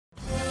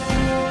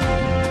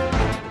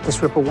This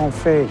ripple won't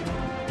fade.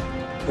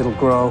 It'll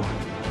grow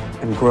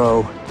and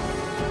grow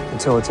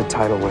until it's a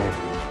tidal wave.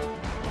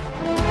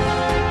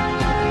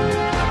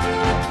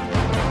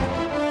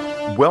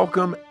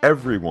 Welcome,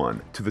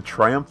 everyone, to the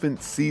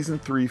triumphant Season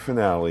 3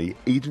 finale,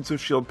 Agents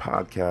of S.H.I.E.L.D.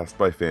 podcast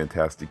by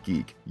Fantastic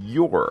Geek,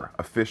 your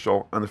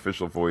official,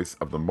 unofficial voice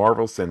of the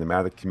Marvel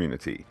Cinematic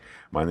Community.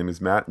 My name is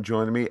Matt, and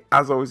joining me,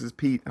 as always, is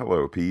Pete.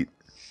 Hello, Pete.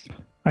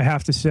 I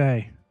have to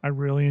say, I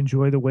really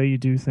enjoy the way you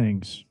do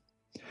things.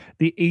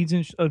 The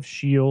Agents of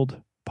S.H.I.E.L.D.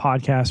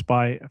 podcast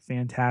by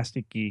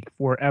Fantastic Geek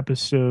for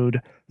episode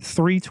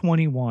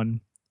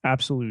 321,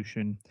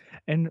 Absolution,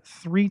 and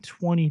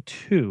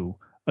 322,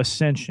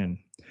 Ascension,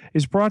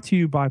 is brought to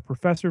you by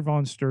Professor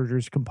Von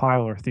Sturger's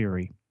compiler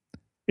theory.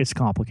 It's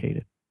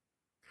complicated.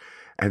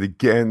 And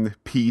again,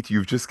 Pete,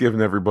 you've just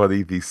given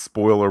everybody the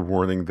spoiler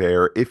warning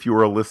there. If you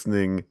are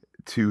listening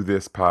to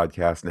this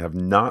podcast and have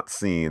not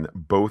seen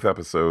both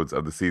episodes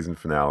of the season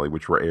finale,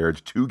 which were aired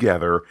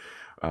together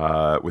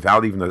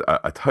without even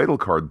a title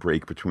card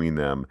break between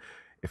them,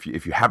 if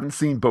you haven't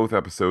seen both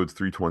episodes,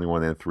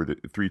 321 and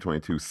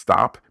 322,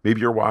 stop.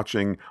 Maybe you're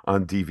watching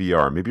on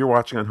DVR. Maybe you're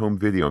watching on home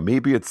video.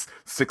 Maybe it's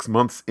 6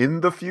 months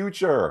in the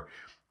future.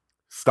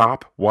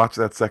 Stop, watch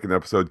that second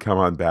episode, come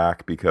on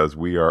back, because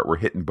we're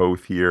hitting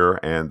both here,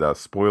 and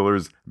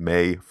spoilers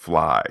may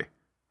fly.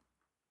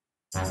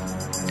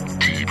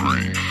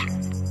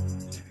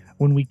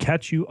 When we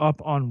catch you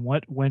up on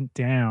what went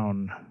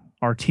down,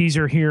 our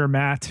teaser here,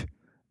 Matt,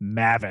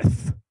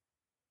 Maveth.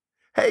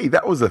 Hey,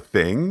 that was a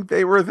thing.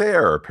 They were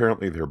there.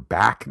 Apparently they're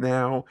back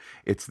now.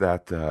 It's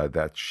that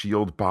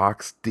S.H.I.E.L.D.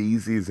 box.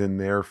 Daisy's in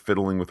there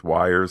fiddling with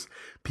wires.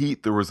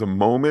 Pete, there was a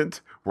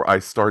moment where I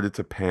started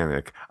to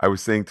panic. I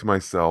was saying to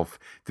myself,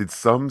 did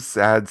some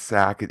sad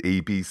sack at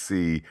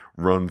ABC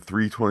run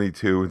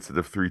 322 instead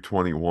of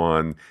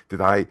 321?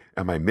 Am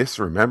I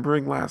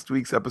misremembering last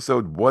week's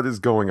episode? What is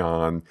going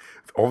on?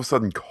 All of a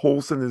sudden,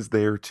 Coulson is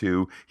there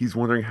too. He's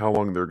wondering how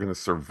long they're going to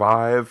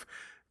survive.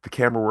 The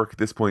camera work at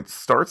this point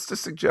starts to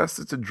suggest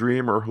it's a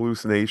dream or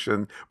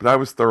hallucination, but I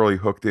was thoroughly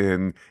hooked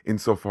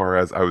insofar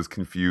as I was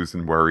confused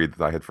and worried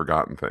that I had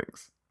forgotten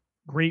things.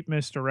 Great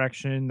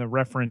misdirection. The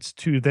reference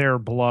to their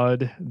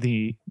blood,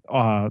 the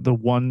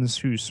ones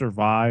who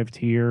survived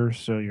here.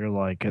 So you're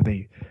like,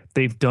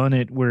 they've done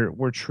it.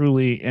 We're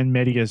truly in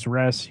medias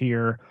res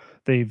here.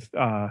 The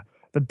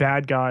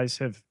bad guys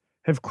have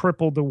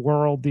crippled the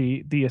world.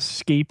 The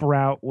escape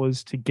route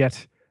was to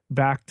get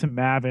back to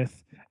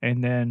Maveth,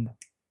 and then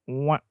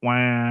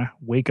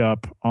wake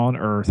up on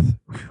Earth.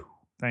 Whew,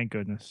 thank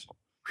goodness.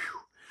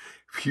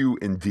 Phew,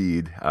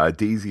 indeed.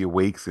 Daisy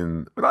awakes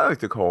in what I like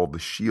to call the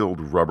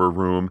S.H.I.E.L.D. rubber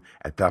room.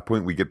 At that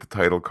point, we get the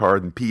title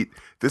card. And Pete,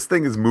 this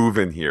thing is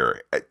moving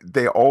here.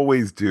 They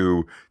always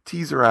do.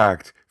 Teaser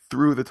act,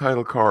 through the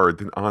title card,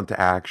 then on to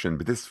action.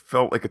 But this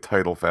felt like a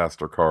title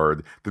faster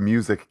card. The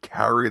music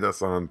carried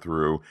us on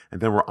through.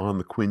 And then we're on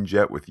the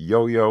Quinjet with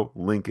Yo-Yo,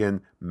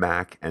 Lincoln,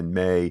 Mac, and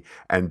May.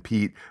 And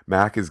Pete,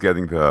 Mac is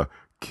getting the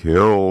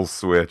kill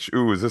switch.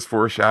 Ooh, is this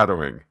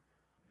foreshadowing?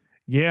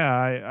 Yeah,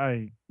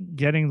 I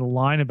getting the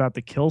line about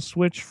the kill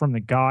switch from the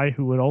guy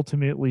who would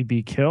ultimately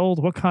be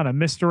killed. What kind of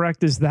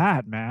misdirect is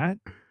that, Matt?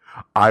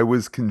 I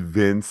was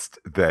convinced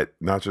that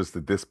not just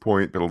at this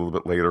point, but a little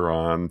bit later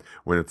on,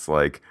 when it's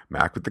like,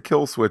 Mac with the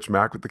kill switch,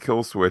 Mac with the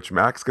kill switch,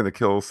 Mac's going to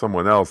kill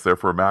someone else,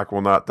 therefore Mac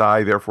will not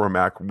die, therefore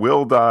Mac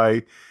will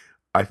die.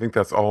 I think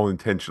that's all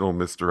intentional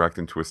misdirect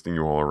and twisting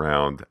you all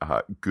around.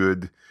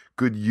 Good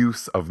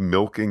use of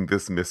milking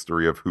this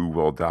mystery of who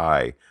will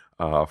die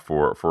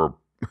for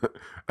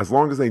as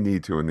long as they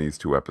need to in these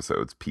two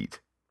episodes.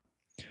 Pete.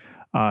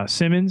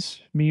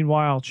 Simmons,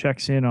 meanwhile,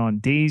 checks in on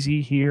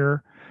Daisy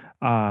here.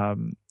 They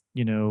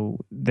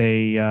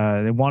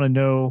want to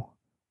know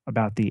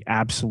about the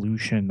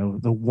absolution,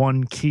 the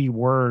one key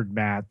word,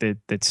 Matt,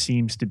 that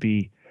seems to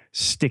be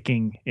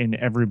sticking in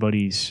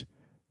everybody's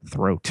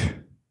throat.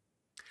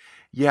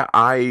 Yeah,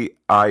 I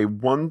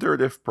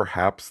wondered if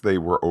perhaps they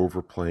were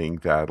overplaying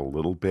that a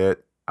little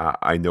bit.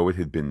 I know it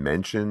had been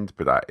mentioned,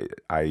 but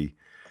I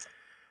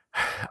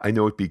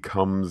know it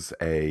becomes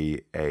a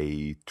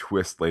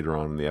twist later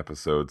on in the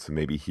episode. So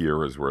maybe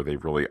here is where they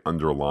really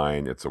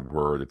underline it's a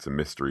word, it's a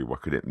mystery.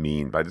 What could it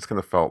mean? But I just kind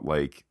of felt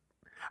like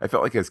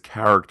as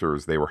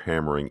characters they were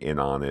hammering in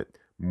on it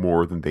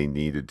more than they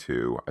needed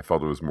to. I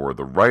felt it was more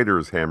the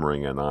writers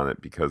hammering in on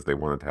it because they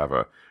wanted to have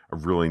a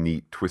really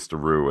neat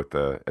twisteroo at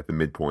the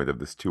midpoint of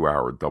this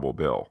 2-hour double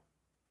bill.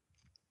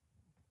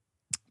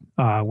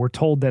 We're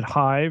told that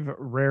Hive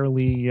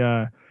rarely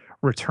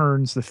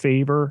returns the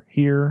favor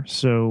here.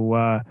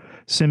 So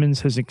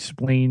Simmons has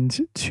explained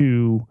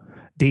to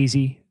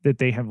Daisy that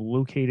they have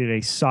located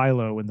a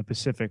silo in the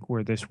Pacific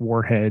where this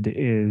warhead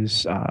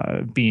is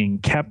being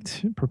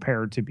kept,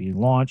 prepared to be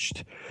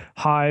launched.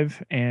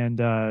 Hive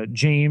and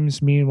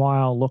James,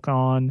 meanwhile, look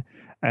on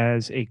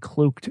as a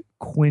cloaked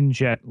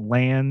Quinjet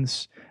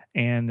lands,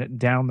 and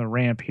down the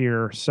ramp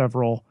here,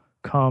 several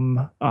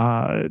come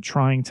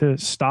trying to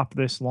stop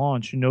this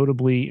launch,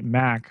 notably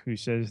Mac, who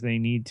says they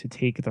need to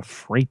take the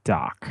freight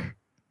dock.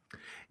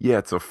 Yeah,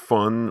 it's a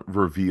fun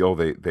reveal.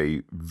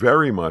 They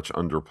very much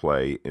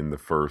underplay in the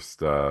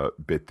first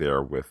bit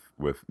there with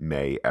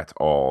May et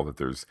al. That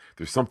there's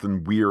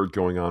something weird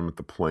going on with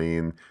the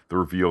plane. The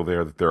reveal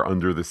there that they're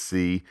under the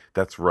sea.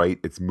 That's right.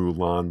 It's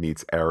Mulan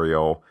meets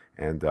Ariel,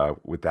 and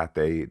with that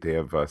they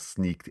have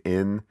sneaked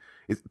in.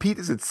 Pete,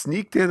 is it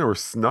sneaked in or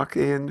snuck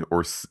in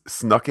or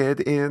snucked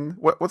in?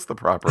 What's the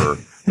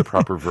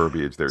proper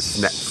verbiage there?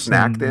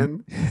 Snacked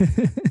in,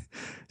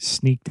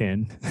 Sneaked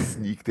in.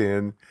 sneaked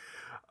in.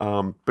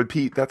 But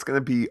Pete, that's going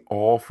to be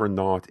all for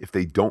naught if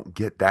they don't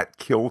get that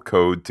kill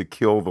code to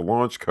kill the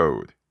launch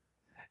code.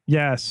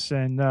 Yes,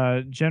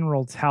 and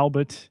General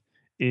Talbot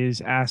is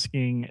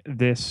asking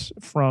this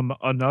from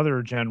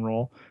another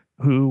general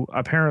who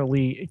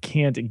apparently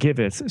can't give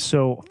it.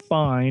 So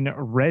fine,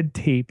 red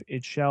tape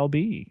it shall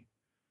be.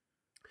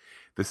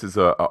 This is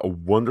a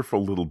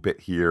wonderful little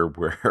bit here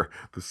where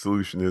the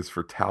solution is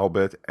for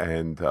Talbot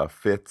and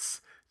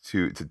Fitz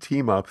to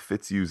team up.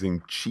 Fitz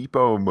using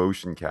cheapo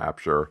motion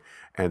capture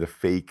and a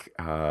fake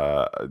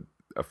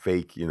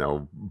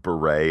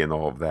beret and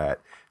all of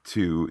that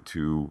to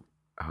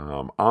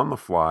on the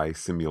fly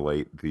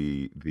simulate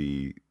the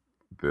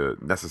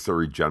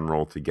necessary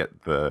general to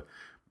get the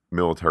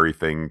military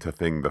thing to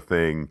thing the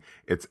thing.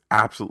 It's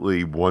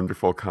absolutely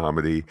wonderful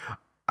comedy.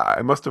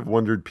 I must have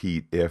wondered,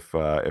 Pete, if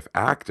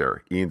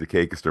actor Ian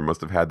DeCakister must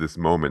have had this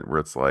moment where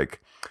it's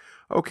like,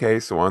 okay,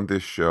 so on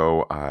this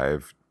show,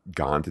 I've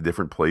gone to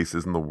different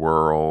places in the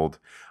world.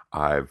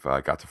 I've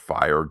got to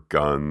fire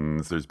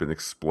guns. There's been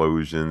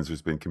explosions.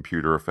 There's been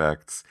computer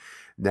effects.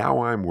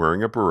 Now I'm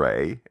wearing a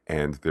beret,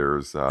 and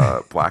there's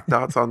black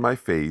dots on my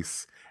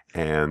face,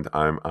 and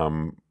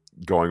I'm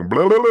going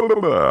blah blah blah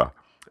blah blah.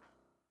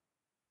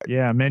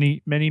 Yeah,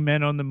 many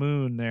men on the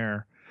moon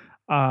there.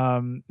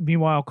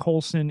 Meanwhile,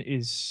 Coulson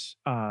is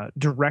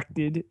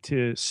directed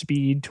to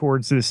speed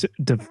towards this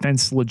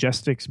defense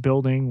logistics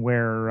building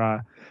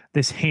where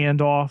this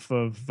handoff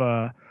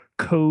of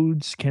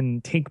codes can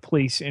take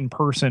place in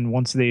person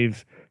once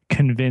they've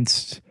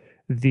convinced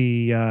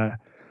the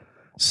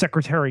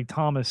Secretary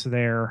Thomas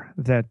there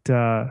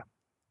that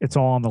it's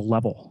all on the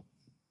level.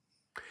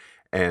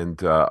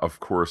 And of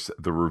course,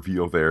 the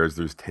reveal there is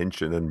there's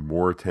tension and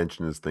more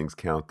tension as things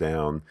count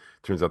down.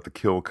 Turns out the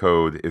kill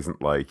code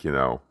isn't like,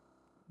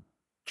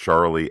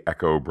 Charlie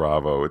Echo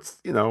Bravo. It's,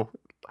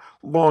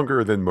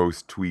 longer than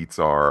most tweets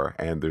are,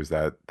 and there's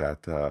that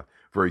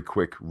very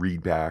quick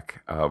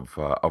readback of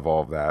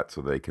all of that,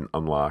 so they can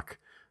unlock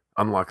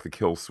the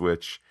kill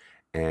switch,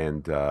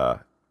 and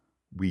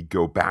we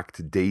go back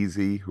to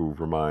Daisy, who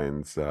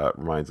reminds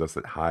us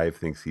that Hive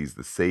thinks he's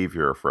the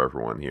savior for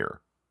everyone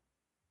here.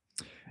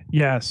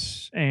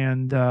 Yes,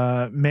 and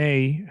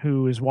May,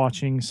 who is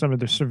watching some of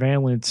the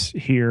surveillance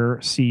here,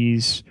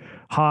 sees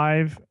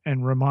Hive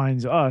and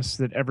reminds us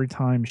that every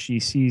time she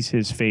sees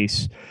his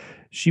face,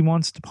 she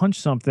wants to punch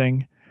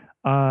something.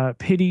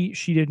 Pity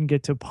she didn't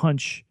get to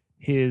punch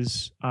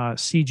his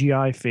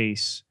CGI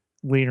face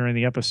later in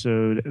the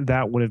episode.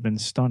 That would have been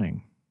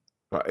stunning.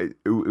 It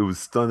was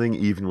stunning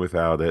even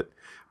without it.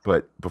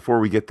 But before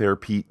we get there,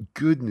 Pete,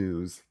 good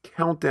news.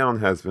 Countdown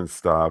has been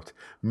stopped.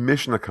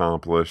 Mission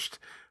accomplished.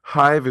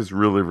 Hive is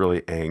really,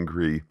 really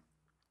angry.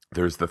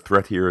 There's the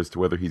threat here as to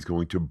whether he's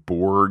going to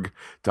Borg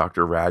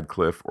Dr.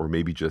 Radcliffe or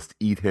maybe just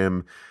eat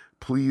him.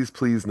 Please,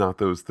 please, not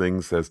those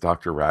things, says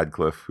Dr.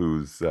 Radcliffe,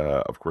 who's,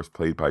 of course,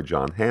 played by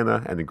John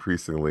Hannah and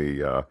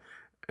increasingly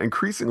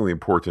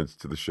important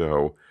to the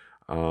show.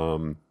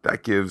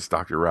 That gives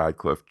Dr.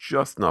 Radcliffe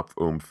just enough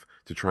oomph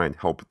to try and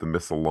help the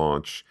missile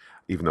launch,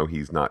 even though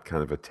he's not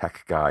kind of a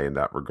tech guy in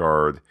that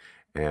regard.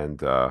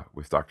 And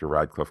with Dr.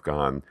 Radcliffe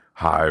gone,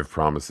 Hive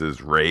promises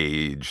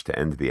rage to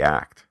end the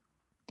act.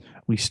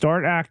 We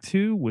start Act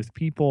 2 with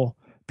people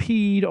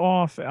peed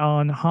off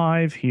on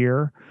Hive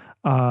here.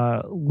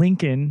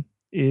 Lincoln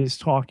is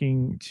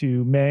talking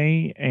to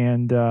May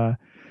and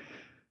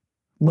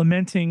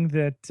lamenting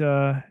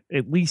that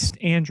at least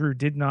Andrew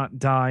did not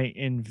die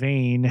in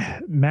vain.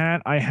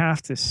 Matt, I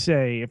have to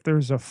say, if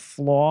there's a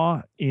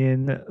flaw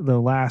in the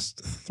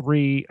last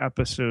 3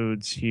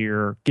 episodes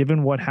here,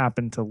 given what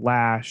happened to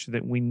Lash,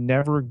 that we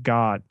never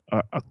got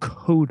a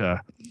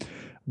coda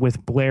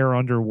with Blair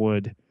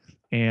Underwood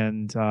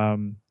and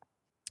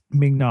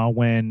Ming-Na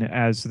Wen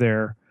as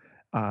their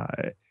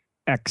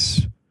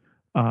ex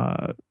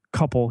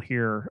couple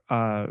here,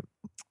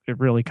 it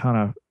really kind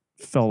of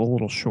fell a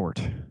little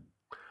short.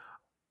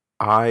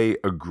 I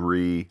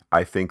agree.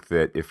 I think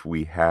that if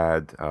we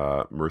had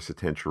Marissa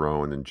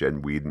Tencherone and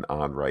Jen Whedon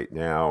on right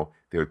now,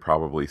 they would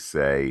probably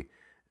say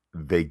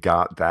they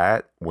got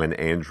that when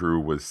Andrew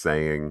was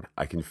saying,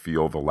 "I can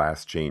feel the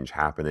last change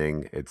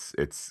happening.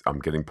 I'm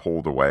getting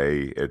pulled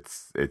away.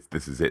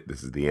 This is it.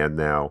 This is the end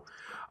now."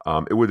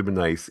 It would have been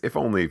nice if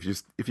only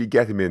if you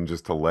get him in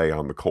just to lay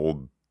on the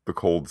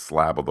cold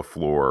slab of the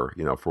floor,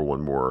 for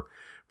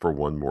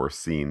one more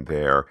scene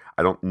there.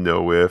 I don't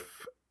know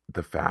if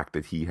the fact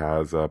that he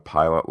has a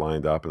pilot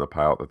lined up and a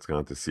pilot that's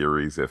gone to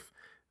series, if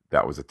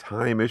that was a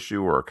time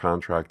issue or a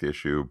contract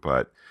issue,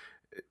 but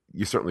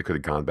you certainly could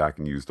have gone back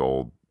and used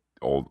old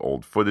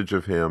footage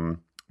of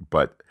him.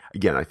 But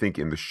Again, I think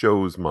in the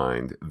show's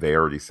mind, they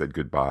already said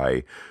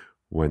goodbye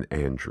when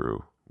Andrew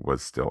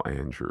was still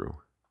Andrew.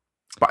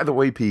 By the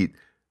way, Pete,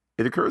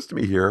 it occurs to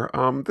me here,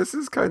 this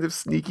is kind of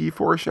sneaky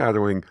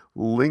foreshadowing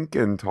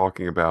Lincoln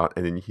talking about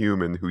an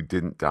Inhuman who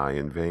didn't die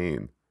in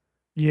vain.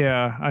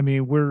 Yeah, I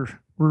mean, we're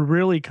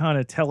really kind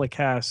of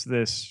telecast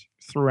this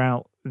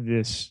throughout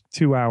this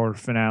 2-hour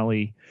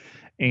finale,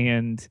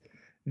 and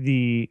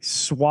the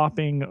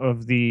swapping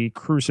of the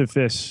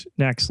crucifix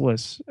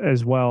necklace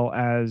as well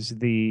as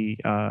the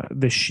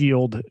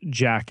shield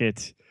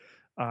jacket,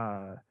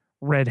 uh,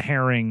 red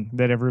herring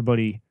that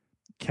everybody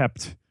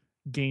kept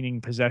gaining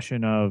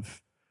possession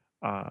of,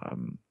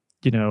 um,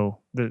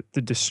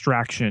 the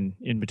distraction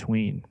in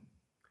between.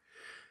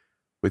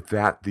 With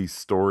that, the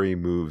story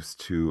moves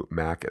to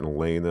Mac and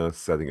Elena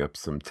setting up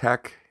some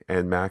tech,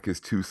 and Mac is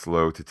too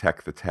slow to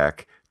tech the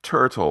tech.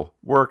 Turtle,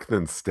 work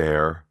then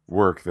stare,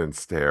 work then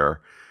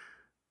stare.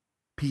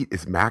 Pete,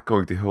 is Mac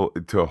going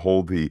to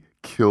hold the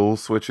kill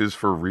switches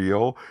for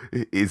real?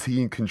 Is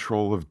he in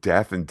control of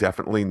death and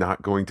definitely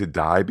not going to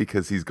die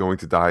because he's going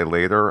to die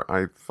later?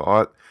 I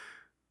thought.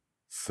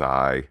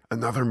 Sigh.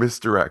 Another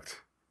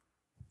misdirect.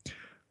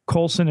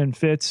 Coulson and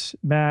Fitz,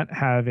 Matt,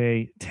 have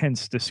a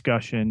tense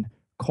discussion.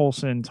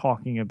 Coulson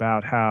talking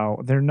about how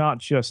they're not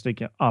just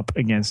up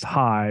against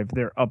Hive,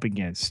 they're up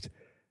against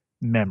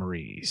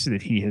memories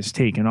that he has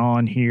taken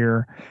on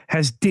here.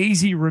 Has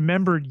Daisy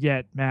remembered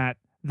yet, Matt,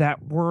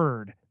 that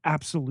word,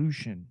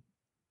 absolution?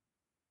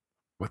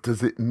 What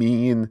does it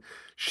mean?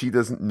 She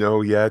doesn't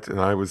know yet, and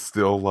I was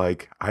still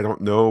like, I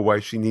don't know why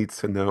she needs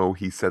to know.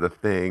 He said a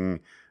thing.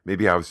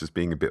 Maybe I was just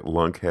being a bit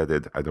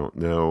lunk-headed. I don't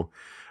know.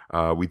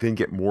 We then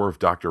get more of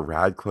Dr.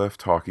 Radcliffe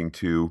talking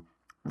to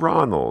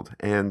Ronald,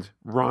 and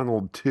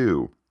Ronald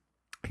too.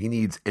 He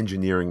needs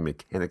engineering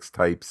mechanics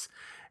types,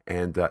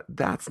 and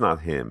that's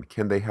not him.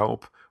 Can they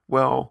help?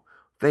 Well,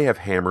 they have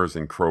hammers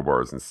and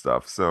crowbars and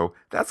stuff, so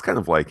that's kind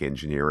of like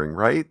engineering,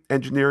 right?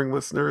 Engineering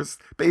listeners,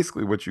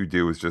 basically what you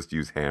do is just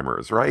use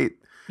hammers, right?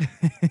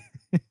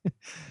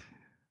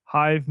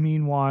 Hive,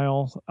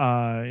 meanwhile,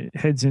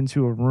 heads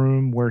into a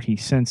room where he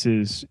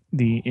senses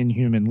the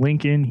Inhuman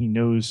Lincoln. He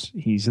knows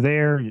he's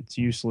there. It's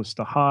useless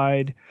to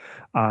hide.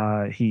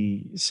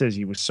 He says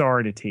he was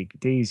sorry to take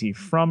Daisy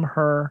from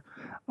her.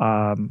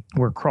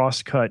 We're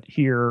cross-cut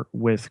here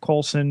with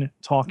Coulson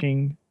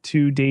talking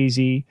to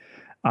Daisy,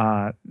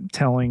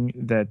 telling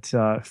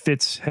that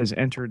Fitz has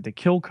entered the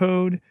kill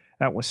code.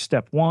 That was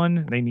step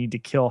 1. They need to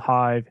kill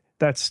Hive.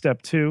 That's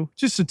step 2.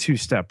 Just a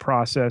 2-step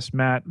process,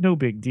 Matt. No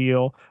big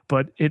deal,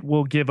 but it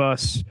will give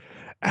us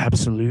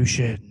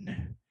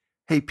absolution.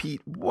 Hey,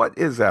 Pete, what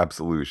is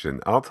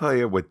Absolution? I'll tell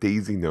you what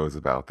Daisy knows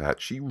about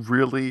that. She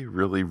really,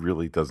 really,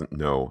 really doesn't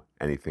know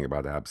anything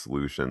about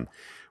Absolution.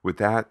 With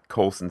that,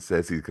 Coulson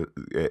says he's going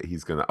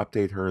to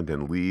update her and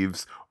then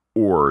leaves.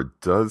 Or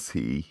does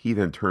he? He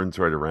then turns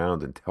right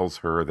around and tells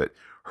her that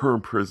her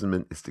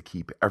imprisonment is to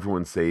keep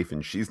everyone safe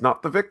and she's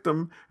not the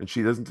victim and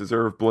she doesn't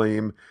deserve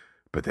blame.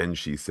 But then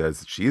she says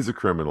that she is a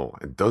criminal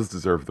and does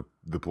deserve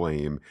the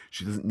blame.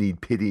 She doesn't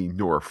need pity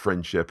nor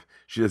friendship.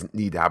 She doesn't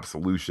need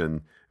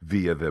absolution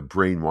via the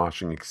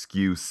brainwashing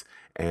excuse.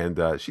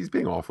 And she's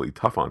being awfully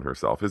tough on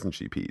herself, isn't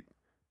she, Pete?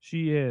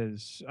 She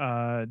is.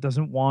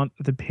 Doesn't want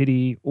the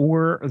pity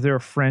or their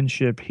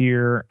friendship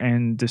here.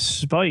 And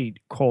despite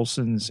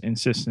Coulson's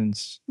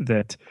insistence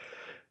that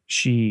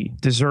she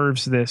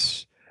deserves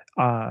this,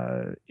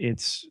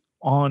 it's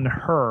on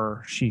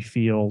her, she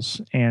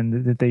feels,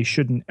 and that they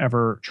shouldn't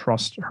ever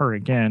trust her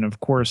again. Of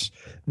course,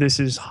 this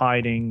is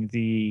hiding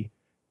the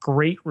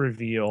great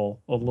reveal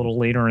a little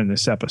later in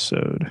this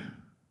episode.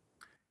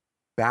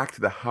 Back to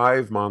the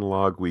Hive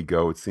monologue we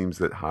go. It seems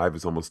that Hive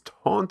is almost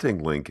taunting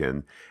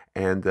Lincoln,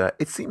 and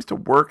it seems to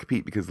work,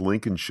 Pete, because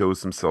Lincoln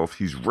shows himself.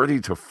 He's ready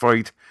to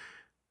fight.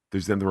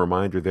 There's then the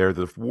reminder there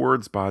that if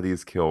Ward's body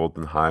is killed,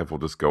 then Hive will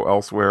just go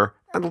elsewhere,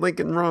 and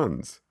Lincoln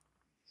runs.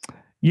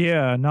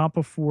 Yeah, not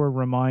before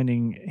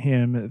reminding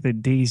him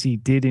that Daisy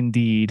did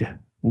indeed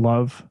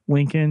love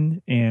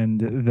Lincoln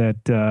and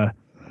that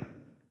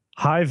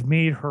Hive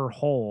made her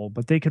whole,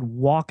 but they could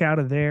walk out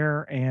of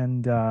there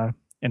and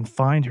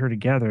find her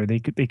together. They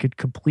could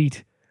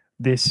complete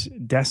this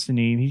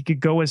destiny. He could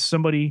go as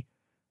somebody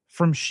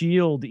from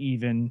Shield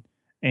even,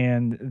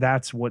 and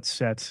that's what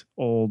sets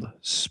old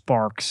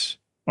Sparks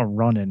a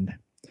running.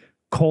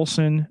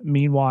 Coulson,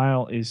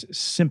 meanwhile, is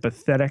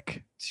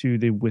sympathetic to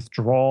the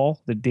withdrawal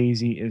that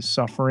Daisy is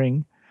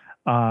suffering.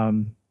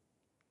 And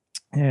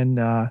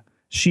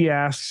she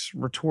asks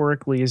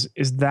rhetorically,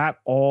 is that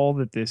all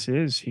that this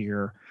is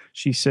here?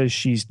 She says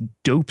she's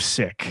dope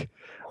sick.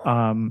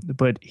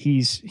 But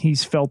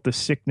he's felt the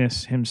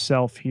sickness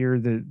himself here,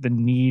 the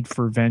need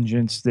for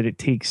vengeance, that it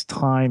takes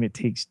time, it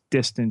takes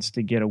distance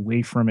to get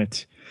away from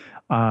it.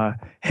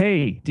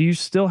 Hey, do you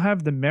still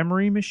have the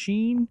memory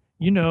machine?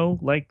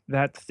 Like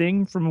that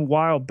thing from a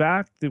while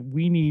back that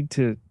we need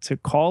to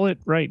call it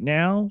right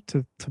now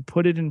to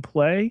put it in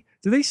play.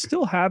 Do they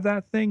still have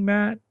that thing,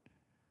 Matt?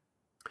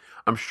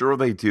 I'm sure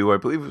they do. I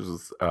believe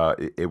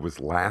it was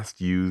last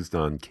used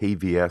on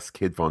KVS,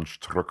 Kid von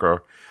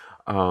Strucker.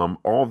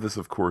 All this,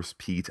 of course,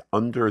 Pete,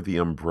 under the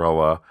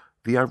umbrella,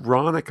 the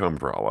ironic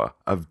umbrella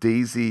of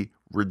Daisy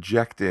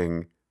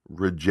rejecting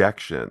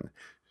rejection.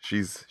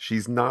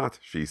 She's not,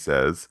 she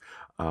says,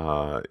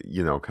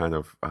 kind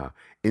of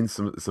in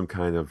some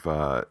kind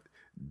of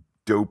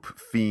dope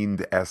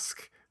fiend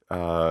esque.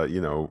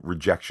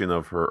 Rejection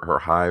of her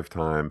hive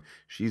time.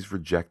 She's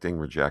rejecting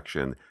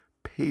rejection,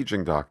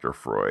 paging Dr.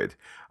 Freud.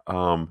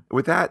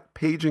 With that,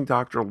 paging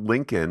Dr.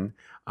 Lincoln,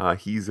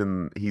 he's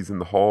in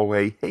the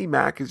hallway. Hey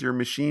Mac, is your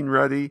machine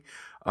ready?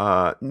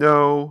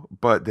 No,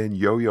 but then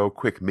Yo-Yo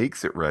quick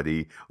makes it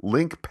ready.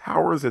 Link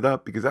powers it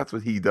up because that's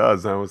what he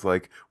does. And I was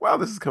like, wow,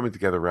 this is coming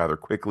together rather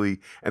quickly.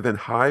 And then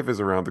Hive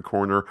is around the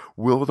corner.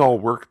 Will it all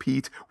work,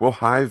 Pete? Will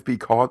Hive be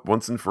caught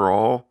once and for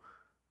all?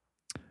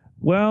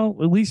 Well,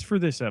 at least for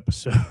this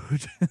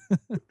episode,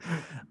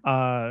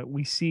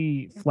 we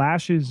see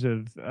flashes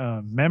of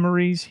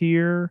memories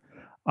here.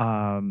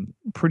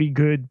 Pretty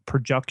good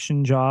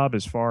production job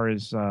as far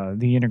as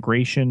the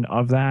integration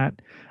of that.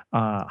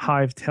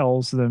 Hive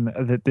tells them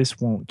that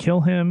this won't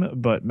kill him,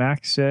 but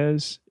Max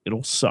says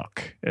it'll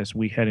suck as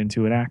we head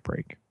into an act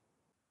break.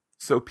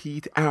 So,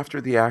 Pete,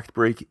 after the act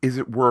break, is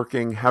it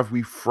working? Have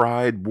we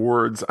fried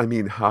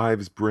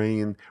Hive's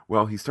brain?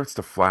 Well, he starts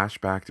to flash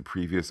back to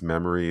previous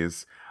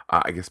memories.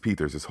 I guess, Pete,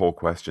 there's this whole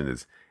question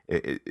is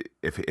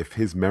if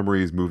his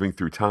memory is moving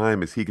through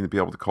time, is he going to be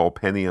able to call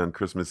Penny on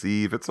Christmas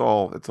Eve? It's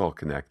all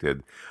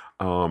connected.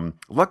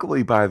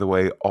 Luckily, by the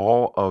way,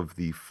 all of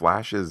the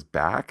flashes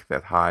back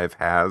that Hive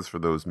has for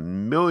those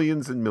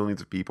millions and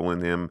millions of people in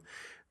him,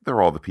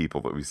 they're all the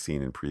people that we've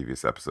seen in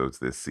previous episodes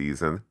this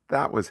season.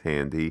 That was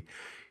handy.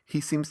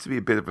 He seems to be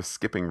a bit of a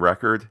skipping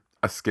record,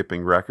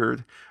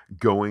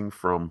 going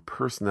from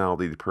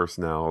personality to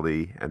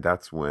personality, and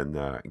that's when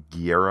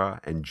Guerra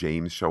and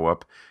James show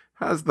up.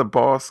 Has the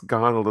boss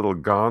gone a little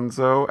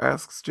gonzo?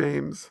 Asks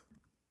James.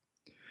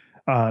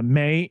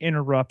 May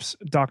interrupts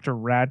Dr.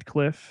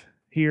 Radcliffe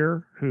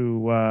here,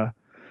 who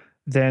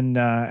then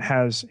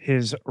has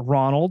his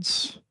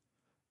Ronalds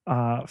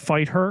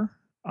fight her.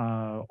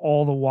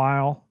 All the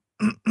while,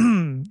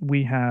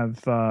 we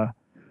have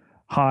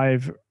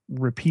Hive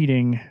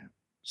repeating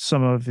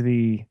some of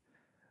the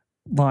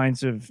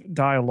lines of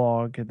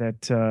dialogue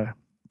that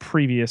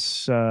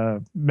previous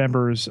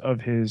members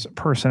of his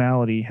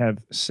personality have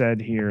said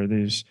here.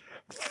 There's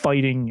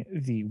fighting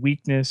the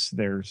weakness,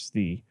 there's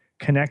the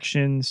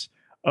connections.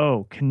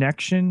 Oh,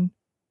 connection,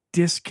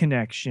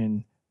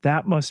 disconnection.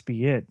 That must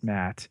be it,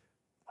 Matt,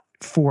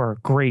 for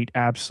great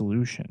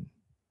absolution.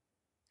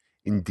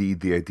 Indeed,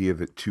 the idea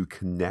that to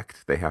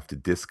connect, they have to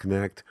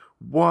disconnect.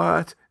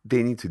 What?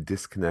 They need to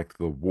disconnect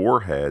the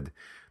warhead.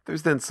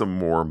 There's then some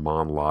more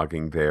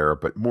monologuing there,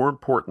 but more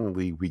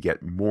importantly, we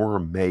get more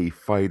May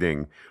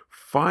fighting,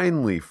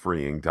 finally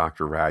freeing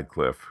Dr.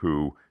 Radcliffe,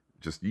 who,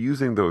 just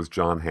using those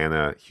John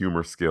Hannah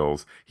humor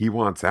skills, he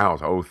wants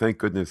out. Oh, thank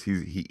goodness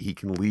he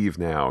can leave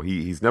now.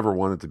 He's never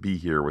wanted to be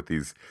here with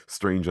these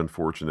strange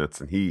unfortunates,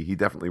 and he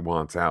definitely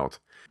wants out.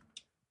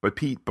 But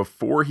Pete,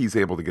 before he's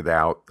able to get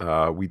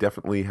out, we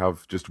definitely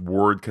have just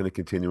Ward kind of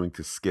continuing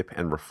to skip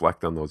and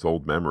reflect on those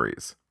old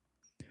memories.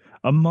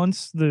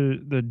 Amongst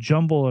the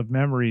jumble of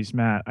memories,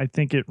 Matt, I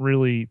think it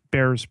really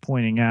bears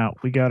pointing out.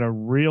 We got a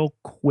real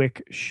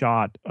quick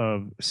shot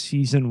of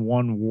season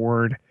 1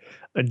 Ward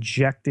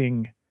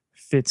ejecting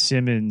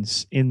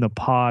Fitzsimmons in the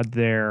pod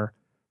there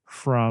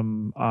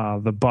from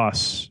the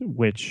bus,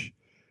 which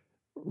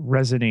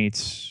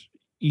resonates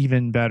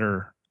even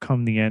better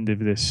come the end of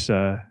this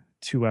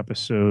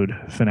 2-episode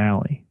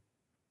finale.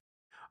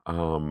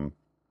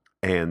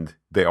 And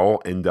they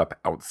all end up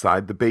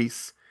outside the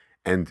base.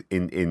 And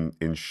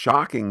in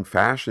shocking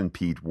fashion,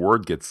 Pete,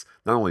 Ward gets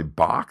not only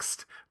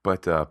boxed,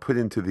 but put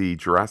into the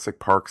Jurassic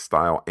Park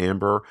style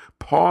amber,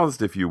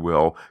 paused, if you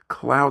will,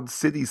 Cloud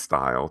City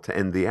style to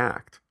end the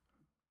act.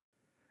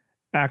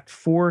 Act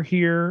 4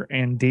 here,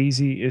 and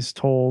Daisy is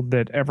told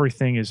that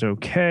everything is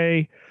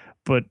okay.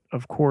 But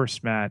of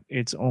course, Matt,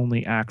 it's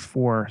only Act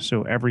 4,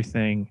 so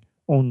everything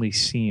only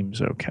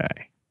seems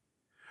okay.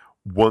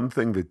 One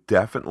thing that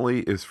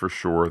definitely is for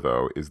sure,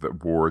 though, is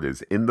that Ward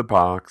is in the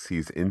box,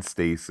 he's in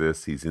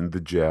stasis, he's in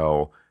the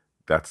gel.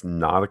 That's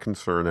not a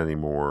concern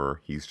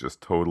anymore. He's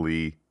just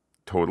totally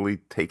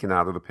taken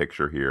out of the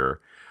picture here.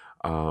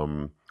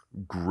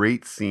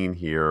 Great scene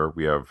here.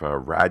 We have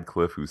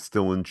Radcliffe, who's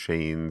still in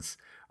chains,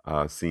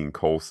 seeing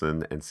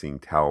Coulson and seeing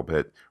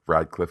Talbot.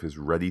 Radcliffe is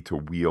ready to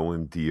wheel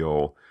and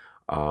deal.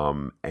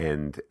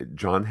 And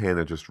John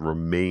Hannah just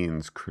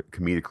remains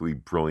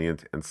comedically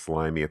brilliant and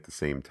slimy at the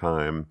same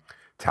time.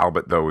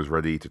 Talbot, though, is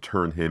ready to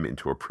turn him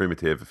into a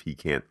primitive if he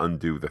can't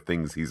undo the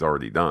things he's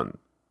already done.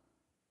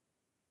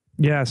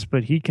 Yes,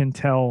 but he can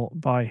tell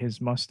by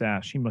his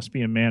mustache. He must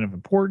be a man of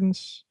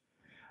importance.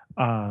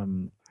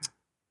 That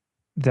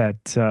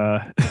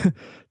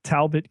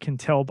Talbot can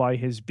tell by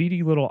his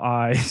beady little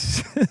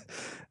eyes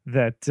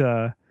that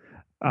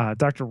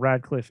Dr.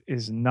 Radcliffe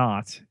is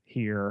not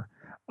here.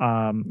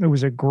 It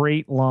was a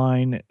great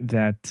line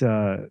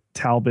that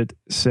Talbot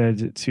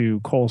said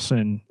to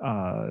Coulson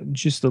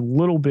just a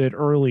little bit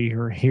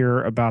earlier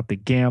here about the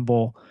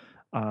gamble.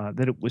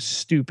 that it was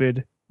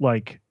stupid,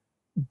 like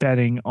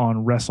betting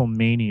on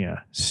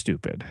WrestleMania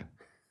stupid.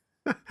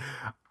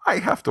 I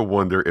have to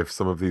wonder if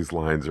some of these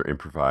lines are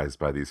improvised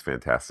by these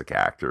fantastic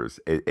actors.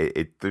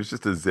 There's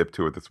just a zip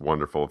to it that's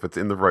wonderful. If it's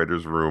in the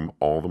writers' room,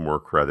 all the more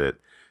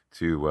credit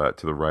to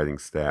the writing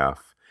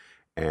staff.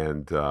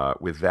 And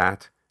with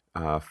that,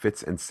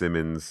 Fitz and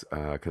Simmons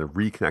kind of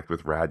reconnect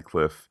with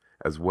Radcliffe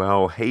as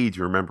well. Hey, do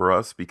you remember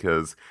us?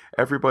 Because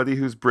everybody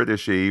who's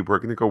Britishy, we're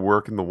going to go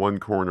work in the one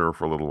corner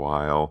for a little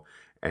while,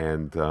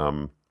 and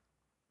off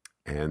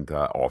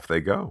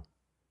they go.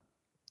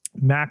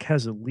 Mac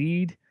has a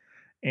lead,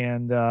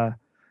 and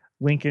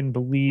Lincoln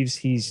believes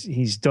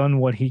he's done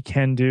what he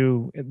can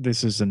do.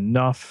 This is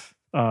enough.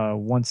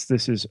 Once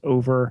this is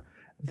over,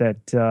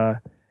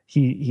 that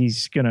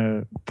he's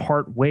gonna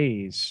part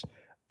ways.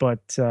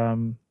 But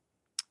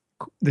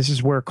this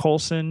is where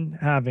Coulson,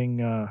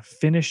 having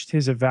finished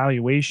his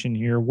evaluation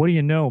here, what do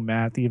you know,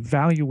 Matt? The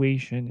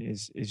evaluation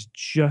is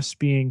just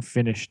being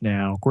finished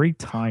now. Great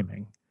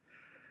timing.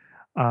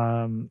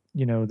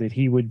 That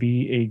he would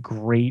be a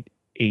great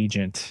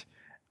agent.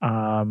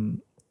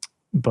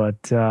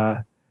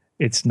 But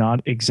it's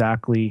not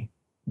exactly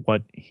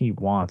what he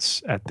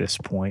wants at this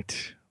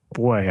point.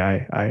 Boy,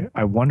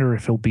 I wonder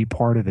if he'll be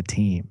part of the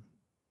team.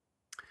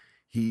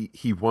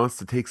 He wants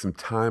to take some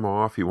time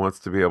off. He wants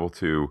to be able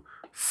to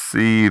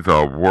see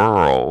the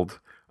world.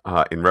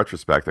 In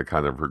retrospect, I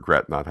kind of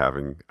regret not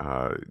having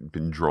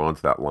been drawn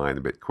to that line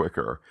a bit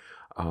quicker.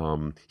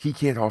 He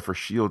can't offer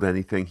Shield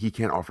anything. He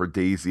can't offer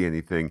Daisy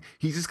anything.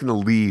 He's just gonna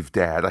leave,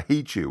 Dad. I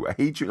hate you. I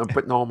hate you. I'm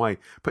putting all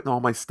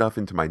my stuff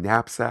into my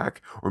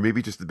knapsack, or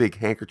maybe just a big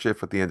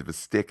handkerchief at the end of a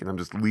stick, and I'm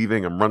just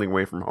leaving. I'm running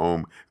away from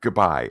home.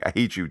 Goodbye. I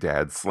hate you,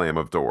 Dad. Slam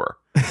of door.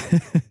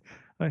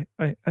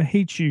 I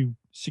hate you,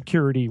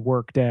 security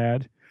work,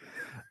 Dad.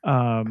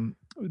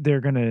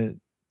 They're gonna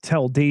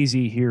tell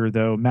Daisy here,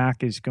 though.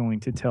 Mac is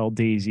going to tell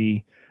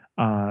Daisy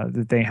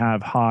that they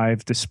have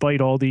Hive, despite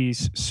all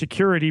these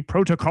security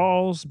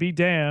protocols. Be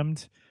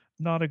damned.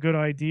 Not a good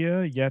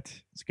idea,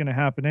 yet it's going to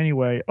happen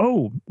anyway.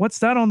 Oh, what's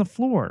that on the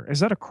floor? Is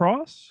that a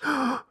cross?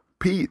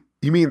 Pete,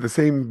 you mean the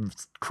same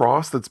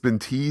cross that's been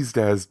teased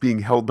as being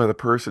held by the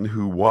person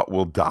who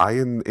will die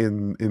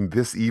in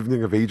this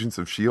evening of Agents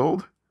of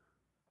S.H.I.E.L.D.?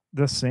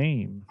 The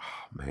same.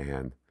 Oh,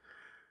 man.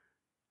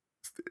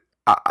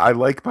 I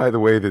like, by the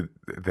way,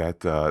 that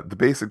the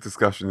basic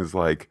discussion is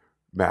like,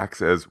 Mac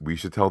says, we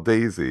should tell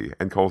Daisy.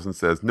 And Coulson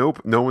says, nope,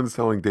 no one's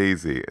telling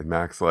Daisy. And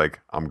Mac's like,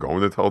 I'm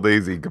going to tell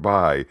Daisy,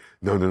 goodbye.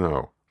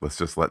 No. Let's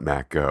just let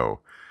Mac go.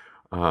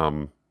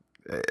 A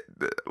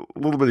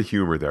little bit of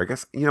humor there. I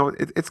guess,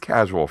 it's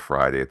casual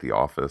Friday at the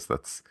office.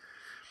 That's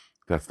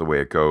the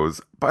way it goes.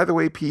 By the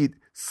way, Pete,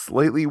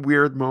 slightly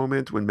weird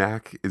moment when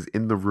Mac is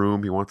in the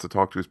room. He wants to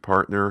talk to his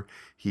partner.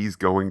 He's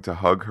going to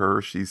hug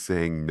her. She's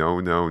saying,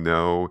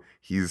 no.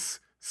 He's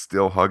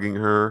still hugging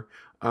her.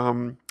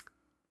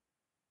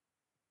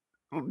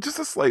 Just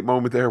a slight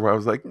moment there where I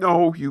was like,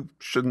 no, you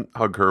shouldn't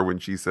hug her when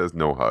she says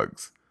no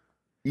hugs.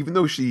 Even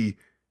though she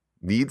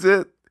needs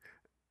it,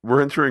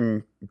 we're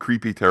entering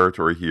creepy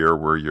territory here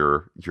where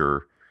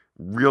you're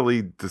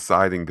really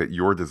deciding that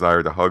your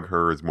desire to hug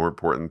her is more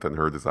important than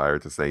her desire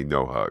to say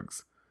no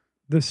hugs.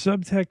 The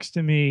subtext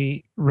to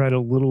me read a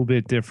little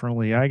bit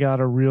differently. I got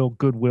a real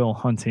Goodwill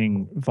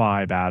Hunting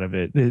vibe out of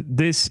it.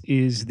 This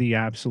is the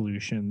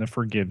absolution, the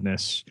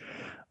forgiveness.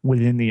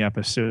 Within the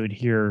episode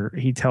here,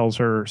 he tells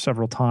her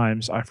several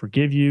times, I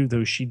forgive you,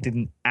 though she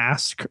didn't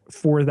ask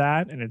for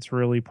that. And it's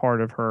really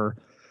part of her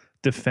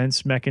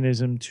defense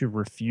mechanism to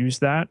refuse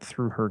that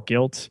through her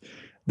guilt.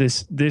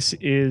 This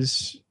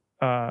is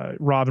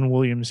Robin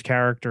Williams'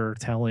 character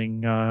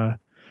telling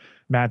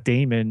Matt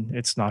Damon,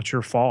 it's not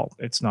your fault.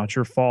 It's not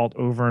your fault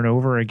over and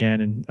over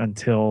again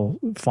until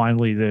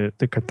finally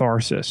the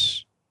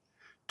catharsis.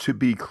 To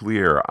be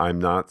clear, I'm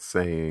not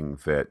saying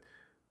that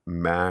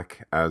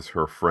Mac as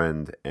her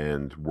friend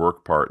and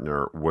work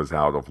partner was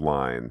out of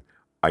line.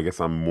 I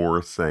guess I'm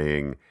more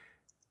saying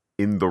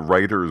in the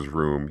writer's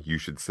room, you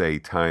should say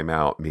time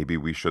out. Maybe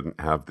we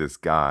shouldn't have this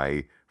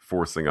guy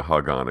forcing a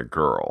hug on a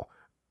girl.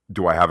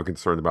 Do I have a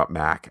concern about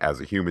Mac as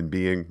a human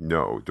being?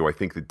 No. Do I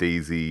think that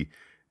Daisy,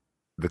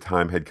 the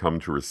time had come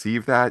to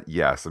receive that?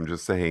 Yes. I'm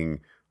just saying,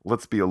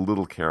 let's be a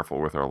little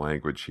careful with our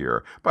language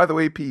here. By the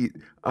way, Pete,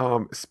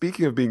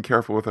 speaking of being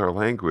careful with our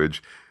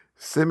language,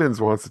 Simmons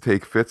wants to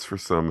take Fitz for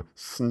some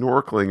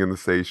snorkeling in the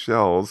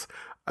Seychelles.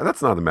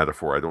 That's not a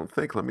metaphor, I don't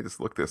think. Let me just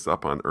look this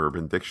up on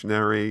Urban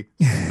Dictionary.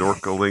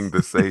 Snorkeling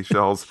the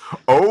Seychelles.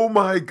 Oh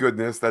my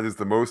goodness, that is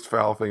the most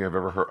foul thing I've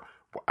ever heard.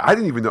 I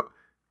didn't even know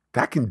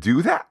that can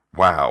do that.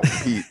 Wow,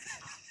 Pete.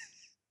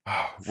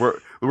 We're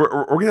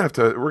gonna have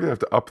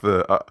to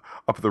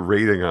up the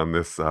rating on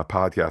this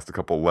podcast a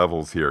couple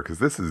levels here because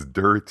this is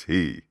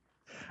dirty.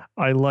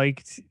 I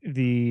liked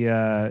the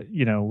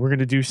we're going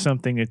to do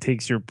something that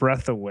takes your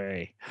breath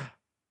away.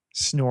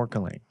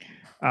 Snorkeling.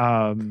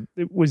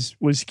 It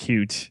was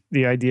cute.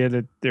 The idea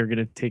that they're going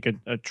to take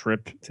a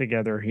trip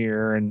together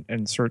here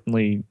and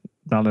certainly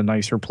not a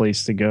nicer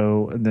place to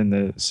go than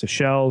the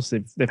Seychelles.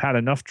 They've had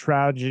enough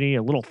tragedy.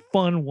 A little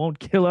fun won't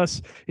kill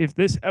us if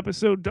this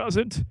episode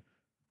doesn't.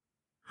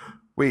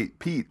 Wait,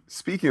 Pete,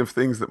 speaking of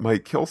things that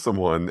might kill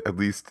someone, at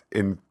least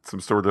in some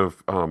sort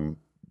of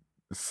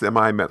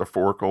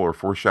semi-metaphorical or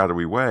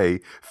foreshadowy way,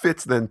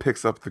 Fitz then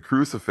picks up the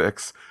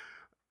crucifix.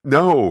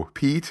 No,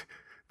 Pete.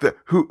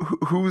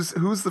 Who's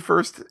the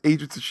first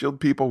Agents of S.H.I.E.L.D.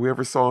 people we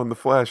ever saw in the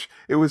flesh?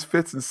 It was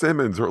Fitz and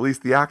Simmons, or at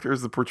least the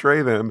actors that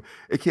portray them.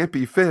 It can't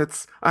be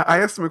Fitz. I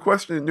asked him a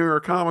question at New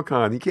York Comic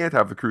Con. He can't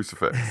have the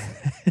crucifix.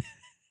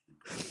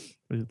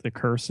 The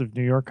curse of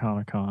New York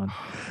Comic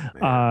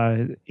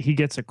Con. He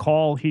gets a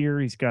call here.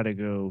 He's got to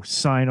go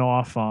sign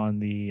off on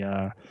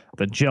the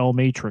gel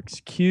matrix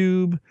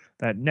cube.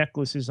 That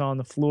necklace is on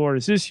the floor.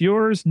 Is this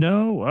yours?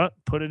 No.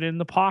 Put it in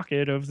the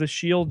pocket of the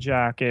shield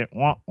jacket.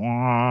 Wah,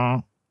 wah.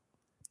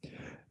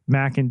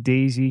 Mac and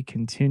Daisy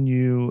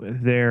continue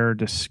their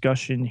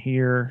discussion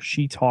here.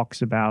 She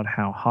talks about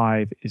how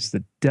Hive is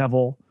the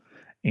devil,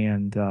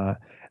 and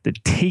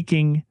that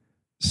taking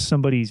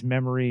somebody's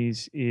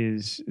memories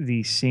is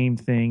the same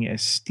thing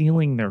as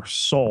stealing their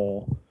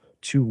soul.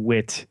 To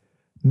wit,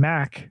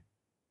 Mac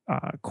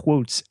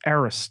quotes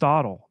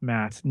Aristotle,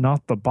 Matt,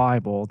 not the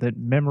Bible, that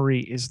memory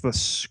is the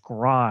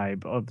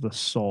scribe of the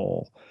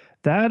soul.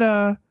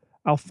 That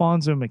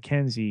Alfonso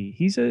McKenzie,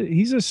 he's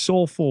a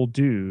soulful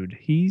dude.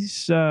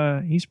 He's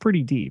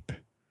pretty deep.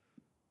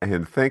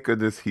 And thank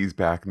goodness he's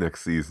back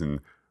next season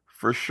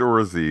for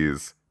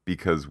surezies,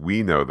 because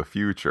we know the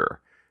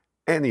future.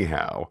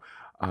 Anyhow,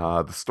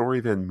 the story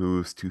then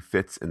moves to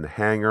Fitz in the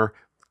hangar.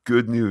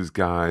 Good news,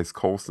 guys.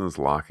 Coulson is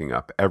locking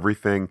up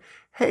everything.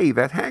 Hey,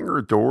 that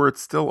hangar door,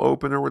 it's still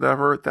open or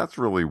whatever. That's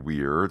really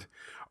weird.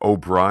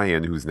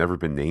 O'Brien, who's never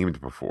been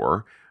named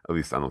before, at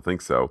least I don't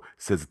think so,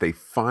 says that they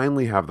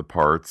finally have the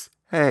parts.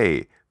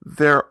 Hey,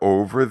 they're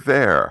over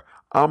there.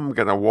 I'm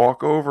going to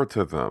walk over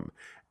to them.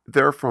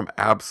 They're from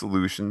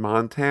Absolution,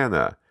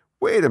 Montana.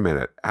 Wait a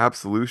minute,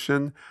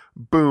 Absolution?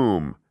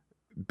 Boom.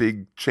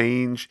 Big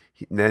change.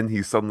 Then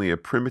he's suddenly a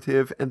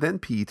primitive. And then,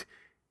 Pete,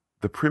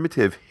 the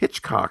primitive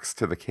Hitchcocks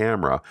to the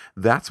camera.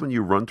 That's when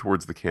you run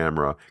towards the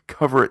camera,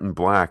 cover it in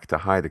black to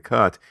hide a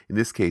cut. In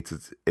this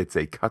case, it's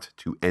a cut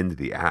to end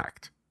the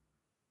act.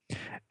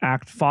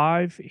 Act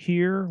 5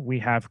 here, we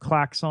have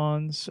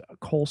Klaxons,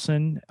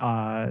 Coulson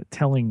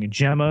telling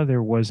Gemma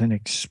there was an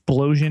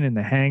explosion in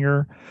the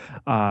hangar.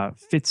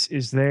 Fitz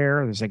is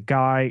there. There's a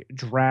guy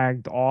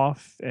dragged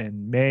off,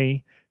 and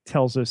May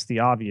tells us the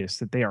obvious,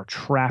 that they are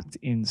trapped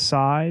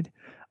inside.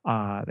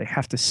 They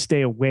have to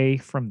stay away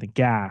from the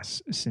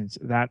gas, since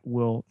that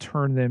will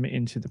turn them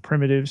into the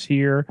primitives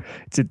here.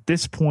 It's at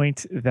this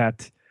point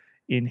that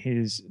in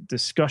his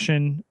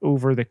discussion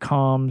over the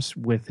comms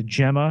with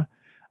Gemma,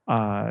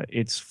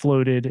 it's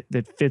floated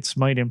that Fitz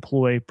might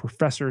employ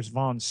Professor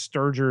von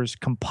Sturger's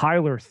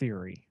compiler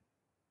theory.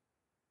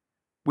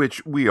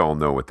 Which we all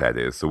know what that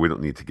is, so we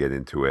don't need to get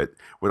into it.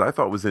 What I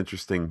thought was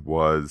interesting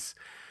was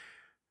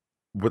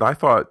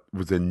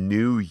a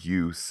new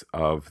use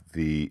of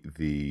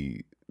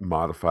the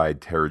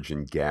modified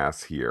Terrigen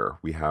gas here.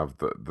 We have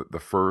the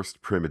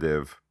first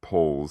primitive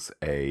pulls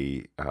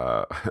a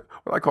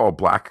what I call a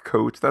black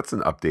coat. That's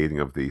an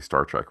updating of the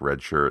Star Trek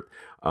red shirt.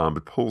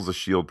 It pulls a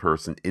shield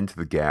person into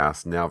the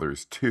gas. Now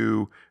there's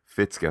two.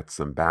 Fitz gets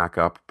some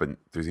backup, but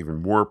there's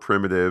even more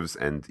primitives,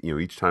 and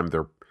each time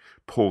they're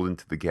pulled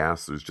into the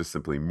gas, there's just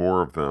simply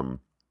more of them.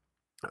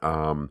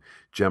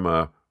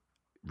 Gemma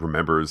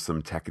remembers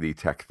some techity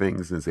tech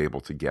things and is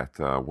able to get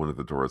one of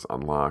the doors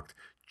unlocked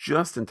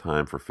just in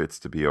time for Fitz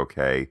to be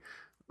okay.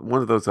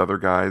 One of those other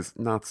guys,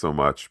 not so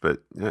much, but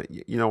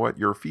you know what?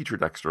 You're a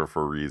featured extra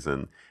for a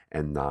reason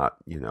and not,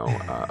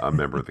 a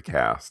member of the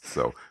cast.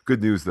 So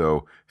good news,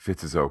 though,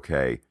 Fitz is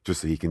okay,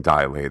 just so he can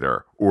die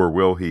later. Or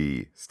will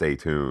he? Stay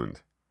tuned.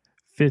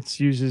 Fitz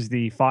uses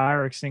the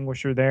fire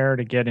extinguisher there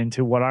to get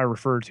into what I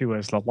refer to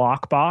as the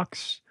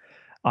lockbox.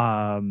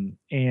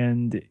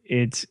 And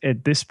it's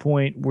at this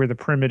point where the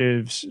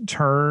primitives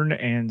turn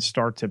and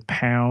start to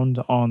pound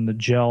on the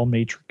gel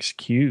matrix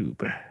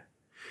cube.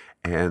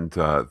 And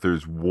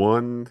there's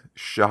one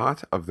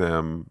shot of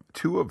them,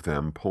 two of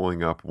them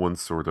pulling up one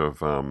sort of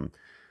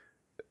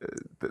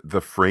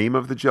the frame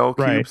of the gel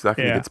cube. Right, so that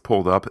gets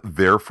pulled up.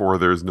 Therefore,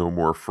 there's no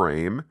more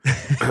frame.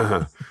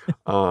 And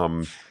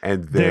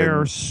then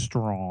they're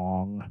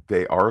strong.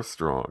 They are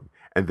strong.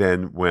 And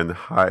then when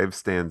Hive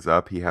stands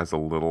up, he has a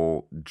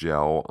little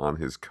gel on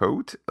his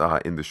coat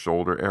in the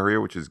shoulder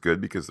area, which is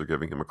good because they're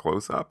giving him a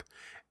close-up.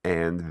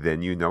 And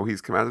then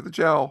he's come out of the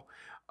gel.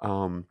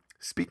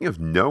 Speaking of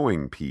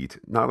knowing, Pete,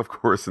 not of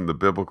course in the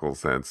biblical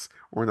sense,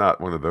 we're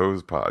not one of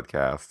those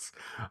podcasts,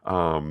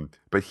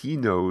 but he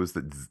knows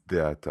that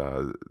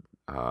the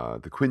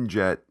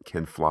Quinjet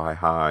can fly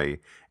high.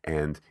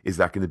 And is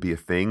that going to be a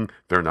thing?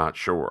 They're not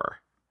sure.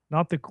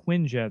 Not the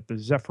Quinjet. The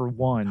Zephyr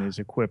 1 is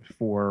equipped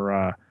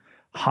for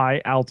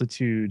high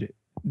altitude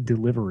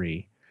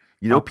delivery.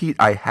 Pete,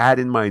 I had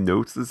in my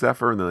notes the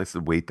Zephyr, and then I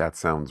said, wait, that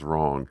sounds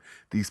wrong.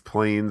 These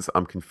planes,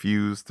 I'm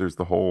confused. There's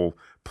the whole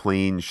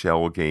plane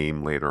shell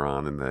game later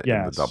on in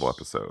the double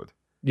episode.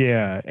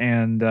 Yeah,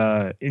 and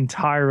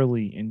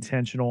entirely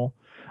intentional.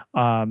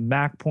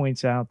 Mac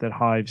points out that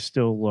Hive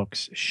still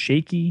looks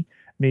shaky.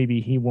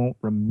 Maybe he won't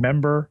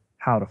remember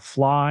how to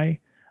fly.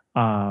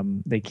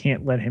 They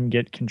can't let him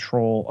get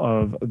control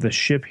of the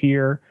ship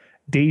here.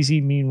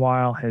 Daisy,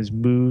 meanwhile, has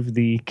moved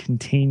the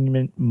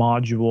containment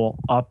module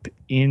up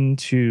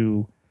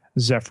into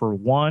Zephyr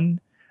 1.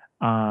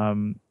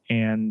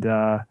 And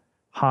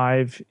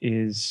Hive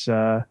is.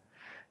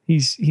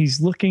 He's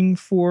looking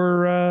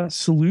for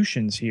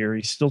solutions here.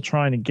 He's still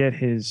trying to get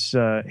his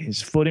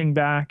footing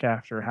back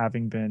after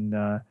having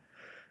been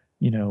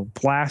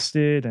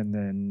blasted and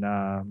then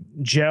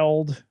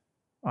gelled,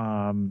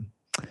 um,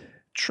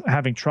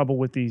 having trouble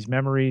with these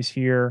memories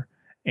here.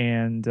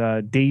 And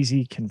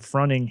Daisy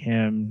confronting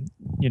him,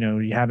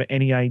 you have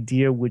any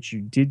idea what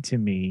you did to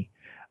me?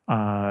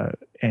 Uh,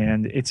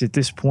 and it's at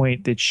this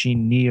point that she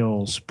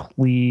kneels,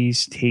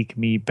 please take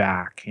me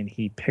back. And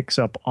he picks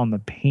up on the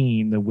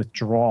pain, the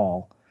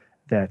withdrawal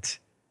that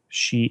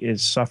she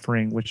is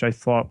suffering, which I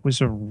thought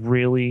was a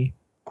really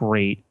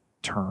great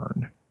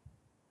turn.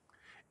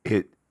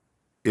 It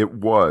it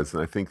was,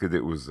 and I think that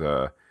it was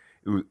a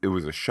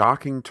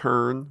shocking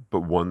turn,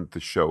 but one that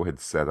the show had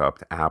set up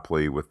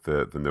aptly with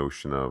the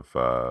notion of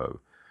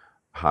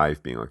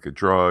Hive being like a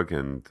drug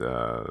and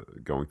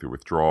going through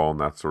withdrawal and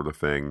that sort of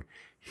thing.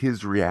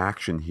 His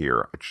reaction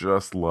here, I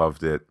just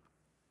loved it.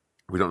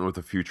 We don't know what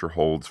the future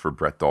holds for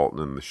Brett Dalton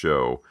in the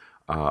show,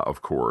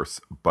 of course,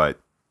 but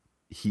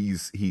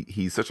he's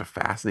such a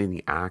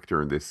fascinating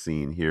actor in this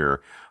scene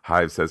here.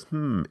 Hive says,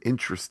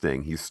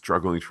 interesting. He's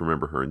struggling to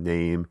remember her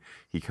name.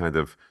 He kind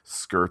of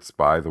skirts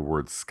by the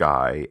word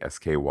sky,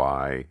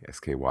 SKY,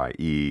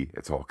 SKYE.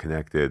 It's all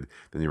connected.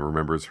 Then he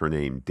remembers her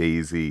name,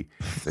 Daisy.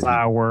 Then he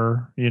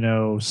Flower,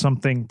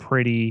 something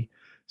pretty.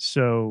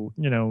 So,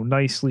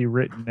 nicely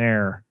written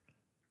there.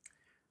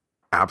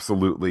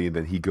 absolutely. And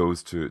then he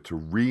goes to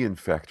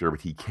reinfect her,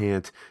 but he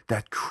can't.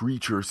 That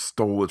creature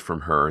stole it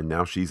from her, and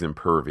now she's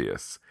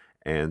impervious.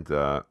 And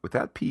with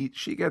that, Pete,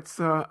 she gets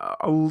a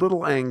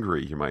little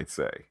angry, you might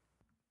say.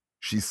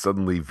 She's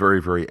suddenly very,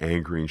 very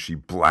angry and she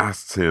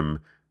blasts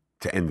him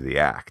to end the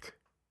act.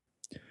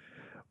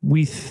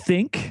 We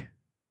think,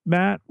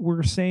 Matt,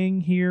 we're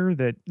saying here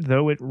that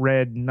though it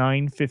read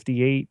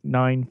 9:58,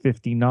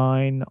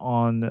 9:59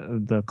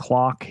 on the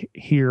clock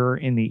here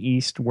in the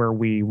East where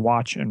we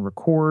watch and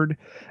record,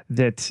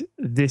 that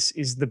this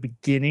is the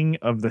beginning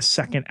of the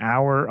second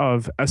hour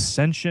of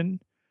Ascension,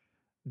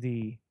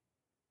 the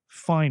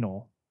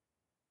final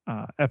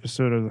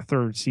episode of the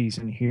third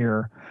season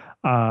here.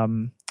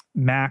 Um,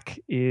 Mac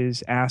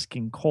is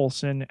asking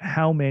Coulson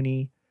how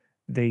many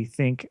they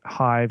think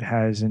Hive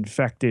has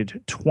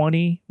infected.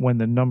 20 when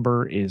the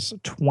number is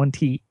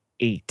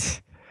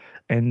 28.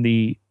 And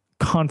the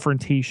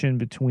confrontation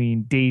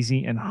between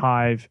Daisy and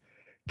Hive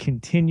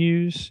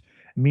continues.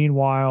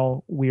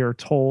 Meanwhile, we are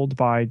told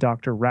by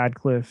Dr.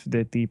 Radcliffe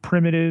that the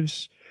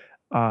primitives,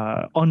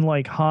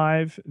 unlike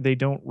Hive, they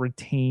don't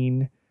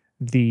retain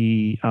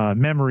the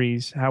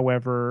memories.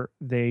 However,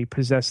 they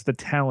possess the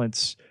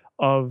talents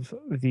of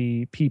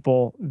the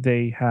people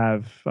they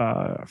have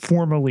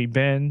formerly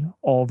been,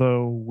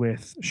 although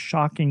with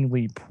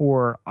shockingly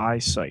poor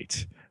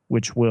eyesight,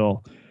 which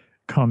will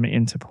come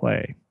into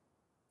play.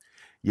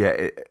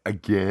 Yeah,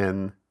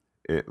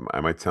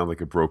 I might sound like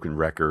a broken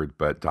record,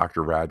 but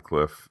Dr.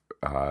 Radcliffe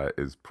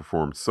is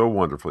performed so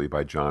wonderfully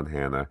by John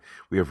Hannah.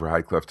 We have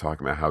Radcliffe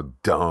talking about how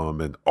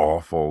dumb and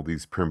awful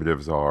these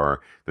primitives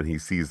are. Then he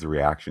sees the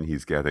reaction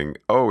he's getting.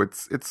 Oh,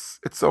 it's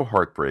so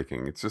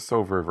heartbreaking. It's just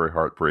so very, very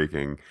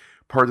heartbreaking.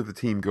 Part of the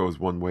team goes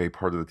one way,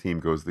 part of the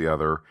team goes the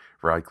other.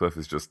 Radcliffe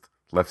is just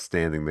left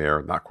standing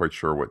there, not quite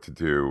sure what to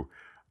do.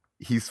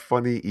 He's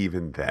funny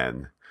even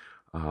then.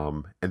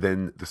 And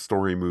then the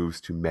story moves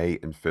to May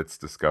and Fitz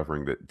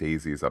discovering that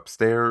Daisy is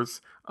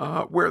upstairs,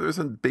 where there's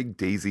a big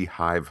Daisy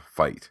Hive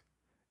fight.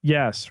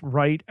 Yes,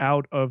 right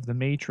out of the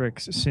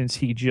Matrix, since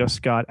he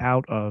just got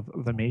out of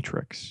the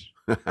Matrix.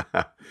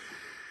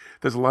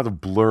 There's a lot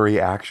of blurry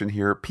action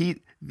here.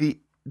 Pete, the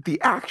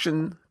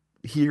action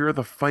here,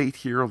 the fight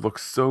here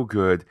looks so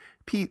good.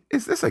 Pete,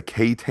 is this a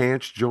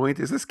K-Tanch joint?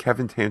 Is this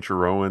Kevin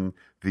Tancharoen,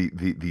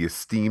 the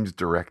esteemed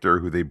director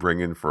who they bring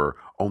in for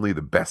only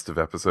the best of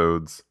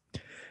episodes?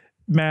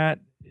 Matt,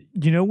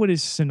 you know what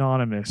is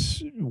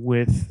synonymous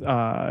with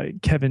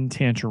Kevin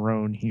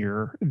Tancharoen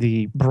here,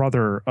 the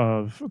brother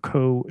of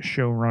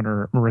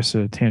co-showrunner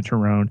Marissa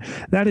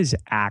Tancharoen? That is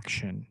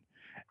action.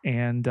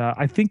 And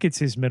I think it's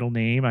his middle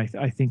name. I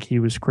think he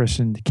was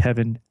christened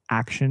Kevin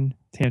Action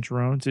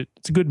Tancharoen.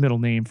 It's a good middle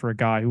name for a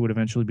guy who would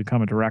eventually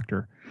become a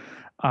director.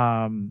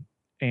 And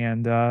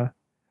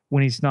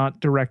when he's not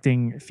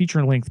directing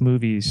feature-length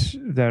movies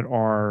that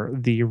are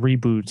the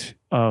reboot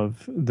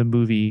of the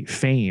movie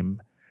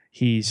Fame,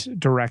 he's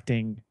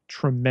directing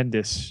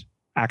tremendous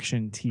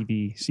action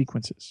TV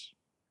sequences.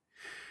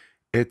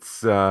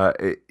 It's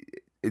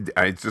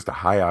It's just a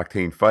high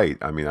octane fight.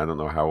 I mean, I don't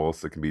know how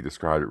else it can be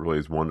described. It really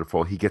is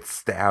wonderful. He gets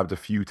stabbed a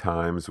few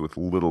times with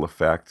little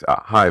effect.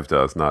 Hive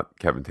does, not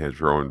Kevin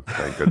Tangerone,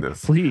 thank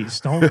goodness. Please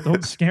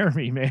don't scare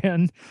me,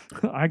 man.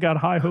 I got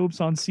high hopes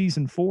on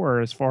season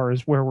 4 as far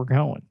as where we're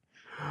going.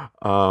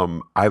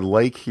 I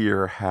like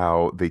here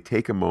how they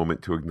take a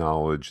moment to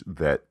acknowledge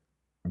that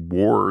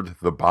Ward,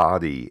 the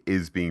body,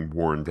 is being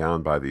worn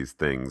down by these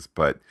things.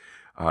 But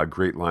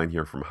great line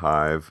here from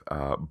Hive: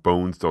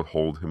 "Bones don't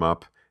hold him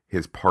up;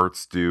 his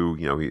parts do.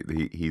 You know,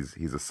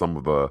 he's a sum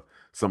of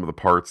the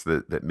parts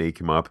that make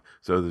him up."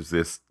 So there's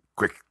this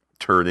quick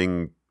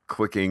turning,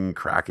 clicking,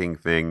 cracking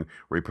thing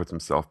where he puts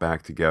himself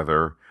back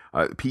together.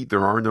 Pete,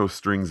 there are no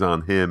strings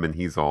on him, and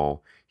he's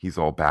all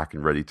back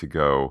and ready to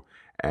go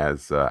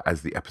as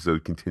the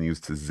episode continues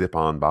to zip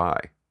on by.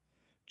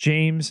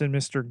 James and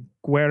Mr.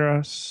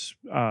 Guerra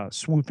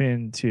swoop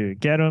in to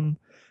get him.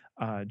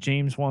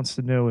 James wants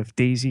to know if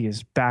Daisy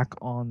is back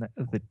on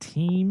the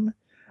team.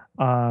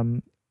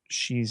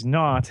 She's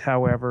not.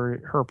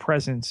 However, her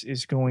presence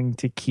is going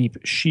to keep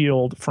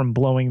S.H.I.E.L.D. from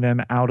blowing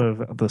them out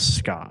of the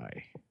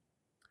sky.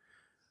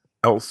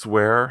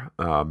 Elsewhere,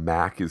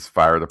 Mac is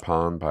fired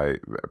upon by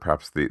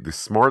perhaps the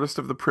smartest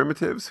of the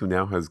primitives, who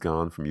now has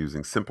gone from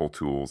using simple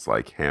tools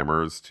like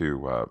hammers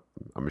to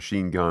a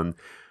machine gun.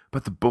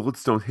 But the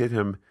bullets don't hit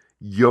him.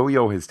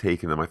 Yo-Yo has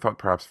taken them. I thought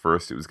perhaps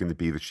first it was going to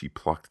be that she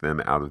plucked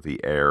them out of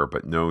the air,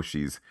 but no,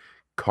 she's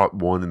caught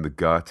one in the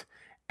gut.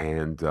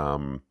 And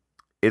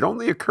it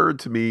only occurred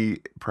to me,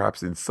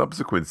 perhaps in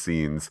subsequent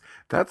scenes,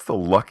 that's the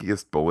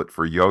luckiest bullet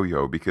for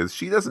Yo-Yo, because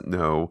she doesn't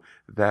know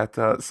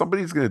that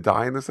somebody's going to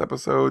die in this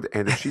episode,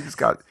 and if she just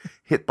got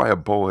hit by a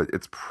bullet,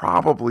 it's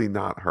probably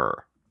not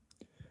her.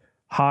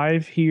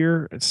 Hive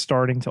here, it's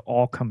starting to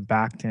all come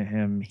back to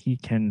him. He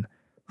can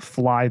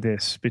fly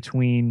this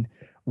between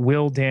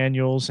Will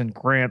Daniels and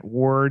Grant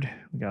Ward.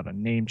 We got to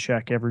name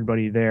check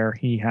everybody there.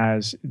 He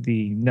has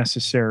the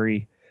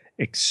necessary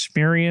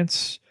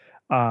experience.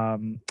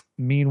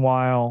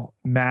 Meanwhile,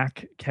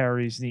 Mac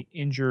carries the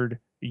injured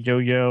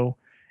Yo-Yo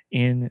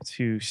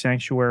into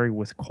Sanctuary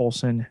with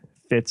Coulson,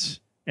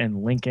 Fitz,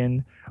 and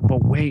Lincoln.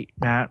 But wait,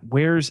 Matt,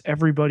 where's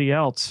everybody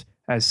else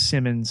as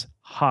Simmons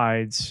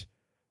hides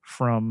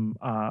from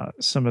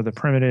some of the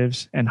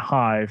primitives and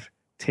Hive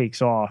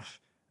takes off?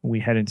 We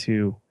head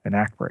into an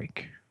act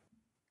break.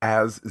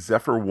 As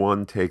Zephyr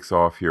 1 takes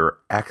off here,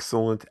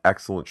 excellent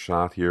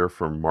shot here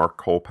from Mark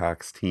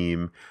Kolpak's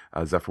team.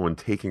 Zephyr 1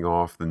 taking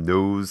off, the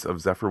nose of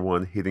Zephyr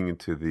 1 hitting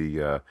into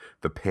the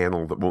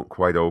panel that won't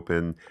quite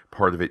open.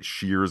 Part of it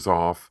shears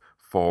off,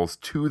 falls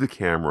to the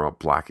camera,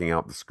 blacking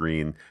out the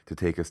screen to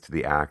take us to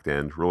the act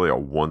end. Really a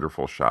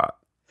wonderful shot.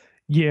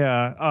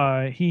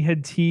 Yeah, he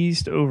had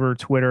teased over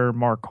Twitter,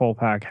 Mark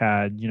Kolpak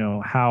had,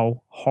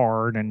 how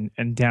hard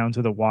and down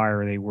to the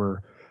wire they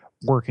were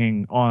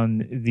working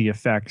on the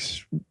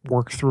effects,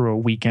 worked through a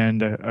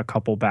weekend, a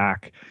couple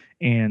back,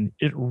 and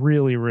it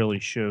really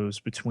shows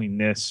between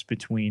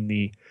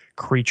the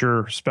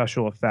creature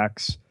special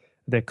effects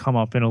that come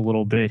up in a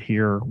little bit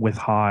here with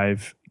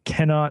Hive.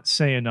 Cannot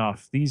say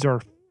enough. These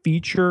are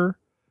feature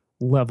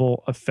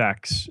level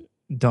effects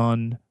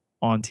done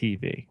on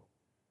TV.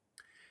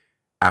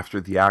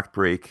 After the act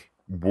break,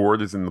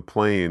 Ward is in the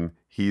plane.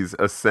 He's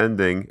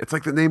ascending. It's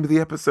like the name of the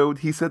episode.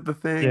 He said the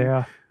thing.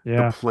 Yeah.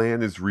 The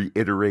plan is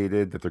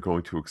reiterated that they're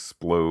going to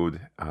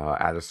explode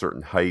at a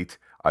certain height.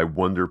 I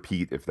wonder,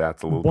 Pete, if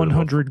that's a little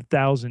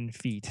 100,000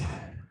 feet.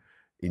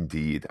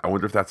 Indeed. I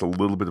wonder if that's a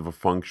little bit of a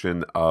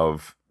function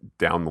of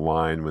down the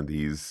line when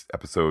these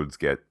episodes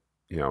get,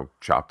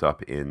 chopped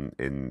up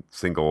in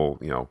single,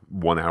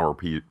 1 hour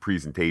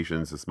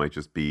presentations. This might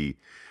just be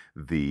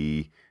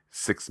the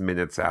 6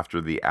 minutes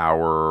after the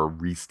hour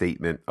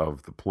restatement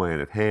of the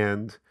plan at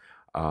hand.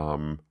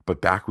 But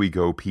back we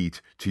go,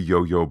 Pete, to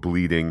Yo-Yo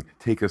bleeding.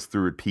 Take us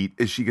through it, Pete.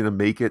 Is she going to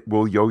make it?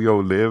 Will Yo-Yo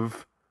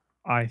live?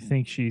 I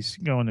think she's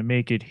going to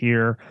make it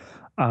here.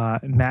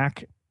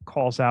 Mac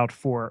calls out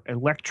for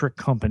Electric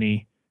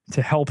Company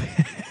to help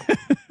him.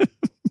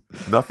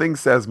 Nothing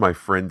says my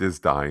friend is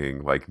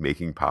dying like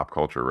making pop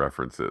culture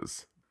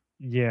references.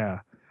 Yeah.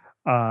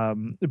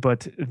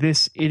 But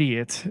this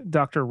idiot,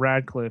 Dr.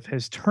 Radcliffe,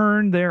 has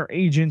turned their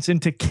agents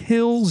into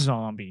kill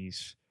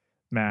zombies,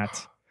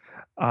 Matt.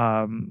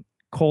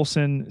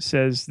 Coulson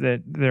says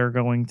that they're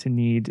going to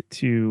need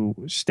to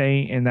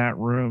stay in that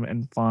room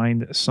and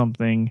find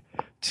something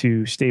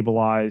to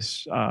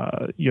stabilize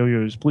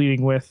Yo-Yo's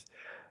bleeding with.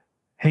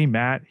 Hey,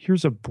 Matt,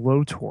 here's a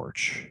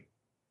blowtorch.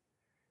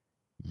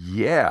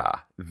 Yeah,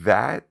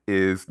 that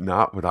is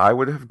not what I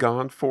would have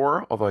gone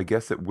for, although I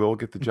guess it will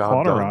get the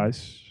job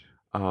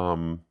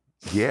done.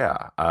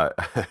 Yeah,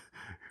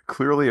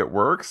 clearly it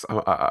works.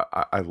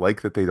 I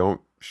like that they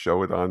don't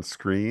show it on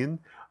screen.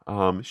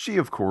 She,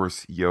 of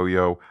course,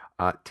 Yo-Yo,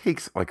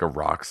 takes like a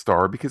rock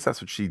star because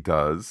that's what she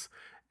does.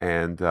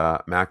 And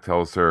Mac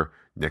tells her,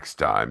 next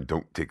time,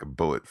 don't take a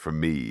bullet from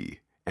me.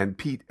 And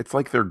Pete, it's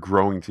like they're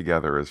growing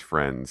together as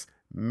friends.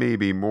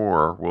 Maybe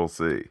more, we'll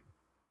see.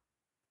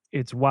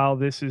 It's while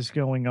this is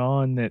going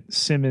on that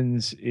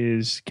Simmons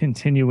is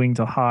continuing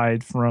to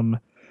hide from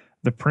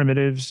the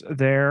primitives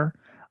there.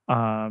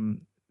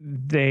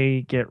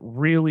 They get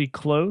really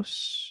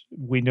close.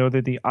 We know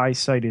that the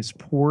eyesight is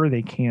poor.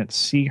 They can't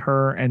see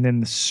her. And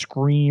then the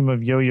scream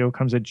of Yo-Yo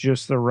comes at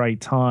just the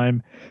right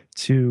time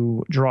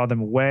to draw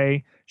them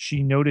away.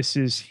 She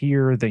notices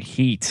here the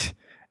heat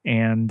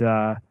and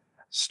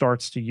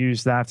starts to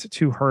use that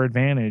to her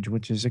advantage,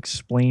 which is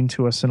explained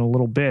to us in a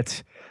little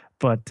bit.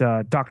 But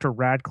Dr.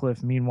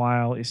 Radcliffe,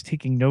 meanwhile, is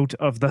taking note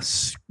of the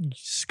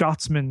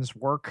Scotsman's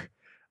work.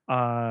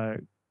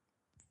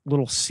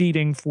 Little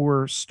seeding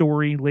for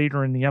story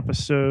later in the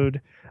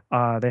episode.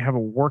 They have a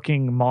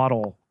working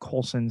model,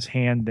 Coulson's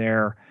hand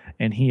there,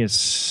 and he is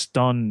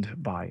stunned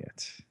by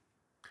it.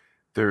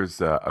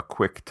 There's a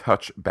quick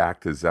touch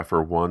back to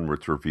Zephyr 1 where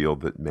it's revealed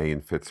that May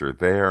and Fitz are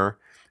there,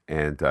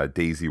 and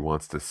Daisy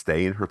wants to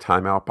stay in her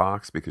timeout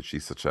box because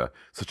she's such a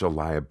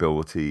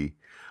liability.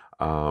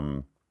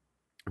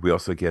 We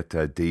also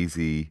get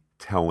Daisy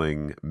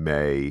telling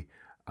May,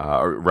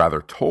 or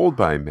rather told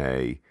by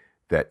May,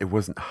 that it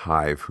wasn't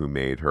Hive who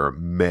made her.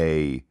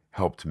 May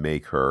helped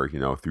make her,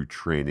 through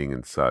training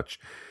and such.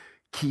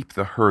 Keep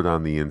the hurt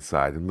on the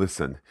inside. And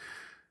listen,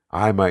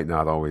 I might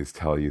not always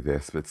tell you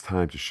this, but it's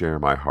time to share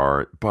my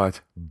heart.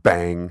 But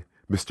bang,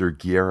 Mr.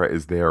 Guerra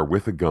is there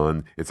with a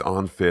gun. It's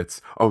on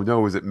Fitz. Oh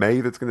no, is it May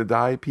that's going to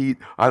die, Pete?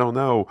 I don't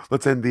know.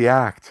 Let's end the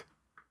act.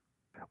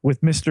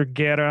 With Mr.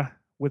 Guerra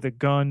with a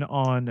gun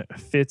on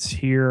Fitz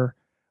here,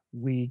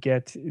 we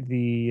get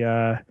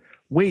the...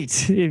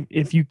 wait,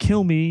 if you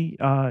kill me,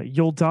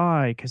 you'll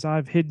die because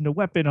I've hidden a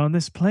weapon on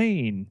this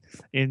plane,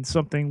 in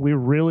something we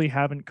really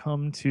haven't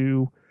come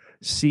to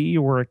see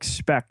or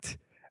expect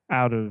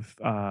out of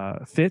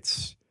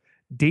Fitz.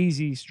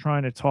 Daisy's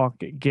trying to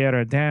talk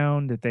Guerra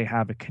down, that they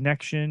have a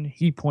connection.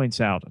 He points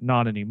out,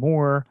 not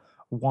anymore,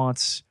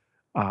 wants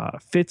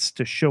Fitz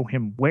to show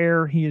him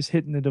where he has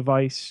hidden the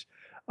device,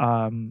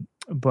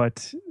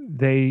 but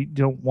they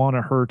don't want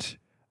to hurt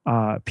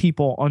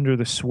people under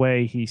the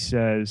sway, he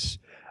says.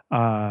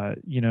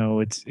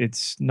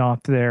 It's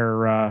not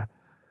their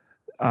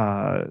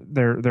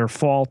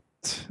fault.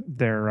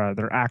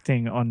 They're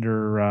acting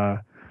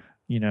under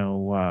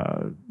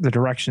the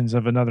directions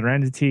of another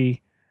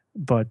entity,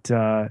 but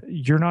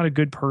you're not a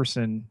good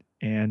person,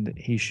 and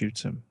he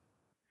shoots him.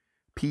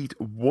 Pete,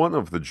 one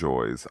of the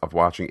joys of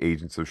watching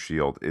Agents of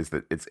S.H.I.E.L.D. is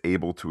that it's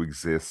able to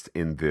exist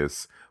in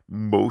this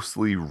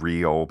mostly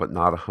real, but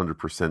not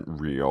 100%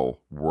 real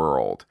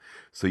world.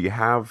 So you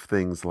have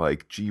things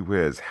like, gee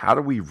whiz, how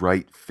do we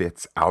write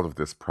Fitz out of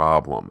this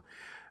problem?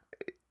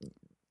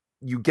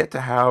 You get to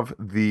have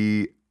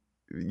the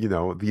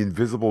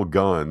invisible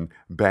gun,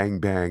 bang,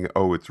 bang,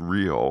 oh, it's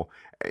real.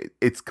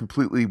 It's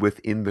completely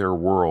within their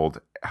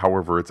world.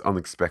 However, it's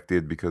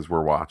unexpected because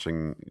we're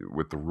watching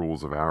with the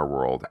rules of our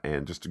world,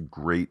 and just a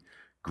great,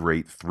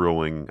 great,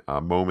 thrilling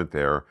moment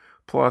there.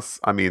 Plus,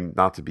 I mean,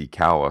 not to be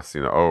callous,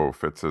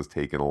 Fitz has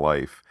taken a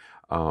life.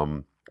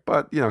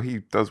 But, he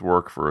does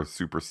work for a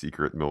super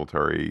secret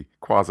military,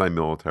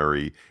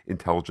 quasi-military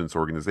intelligence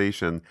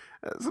organization.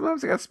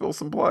 Sometimes you got to spill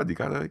some blood. You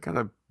got to kind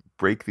of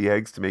break the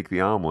eggs to make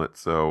the omelet.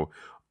 So,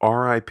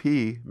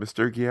 R.I.P.,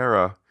 Mr.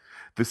 Guerra.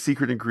 The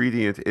secret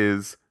ingredient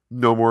is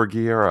no more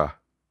Guerra.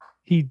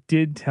 He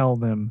did tell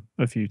them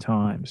a few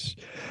times.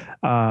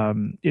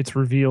 It's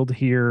revealed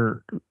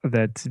here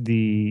that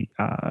the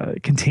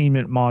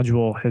containment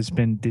module has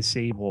been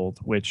disabled,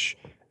 which,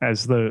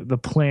 as the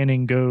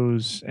planning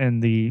goes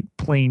and the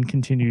plane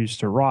continues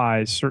to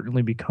rise,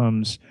 certainly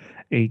becomes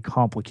a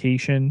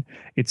complication.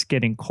 It's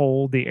getting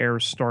cold. The air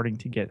is starting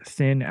to get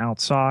thin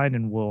outside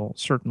and will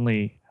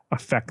certainly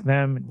affect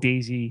them.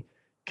 Daisy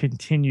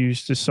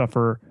continues to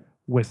suffer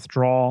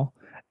withdrawal.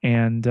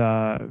 And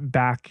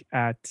back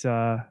at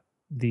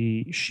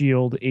the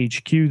S.H.I.E.L.D.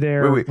 HQ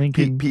there. Wait,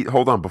 Lincoln... Pete,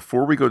 hold on.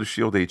 Before we go to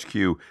S.H.I.E.L.D.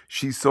 HQ,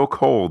 she's so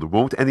cold.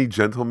 Won't any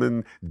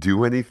gentleman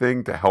do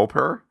anything to help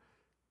her?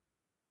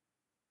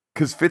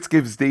 Because Fitz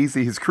gives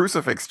Daisy his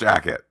crucifix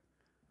jacket.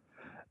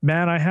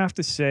 Man, I have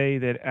to say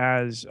that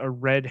as a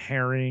red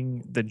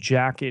herring, the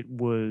jacket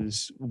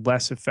was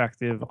less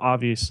effective,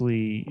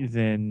 obviously,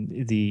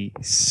 than the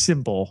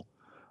symbol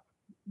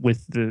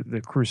with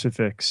the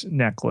crucifix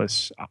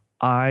necklace.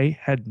 I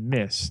had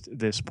missed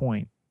this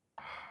point.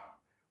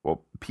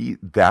 Well, Pete,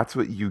 that's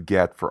what you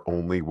get for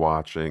only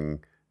watching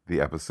the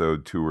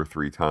episode 2 or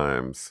 3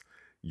 times.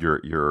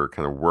 Your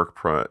kind of work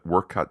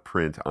cut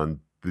print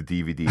on the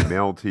DVD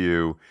mailed to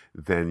you,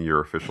 then your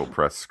official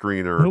press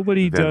screener.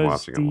 Nobody then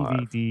does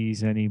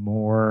DVDs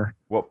anymore.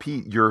 Well,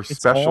 Pete, your it's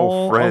special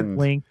all friend. A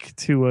link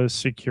to a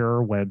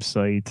secure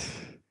website.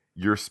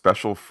 Your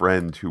special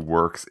friend who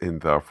works in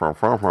the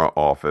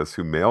office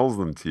who mails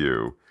them to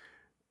you.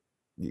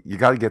 You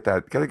got to get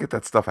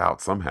that stuff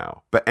out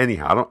somehow. But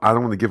anyhow, I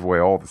don't want to give away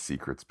all the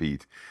secrets,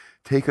 Pete.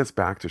 Take us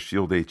back to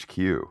S.H.I.E.L.D.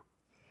 HQ.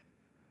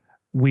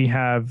 We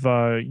have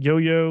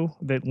Yo-Yo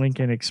that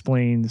Lincoln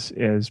explains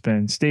has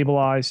been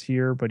stabilized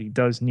here, but he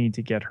does need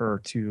to get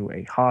her to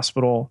a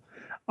hospital.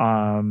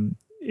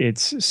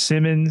 It's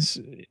Simmons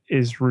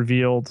is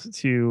revealed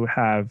to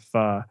have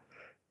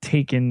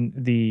taken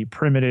the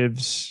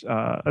primitives'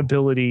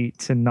 ability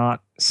to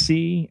not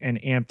see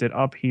and amped it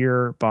up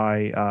here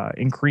by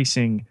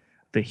increasing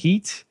the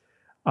heat.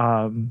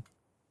 Um,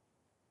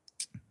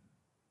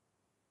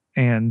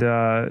 and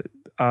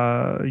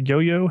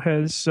Yo-Yo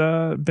has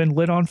been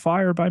lit on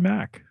fire by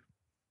Mac.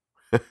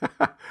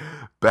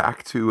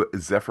 Back to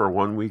Zephyr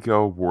 1 we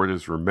go. Ward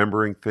is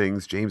remembering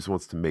things. James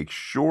wants to make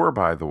sure,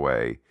 by the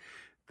way,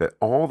 that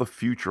all the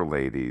future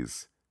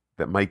ladies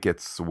that might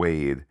get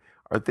swayed,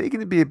 are they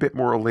going to be a bit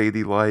more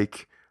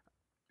ladylike?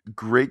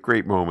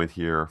 Great moment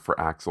here for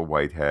Axel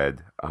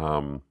Whitehead.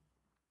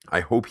 I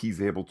hope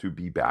he's able to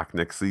be back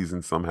next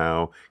season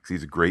somehow, because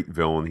he's a great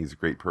villain. He's a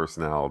great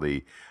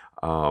personality.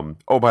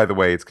 Oh, by the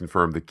way, it's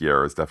confirmed that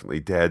Guerra is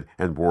definitely dead,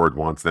 and Ward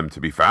wants them to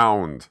be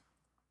found.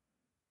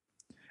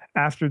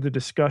 After the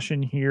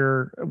discussion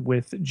here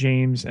with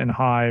James and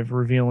Hive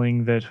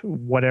revealing that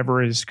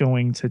whatever is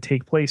going to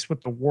take place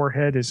with the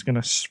warhead is going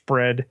to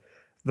spread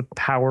the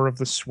power of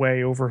the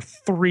sway over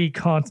 3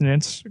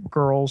 continents.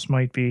 Girls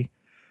might be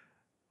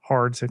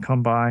hard to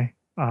come by,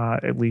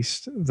 at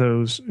least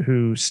those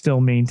who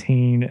still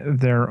maintain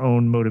their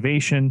own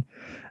motivation.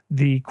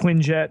 The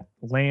Quinjet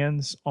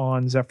lands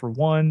on Zephyr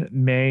 1.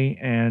 May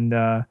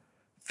and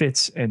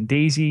Fitz and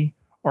Daisy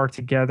are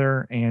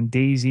together, and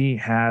Daisy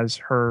has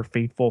her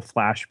fateful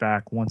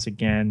flashback once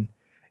again.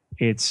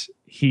 It's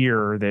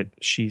here that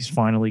she's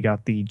finally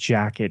got the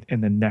jacket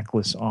and the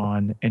necklace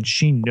on, and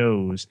she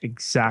knows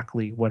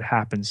exactly what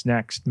happens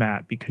next,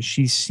 Matt, because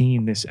she's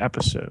seen this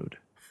episode.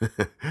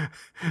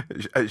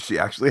 She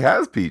actually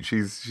has, Pete.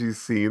 She's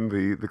seen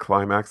the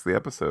climax of the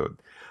episode.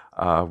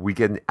 We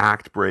get an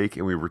act break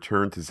and we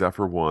return to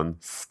Zephyr 1,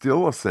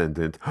 still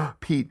ascendant.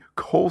 Pete,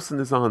 Coulson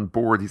is on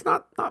board. He's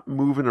not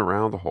moving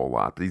around a whole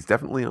lot, but he's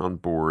definitely on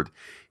board.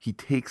 He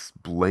takes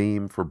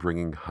blame for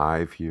bringing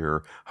Hive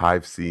here.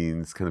 Hive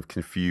seems kind of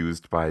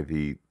confused by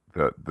the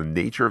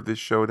nature of this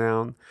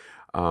showdown.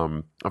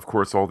 Of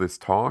course, all this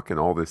talk and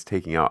all this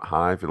taking out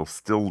Hive, it'll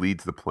still lead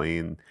to the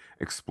plane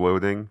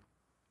exploding.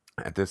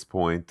 At this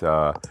point,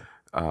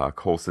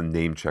 Coulson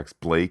name checks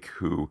Blake,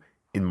 who,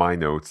 in my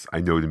notes, I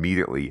note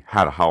immediately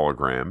had a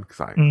hologram,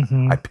 because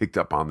I picked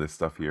up on this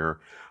stuff here.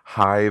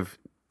 Hive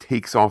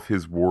takes off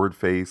his ward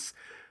face.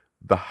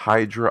 The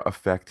Hydra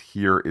effect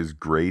here is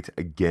great.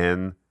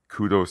 Again,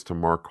 kudos to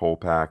Mark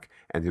Kolpak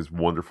and his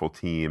wonderful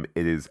team.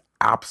 It is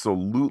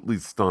absolutely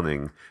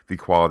stunning, the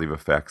quality of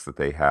effects that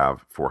they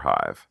have for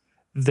Hive.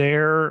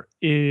 There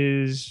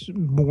is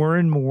more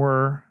and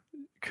more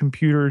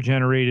computer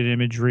generated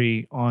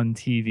imagery on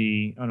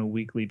TV on a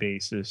weekly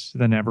basis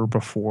than ever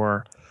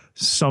before.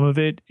 Some of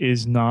it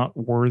is not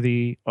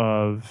worthy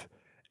of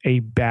a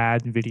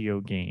bad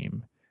video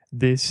game.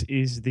 This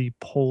is the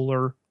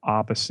polar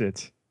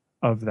opposite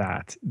of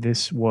that.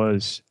 This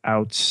was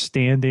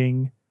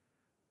outstanding.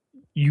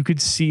 You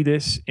could see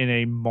this in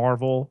a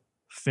Marvel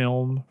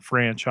film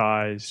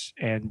franchise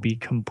and be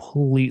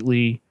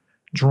completely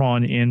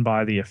drawn in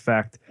by the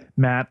effect.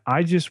 Matt,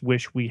 I just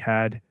wish we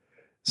had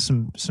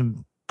some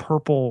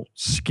purple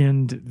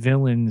skinned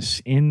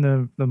villains in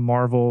the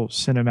Marvel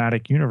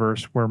Cinematic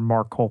Universe where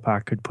Mark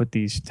Kolpak could put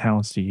these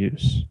talents to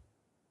use.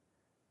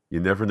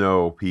 You never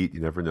know, Pete. You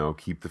never know.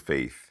 Keep the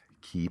faith.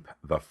 Keep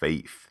the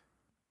faith.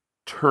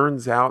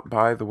 Turns out,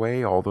 by the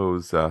way, all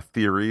those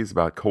theories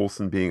about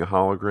Coulson being a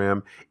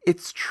hologram,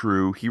 it's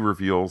true. He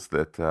reveals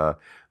that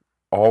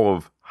all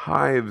of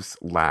Hive's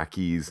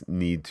lackeys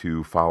need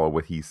to follow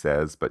what he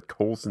says, but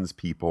Coulson's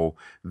people,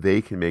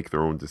 they can make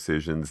their own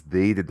decisions.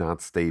 They did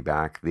not stay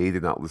back. They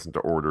did not listen to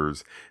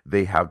orders.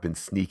 They have been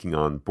sneaking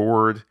on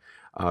board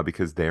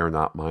because they are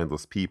not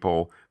mindless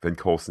people. Then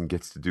Coulson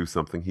gets to do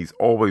something he's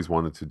always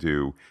wanted to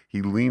do.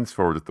 He leans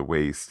forward at the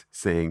waist,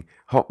 saying,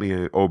 "Help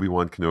me,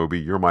 Obi-Wan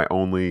Kenobi, you're my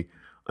only,"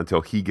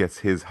 until he gets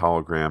his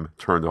hologram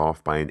turned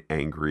off by an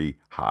angry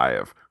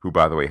Hive, who,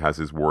 by the way, has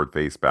his ward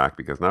face back,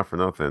 because not for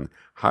nothing,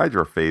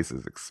 Hydra face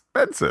is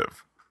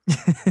expensive.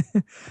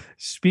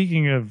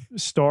 Speaking of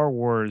Star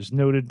Wars,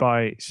 noted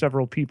by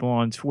several people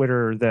on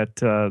Twitter that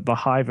the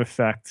Hive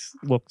effect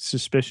looked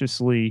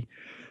suspiciously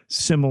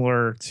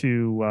similar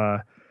to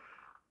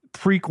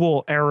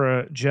prequel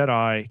era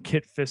Jedi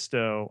Kit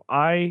Fisto.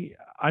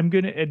 I'm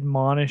going to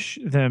admonish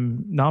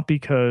them, not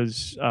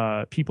because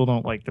people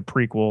don't like the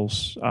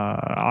prequels.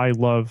 I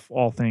love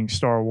all things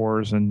Star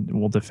Wars and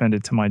will defend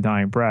it to my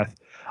dying breath.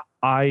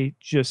 I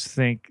just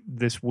think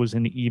this was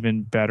an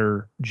even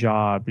better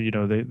job. You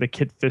know, the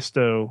Kit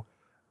Fisto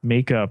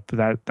makeup,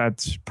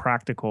 that's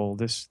practical.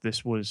 This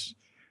was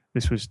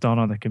done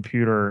on the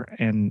computer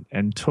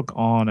and took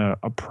on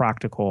a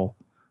practical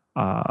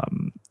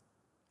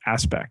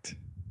aspect.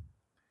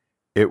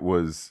 It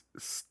was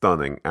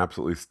stunning,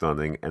 absolutely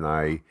stunning, and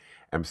I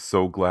am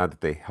so glad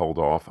that they held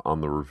off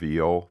on the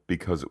reveal,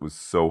 because it was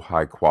so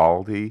high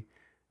quality.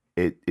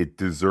 It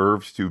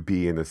deserved to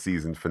be in a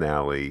season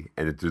finale,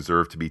 and it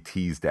deserved to be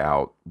teased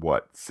out,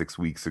 6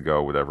 weeks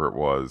ago, whatever it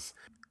was.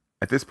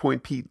 At this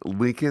point, Pete,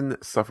 Lincoln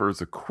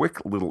suffers a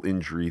quick little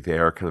injury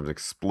there, kind of an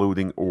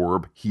exploding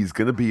orb. He's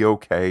going to be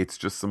okay. It's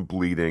just some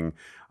bleeding.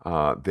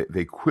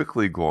 They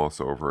quickly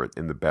gloss over it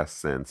in the best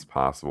sense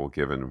possible,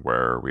 given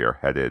where we are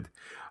headed.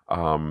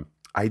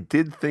 I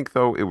did think,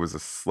 though, it was a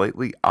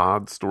slightly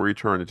odd story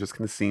turn. It just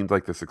kind of seemed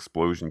like this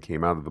explosion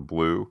came out of the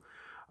blue.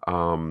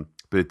 But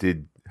it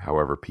did,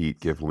 however, Pete,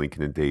 give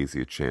Lincoln and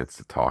Daisy a chance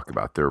to talk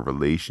about their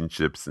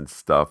relationships and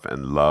stuff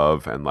and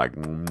love and like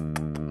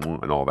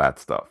and all that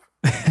stuff.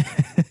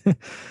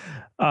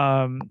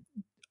 um,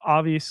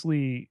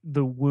 Obviously,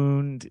 the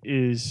wound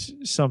is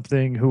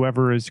something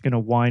whoever is going to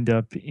wind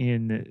up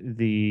in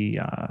the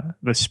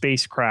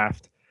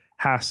spacecraft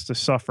has to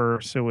suffer.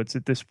 So it's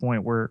at this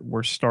point where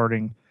we're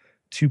starting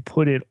to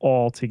put it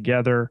all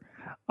together.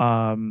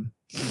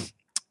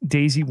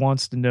 Daisy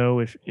wants to know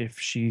if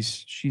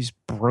she's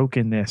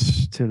broken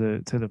this to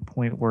the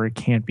point where it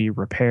can't be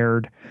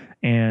repaired,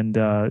 and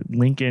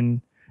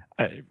Lincoln,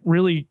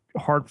 really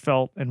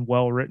heartfelt and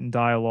well written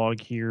dialogue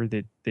here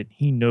that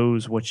he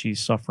knows what she's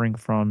suffering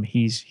from.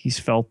 He's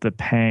felt the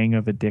pang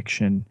of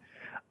addiction.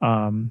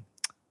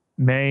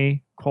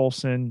 May,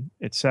 Coulson,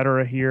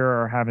 etc. here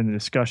are having the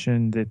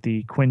discussion that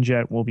the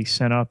Quinjet will be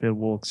sent up. It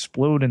will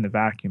explode in the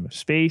vacuum of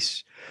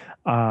space.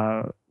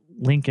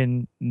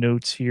 Lincoln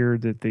notes here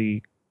that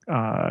the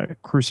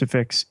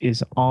crucifix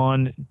is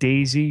on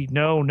Daisy.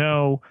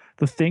 No,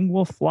 the thing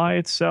will fly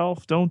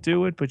itself. Don't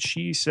do it. But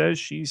she says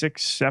she's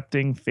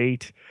accepting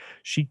fate.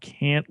 She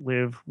can't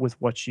live with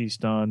what she's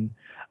done.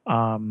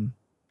 And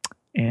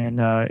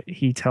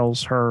he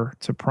tells her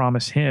to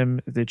promise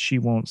him that she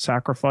won't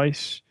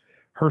sacrifice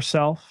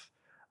herself.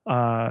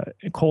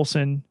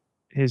 Coulson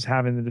is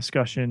having the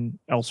discussion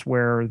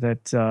elsewhere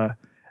that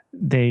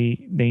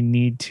they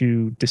need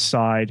to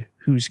decide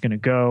who's going to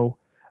go.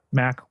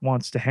 Mac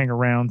wants to hang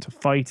around to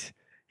fight.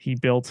 He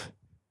built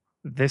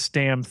this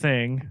damn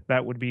thing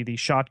that would be the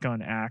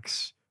shotgun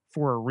axe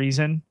for a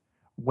reason.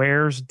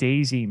 Where's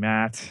Daisy,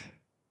 Matt?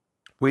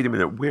 Wait a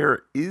minute.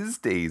 Where is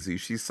Daisy?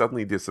 She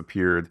suddenly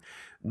disappeared.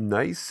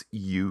 Nice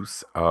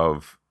use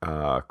of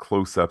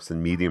close-ups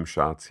and medium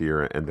shots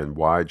here and then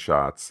wide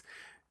shots.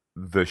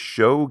 The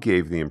show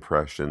gave the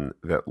impression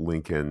that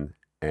Lincoln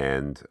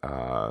and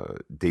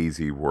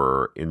Daisy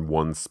were in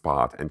one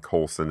spot and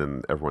Coulson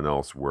and everyone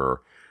else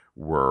were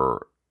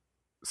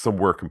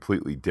somewhere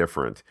completely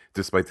different,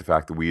 despite the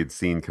fact that we had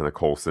seen kind of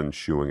Coulson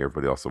shooing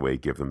everybody else away,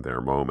 give them their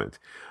moment.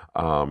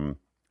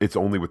 It's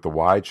only with the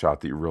wide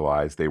shot that you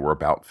realize they were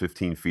about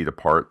 15 feet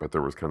apart, but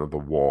there was kind of the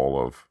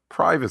wall of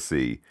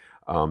privacy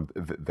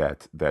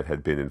that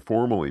had been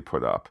informally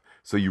put up.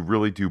 So you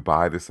really do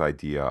buy this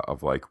idea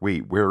of like,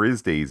 wait, where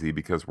is Daisy?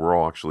 Because we're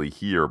all actually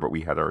here, but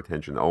we had our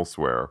attention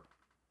elsewhere.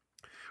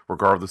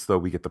 Regardless, though,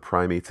 we get the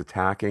primates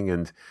attacking,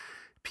 and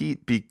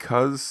Pete,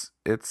 because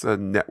it's a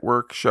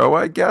network show,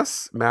 I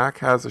guess, Mac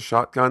has a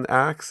shotgun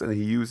axe, and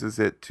he uses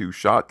it to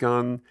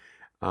shotgun,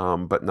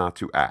 but not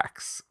to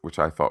axe, which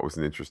I thought was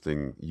an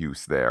interesting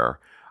use there.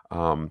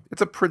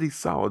 It's a pretty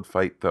solid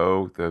fight,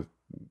 though. The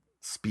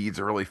speeds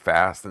are really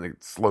fast, and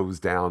it slows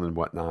down and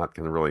whatnot,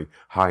 kind of really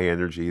high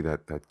energy,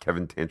 that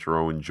Kevin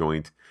Tancharoen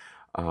joint.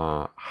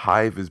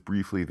 Hive is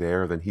briefly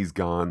there, then he's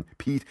gone.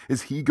 Pete,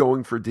 is he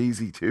going for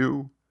Daisy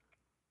too?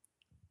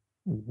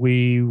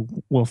 We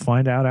will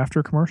find out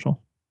after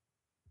commercial.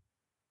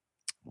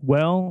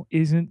 Well,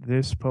 isn't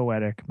this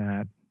poetic,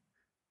 Matt?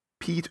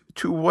 Pete,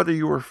 to what are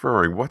you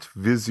referring? What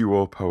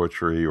visual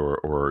poetry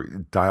or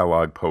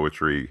dialogue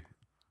poetry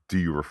do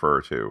you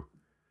refer to?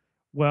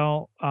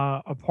 Well,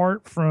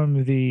 apart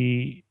from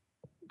the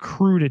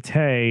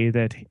crudité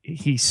that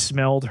he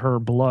smelled her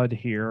blood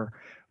here,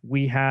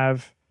 we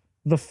have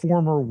the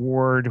former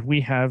Ward,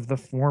 we have the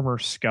former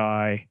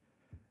Sky,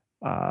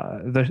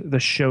 the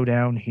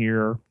showdown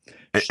here.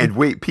 And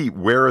wait, Pete,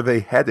 where are they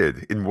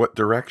headed? In what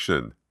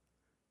direction?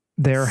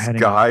 They're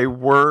heading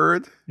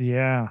skyward.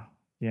 Yeah.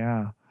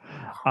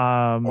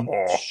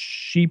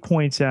 She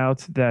points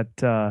out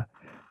that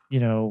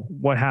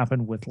what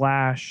happened with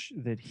Lash,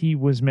 that he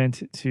was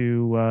meant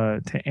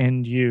to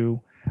end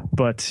you,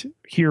 but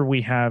here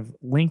we have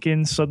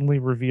Lincoln suddenly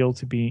revealed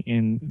to be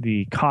in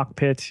the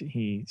cockpit.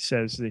 He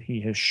says that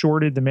he has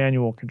shorted the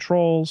manual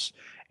controls,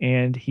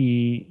 and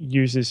he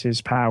uses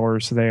his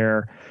powers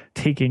there,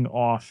 taking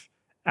off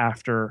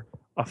after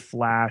a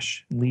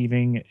flash,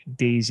 leaving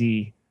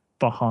Daisy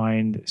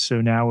behind.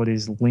 So now it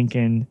is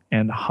Lincoln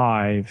and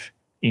Hive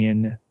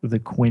in the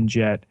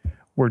Quinjet.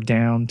 We're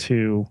down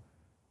to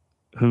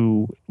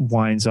who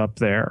winds up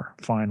there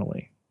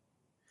finally.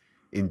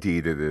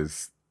 Indeed, it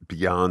is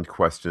beyond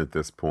question at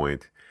this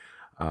point.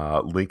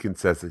 Lincoln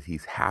says that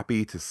he's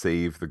happy to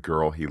save the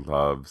girl he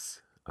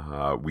loves.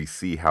 We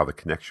see how the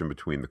connection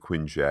between the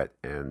Quinjet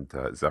and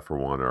Zephyr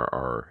 1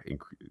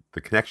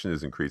 the connection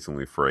is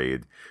increasingly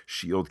frayed.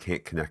 SHIELD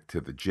can't connect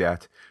to the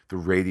jet. The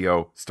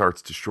radio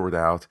starts to short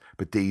out,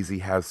 but Daisy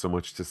has so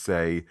much to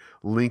say.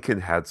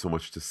 Lincoln had so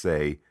much to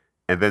say.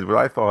 And then what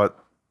I thought,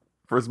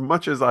 for as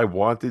much as I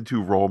wanted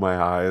to roll my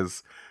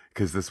eyes,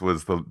 because this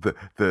was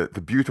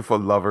the beautiful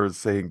lovers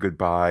saying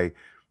goodbye,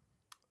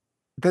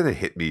 Then it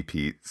hit me,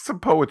 Pete. Some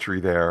poetry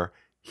there.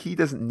 He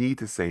doesn't need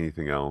to say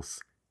anything else.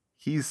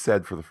 He's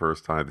said for the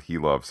first time that he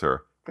loves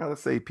her. Gotta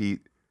say,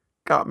 Pete,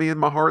 got me in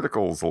my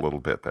hearticles a little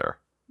bit there.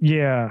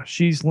 Yeah,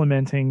 she's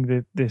lamenting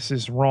that this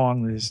is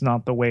wrong. This is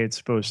not the way it's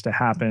supposed to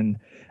happen.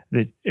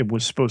 That it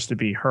was supposed to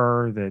be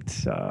her.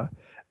 That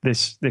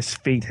this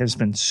fate has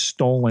been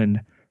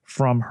stolen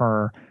from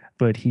her.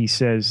 But he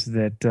says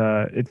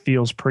that it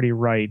feels pretty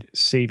right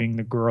saving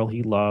the girl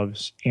he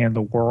loves and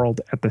the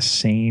world at the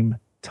same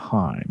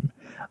time.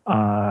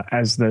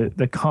 As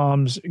the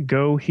comms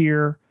go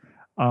here,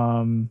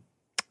 um,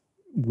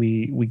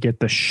 we get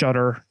the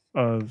shudder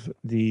of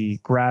the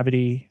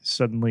gravity.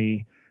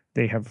 Suddenly,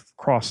 they have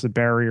crossed the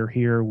barrier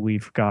here.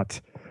 We've got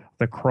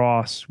the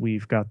cross.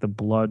 We've got the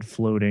blood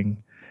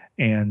floating,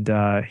 and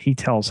he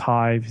tells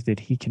Hive that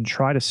he can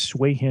try to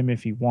sway him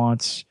if he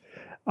wants,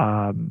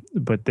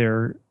 but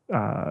they're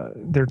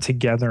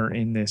together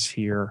in this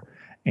here,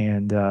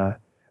 and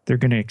they're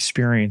going to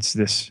experience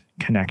this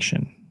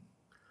connection.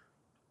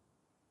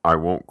 I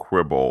won't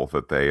quibble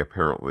that they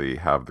apparently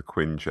have the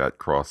Quinjet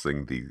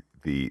crossing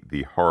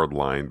the hard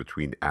line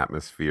between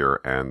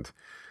atmosphere and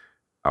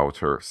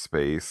outer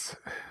space,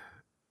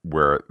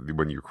 where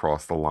when you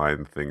cross the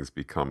line, things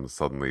become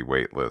suddenly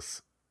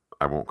weightless.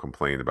 I won't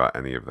complain about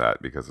any of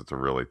that because it's a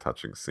really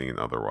touching scene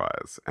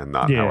otherwise, and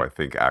not how Yeah. I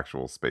think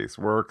actual space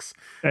works.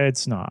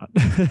 It's not.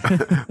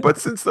 But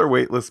since they're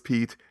weightless,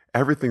 Pete,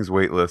 everything's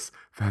weightless.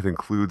 That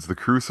includes the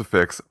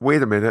crucifix.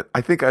 Wait a minute.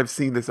 I think I've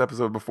seen this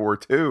episode before,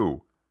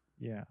 too.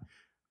 Yeah.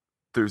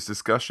 There's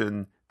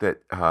discussion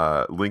that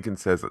Lincoln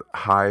says that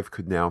Hive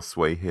could now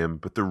sway him,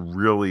 but there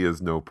really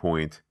is no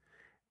point.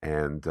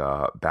 And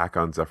back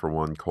on Zephyr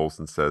 1,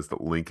 Coulson says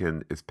that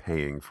Lincoln is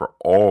paying for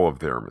all of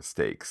their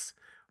mistakes,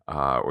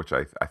 which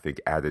I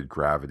think added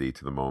gravity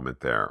to the moment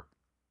there.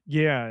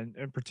 Yeah,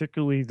 and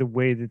particularly the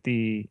way that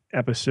the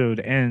episode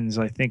ends,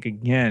 I think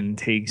again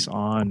takes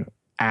on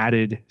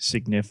added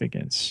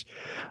significance.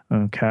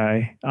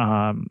 Okay.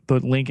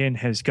 But Lincoln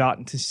has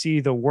gotten to see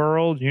the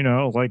world,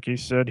 like he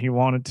said he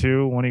wanted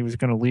to when he was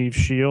going to leave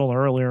Shield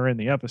earlier in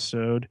the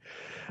episode.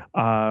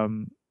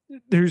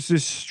 There's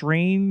this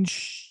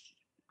strange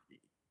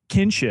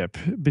kinship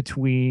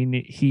between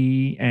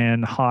he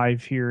and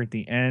Hive here at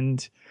the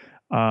end.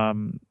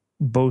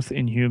 Both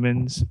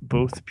Inhumans,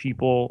 both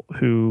people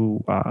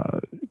who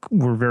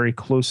were very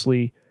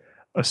closely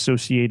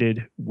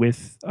associated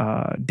with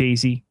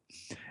Daisy,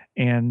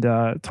 and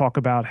talk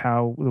about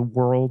how the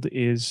world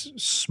is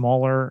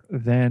smaller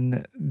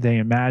than they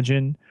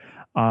imagine.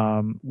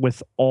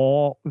 With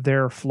all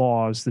their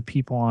flaws, the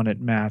people on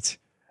it, Matt,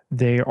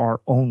 they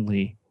are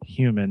only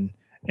human.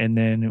 And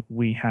then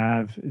we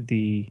have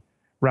the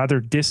rather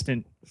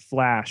distant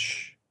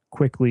flash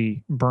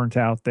quickly burnt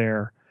out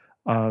there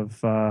of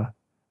the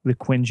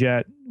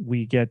Quinjet.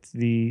 We get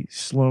the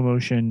slow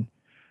motion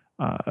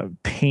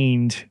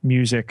pained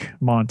music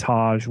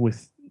montage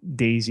with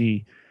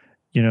Daisy,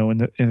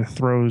 in the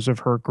throes of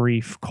her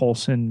grief.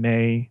 Coulson,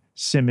 May,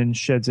 Simmons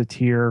sheds a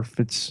tear.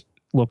 Fitz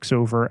looks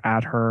over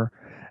at her,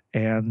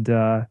 and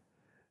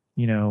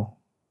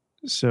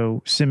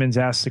so Simmons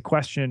asks the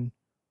question,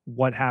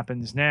 "What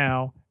happens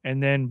now?"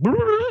 And then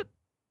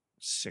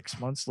 6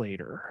 months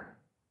later,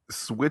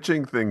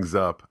 Switching things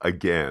up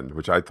again,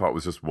 which I thought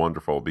was just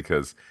wonderful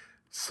because,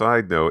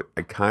 side note,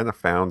 I kind of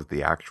found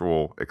the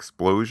actual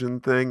explosion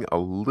thing a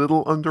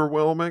little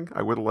underwhelming.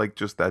 I would have liked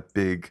just that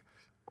big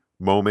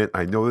moment.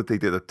 I know that they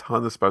did a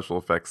ton of special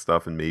effects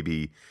stuff, and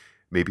maybe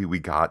we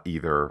got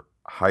either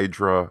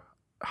Hydra,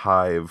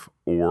 Hive,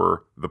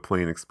 or the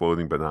plane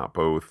exploding, but not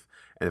both.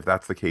 And if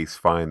that's the case,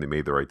 fine, they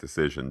made the right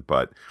decision.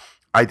 But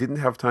I didn't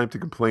have time to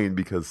complain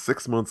because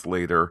 6 months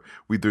later,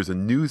 there's a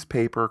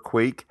newspaper.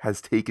 Quake has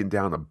taken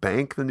down a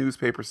bank, the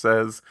newspaper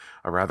says.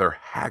 A rather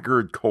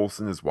haggard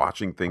Coulson is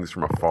watching things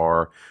from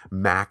afar.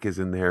 Mac is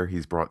in there.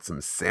 He's brought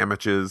some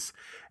sandwiches.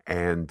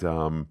 And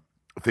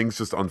things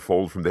just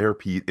unfold from there,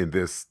 Pete, in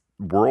this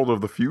world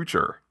of the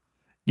future.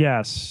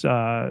 Yes,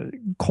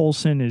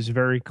 Coulson is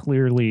very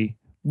clearly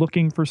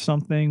looking for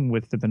something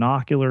with the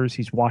binoculars.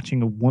 He's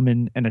watching a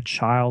woman and a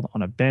child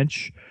on a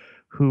bench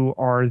who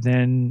are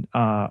then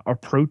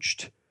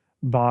approached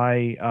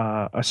by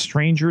a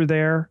stranger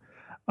there.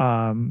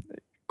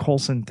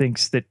 Coulson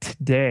thinks that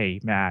today,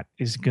 Matt,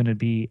 is going to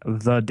be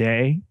the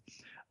day.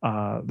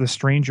 The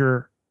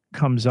stranger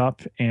comes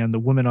up, and the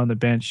woman on the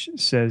bench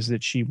says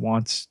that she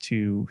wants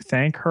to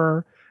thank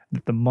her,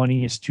 that the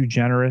money is too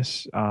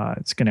generous.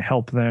 It's going to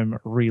help them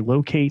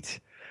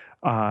relocate.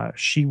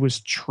 She was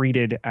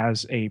treated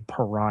as a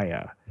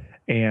pariah.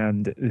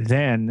 And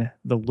then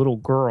the little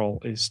girl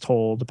is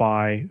told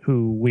by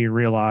who we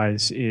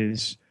realize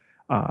is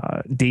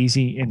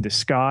Daisy in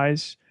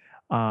disguise,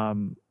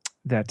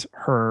 that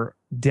her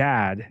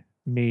dad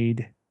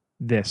made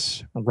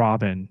this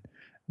Robin.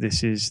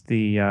 This is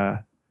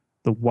the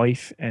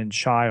wife and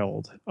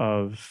child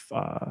of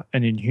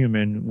an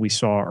Inhuman we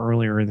saw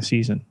earlier in the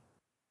season.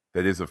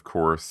 That is, of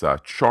course,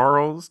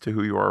 Charles, to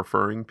who you are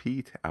referring,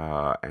 Pete.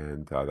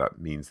 And that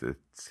means that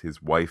it's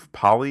his wife,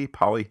 Polly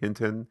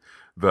Hinton,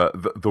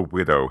 the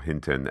widow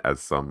Hinton, as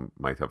some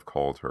might have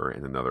called her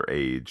in another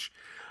age.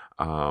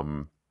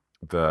 Um,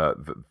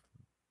 the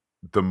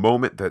the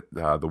moment that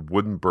the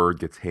wooden bird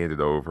gets handed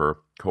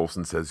over,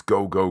 Coulson says,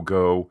 "Go, go,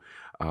 go."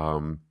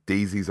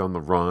 Daisy's on the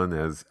run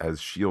as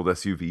Shield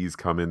SUVs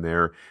come in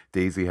there.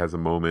 Daisy has a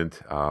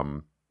moment,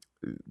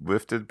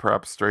 lifted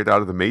perhaps straight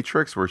out of the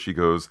Matrix, where she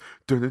goes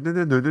and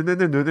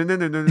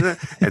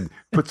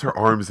puts her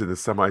arms in a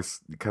semi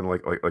kind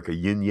of like a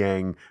yin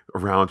yang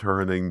around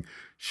her, and then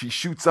she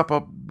shoots up a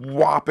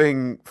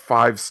whopping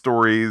 5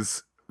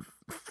 stories,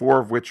 4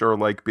 of which are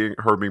like being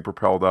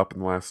propelled up,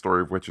 and the last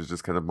story of which is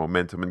just kind of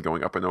momentum and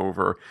going up and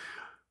over.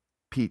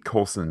 Pete,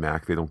 Coulson, and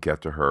Mac, they don't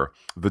get to her.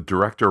 The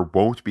director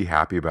won't be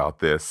happy about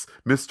this.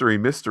 Mystery,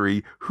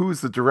 mystery.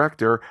 Who's the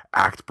director?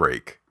 Act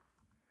break.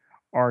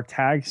 Our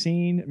tag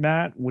scene,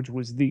 Matt, which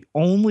was the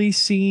only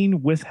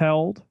scene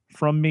withheld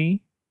from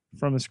me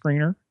from the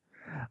screener.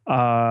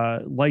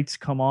 Lights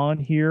come on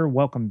here.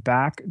 Welcome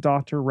back,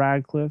 Dr.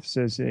 Radcliffe,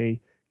 says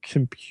a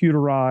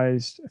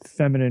computerized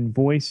feminine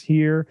voice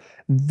here.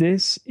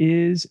 This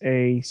is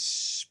a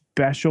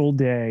special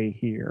day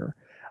here.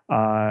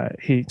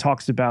 He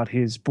talks about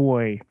his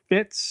boy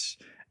Fitz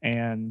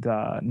and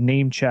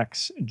name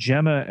checks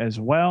Gemma as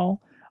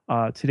well.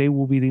 Today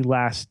will be the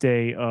last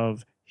day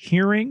of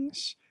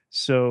hearings,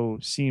 so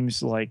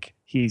seems like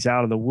he's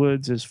out of the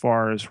woods as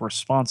far as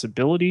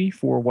responsibility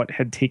for what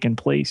had taken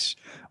place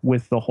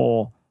with the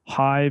whole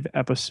Hive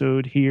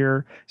episode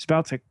here. He's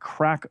about to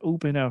crack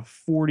open a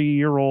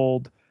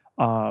 40-year-old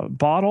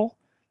bottle.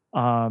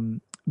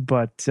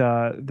 But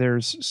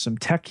there's some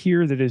tech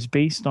here that is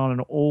based on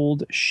an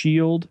old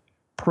Shield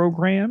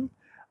program.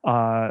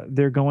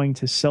 They're going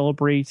to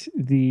celebrate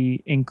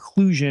the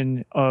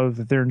inclusion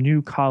of their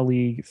new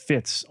colleague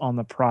Fitz on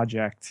the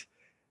project.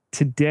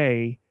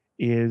 Today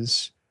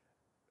is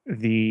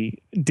the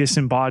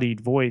disembodied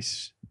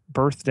voice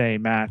birthday,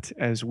 Matt,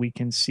 as we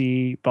can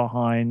see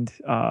behind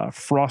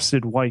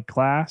frosted white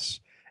glass,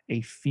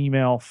 a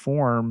female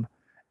form.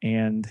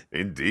 And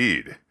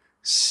indeed,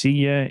 see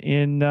you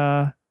in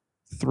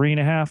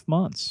 3.5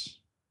 months.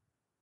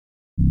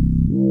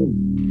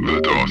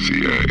 The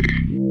dossier.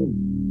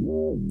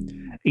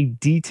 A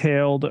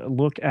detailed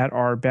look at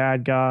our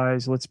bad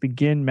guys. Let's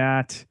begin,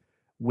 Matt,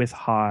 with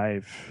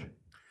Hive.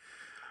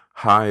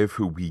 Hive,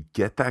 who we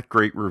get that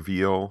great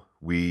reveal.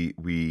 We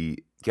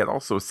get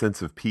also a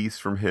sense of peace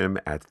from him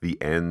at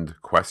the end, ?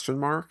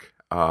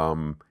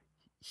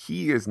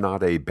 He is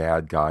not a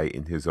bad guy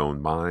in his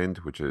own mind,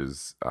 which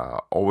is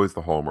always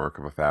the hallmark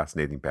of a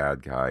fascinating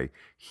bad guy.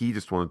 He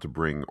just wanted to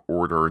bring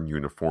order and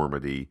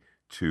uniformity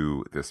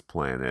to this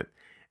planet.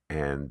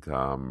 And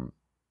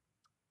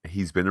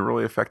he's been a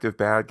really effective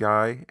bad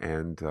guy.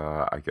 And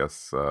I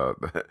guess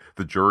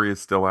the jury is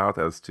still out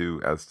as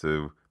to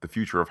the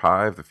future of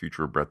Hive, the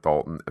future of Brett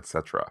Dalton,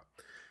 etc.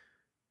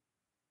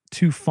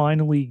 To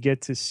finally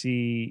get to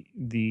see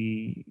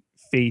the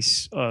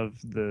face of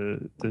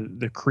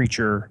the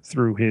creature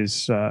through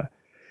his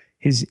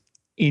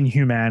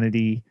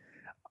inhumanity.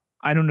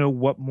 I don't know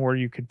what more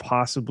you could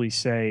possibly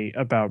say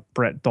about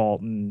Brett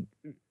Dalton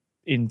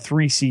in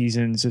 3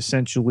 seasons,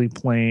 essentially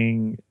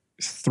playing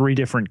 3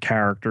 different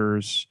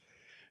characters.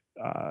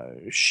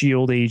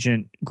 Shield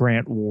agent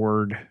Grant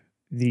Ward,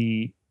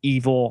 the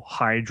evil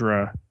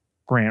Hydra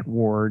Grant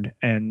Ward,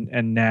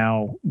 and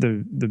now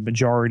the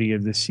majority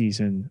of the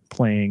season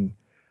playing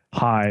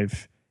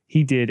Hive.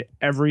 He did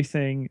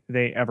everything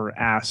they ever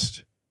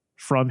asked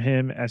from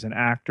him as an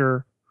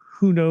actor.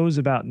 Who knows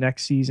about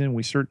next season?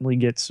 We certainly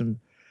get some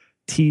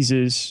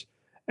teases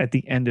at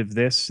the end of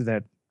this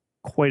that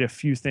quite a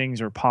few things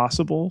are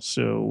possible.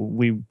 So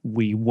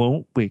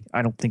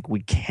I don't think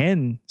we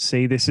can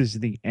say this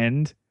is the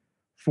end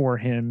for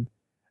him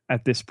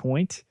at this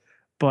point.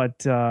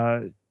 But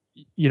I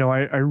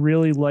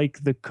really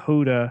like the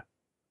coda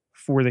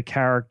for the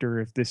character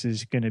if this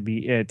is going to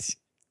be it.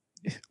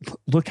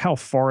 Look how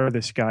far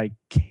this guy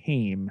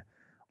came.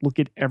 Look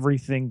at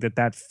everything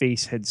that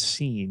face had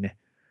seen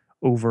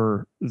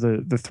over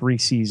the 3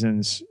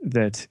 seasons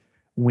that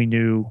we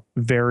knew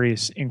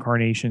various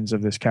incarnations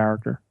of this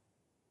character.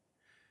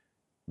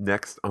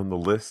 Next on the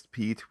list,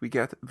 Pete, we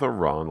get the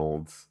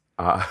Ronalds.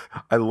 I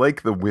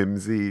like the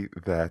whimsy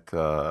that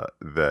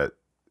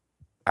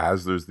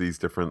as there's these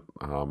different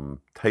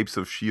types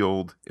of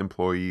Shield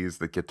employees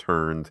that get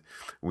turned,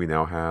 we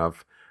now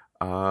have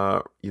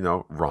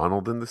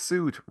Ronald in the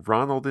suit,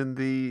 Ronald in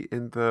the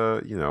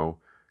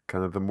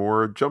kind of the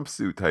more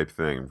jumpsuit type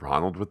thing,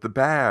 Ronald with the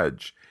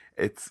badge.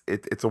 It's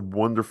a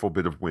wonderful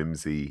bit of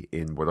whimsy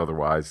in what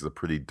otherwise is a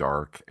pretty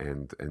dark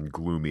and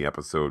gloomy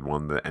episode,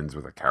 one that ends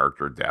with a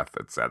character death,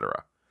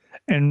 etc.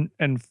 And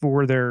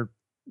for their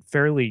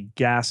fairly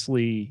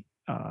ghastly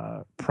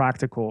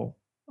practical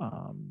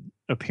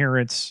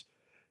appearance,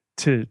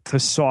 to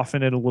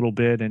soften it a little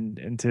bit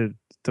and to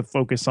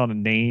focus on a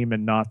name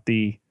and not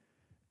the,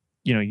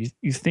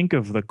 you think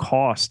of the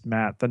cost,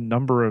 Matt, the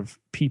number of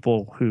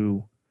people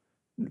who,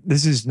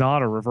 this is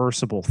not a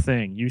reversible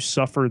thing. You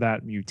suffer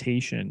that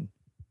mutation,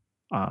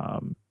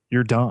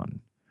 you're done.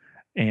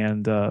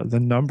 and the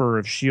number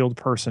of Shield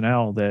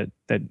personnel that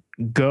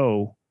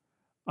go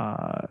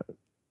uh,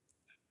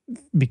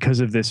 because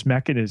of this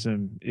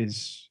mechanism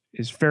is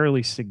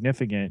fairly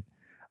significant.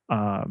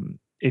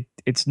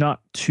 It's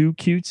not too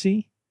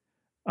cutesy,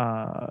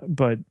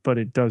 but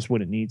it does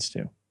what it needs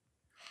to.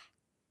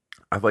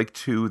 I like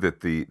too that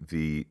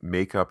the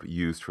makeup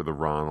used for the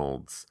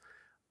Ronalds,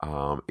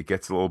 it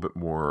gets a little bit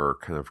more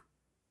kind of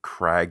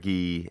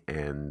craggy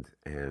and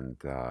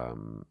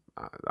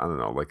I don't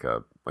know, like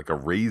a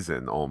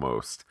raisin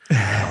almost.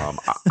 I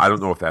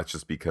don't know if that's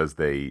just because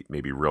they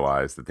maybe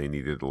realized that they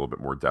needed a little bit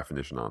more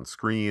definition on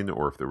screen,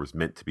 or if there was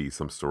meant to be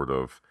some sort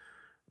of,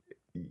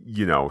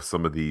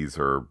 some of these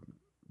are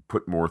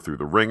put more through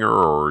the ringer,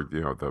 or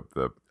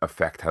the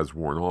effect has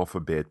worn off a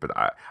bit. But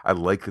I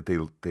like that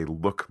they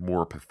look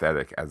more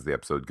pathetic as the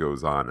episode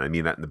goes on. I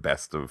mean that in the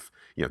best of,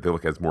 they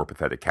look as more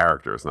pathetic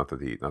characters, not that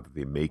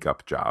the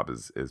makeup job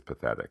is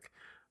pathetic.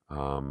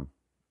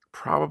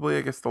 Probably,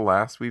 I guess, the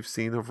last we've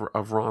seen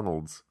of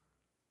Ronald's.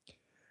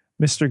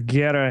 Mr.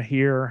 Guerra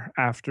here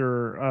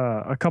after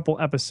a couple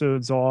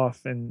episodes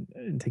off,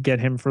 and to get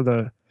him for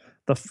the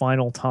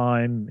final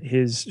time,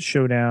 his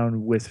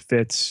showdown with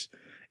Fitz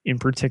in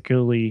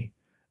particularly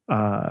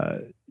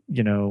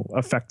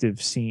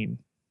effective scene.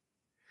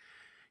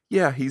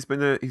 Yeah, he's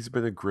been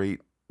a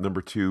great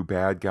number two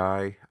bad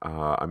guy.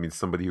 I mean,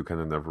 somebody who kind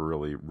of never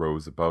really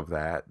rose above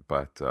that,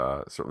 but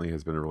certainly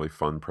has been a really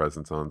fun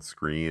presence on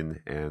screen.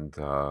 And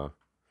I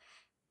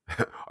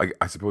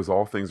suppose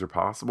all things are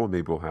possible.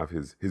 Maybe we'll have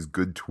his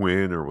good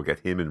twin, or we'll get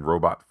him in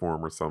robot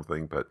form or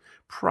something. But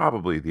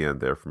probably the end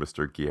there for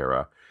Mr.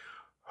 Guerra.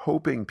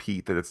 Hoping,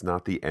 Pete, that it's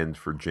not the end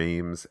for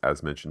James.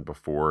 As mentioned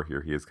before, here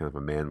he is kind of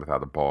a man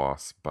without a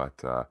boss,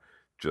 but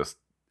just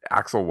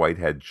Axel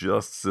Whitehead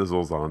just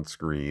sizzles on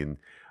screen.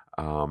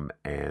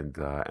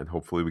 And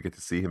hopefully we get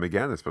to see him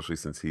again, especially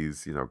since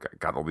he's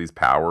got all these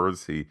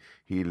powers.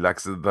 He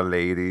likes the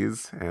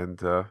ladies, and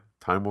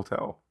time will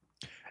tell.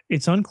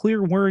 It's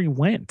unclear where he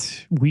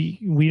went. We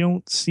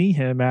don't see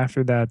him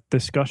after that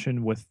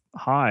discussion with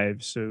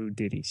Hive. So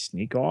did he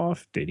sneak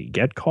off? Did he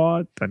get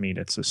caught? I mean,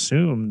 it's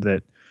assumed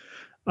that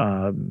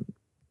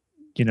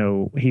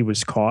he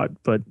was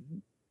caught, but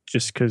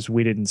just because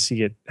we didn't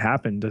see it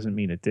happen doesn't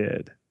mean it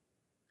did.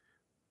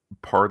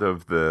 Part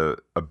of the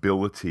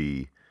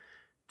ability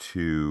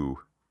to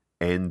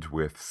end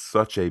with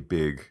such a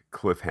big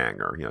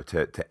cliffhanger,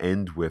 to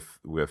end with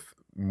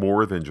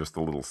more than just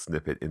a little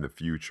snippet in the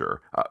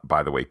future.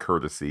 By the way,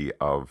 courtesy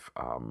of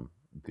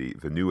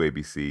the new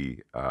ABC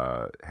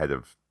head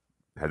of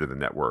the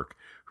network,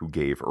 who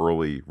gave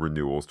early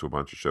renewals to a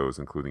bunch of shows,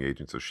 including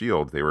Agents of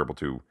S.H.I.E.L.D. They were able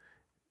to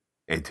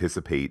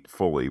anticipate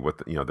fully what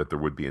that there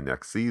would be a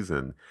next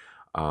season.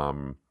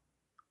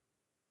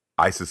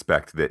 I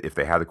suspect that if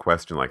they had a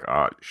question like,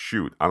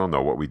 shoot, I don't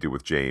know what we do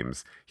with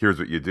James, here's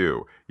what you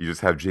do. You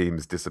just have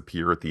James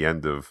disappear at the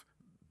end of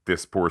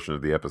this portion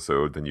of the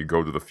episode, then you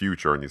go to the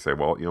future and you say,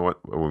 well, you know what,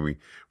 when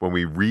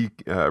we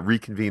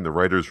reconvene the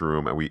writer's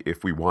room, and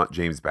if we want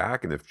James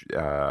back, and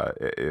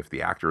if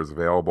the actor is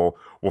available,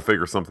 we'll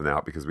figure something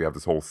out, because we have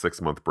this whole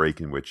 6-month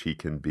break in which he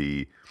can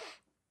be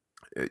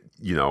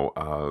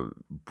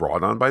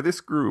brought on by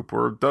this group,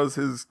 or does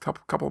his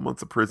couple of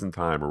months of prison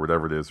time, or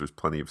whatever it is. There's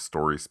plenty of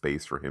story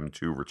space for him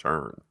to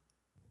return.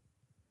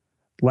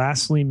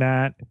 Lastly,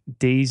 Matt,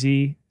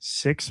 Daisy,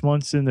 6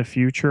 months in the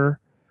future,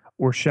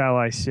 or shall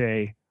I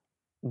say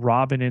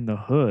Robin in the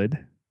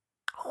Hood.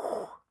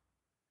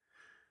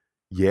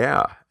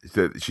 Yeah,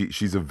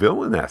 she's a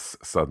villainess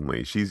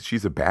suddenly.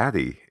 She's a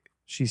baddie.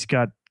 She's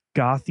got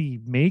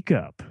gothy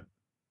makeup.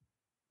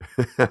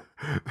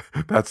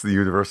 That's the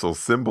universal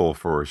symbol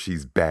for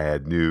she's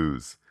bad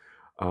news.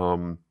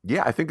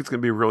 Yeah, I think it's going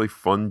to be a really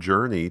fun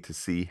journey to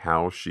see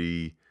how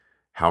she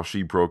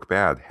broke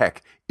bad.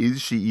 Heck,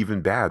 is she even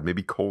bad?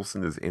 Maybe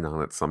Coulson is in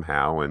on it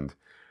somehow, and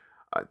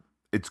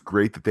it's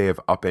great that they have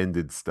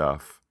upended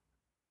stuff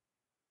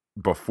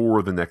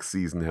before the next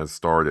season has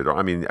started.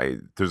 I mean,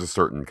 there's a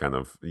certain kind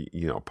of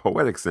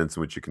poetic sense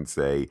in which you can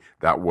say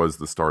that was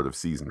the start of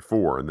season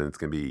 4, and then it's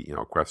going to be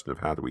a question of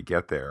how do we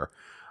get there.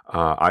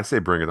 I say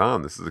bring it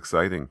on. This is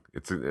exciting.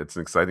 It's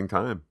an exciting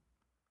time.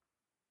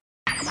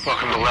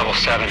 Welcome to level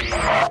 7.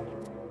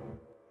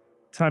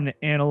 Time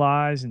to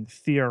analyze and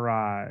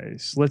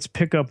theorize. Let's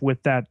pick up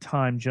with that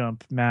time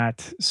jump,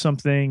 Matt.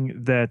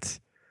 Something that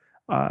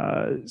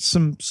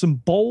some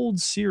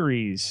bold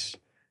series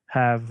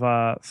have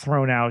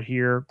thrown out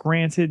here.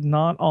 Granted,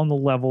 not on the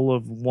level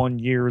of 1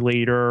 year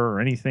later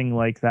or anything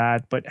like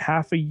that, but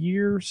half a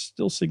year,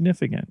 still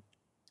significant.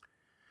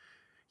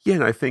 Yeah,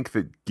 and I think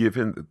that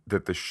given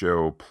that the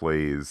show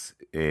plays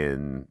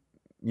in,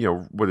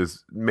 what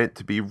is meant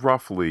to be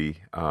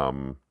roughly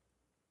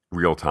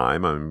real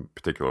time,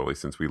 particularly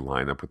since we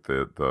line up with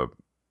the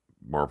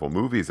Marvel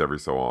movies every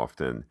so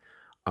often,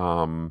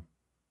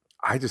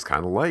 I just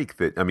kind of like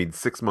that. I mean,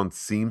 6 months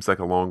seems like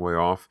a long way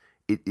off.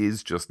 It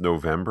is just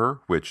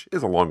November, which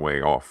is a long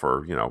way off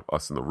for,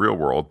 us in the real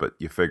world, but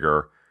you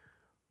figure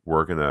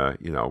we're gonna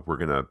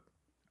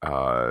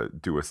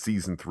do a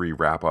season 3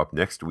 wrap up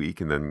next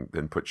week, and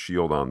then put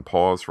Shield on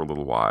pause for a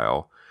little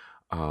while.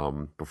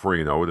 Before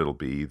you know it, it'll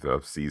be the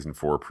season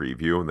 4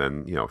 preview, and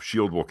then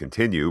Shield will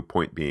continue.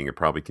 Point being, it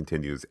probably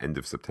continues end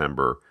of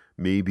September,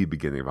 maybe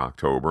beginning of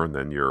October, and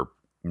then you're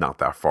not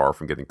that far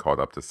from getting caught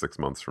up to 6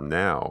 months from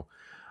now.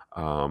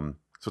 So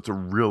it's a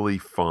really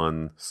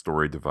fun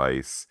story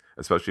device,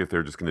 especially if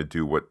they're just going to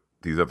do what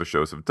these other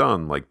shows have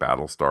done, like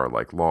Battlestar,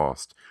 like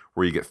Lost,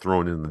 where you get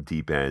thrown in the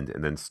deep end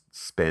and then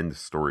spend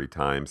story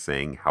time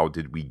saying, how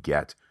did we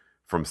get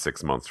from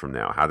 6 months from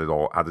now? How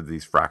did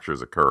these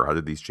fractures occur? How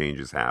did these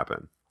changes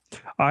happen?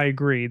 I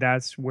agree.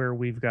 That's where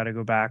we've got to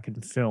go back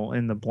and fill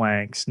in the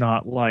blanks.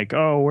 Not like,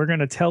 oh, we're going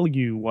to tell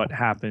you what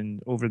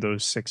happened over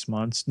those 6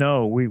 months.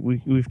 No,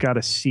 we've got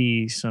to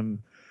see some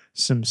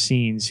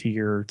scenes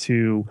here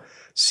to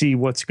see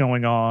what's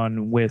going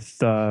on with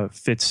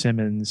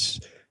Fitzsimmons,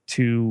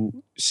 to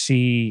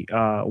see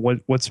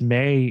what's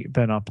May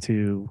been up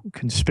to,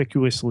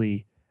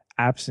 conspicuously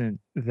absent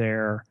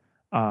there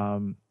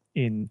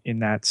in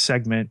that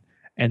segment.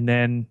 And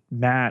then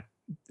Matt,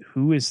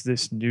 who is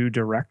this new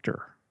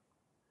director?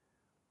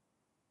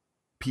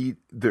 Pete,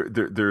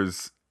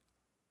 there's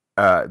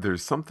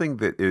something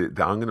that I'm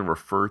going to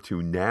refer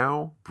to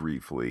now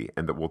briefly,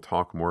 and that we'll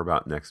talk more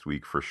about next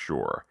week for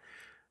sure,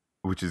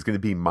 which is going to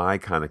be my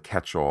kind of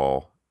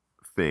catch-all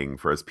thing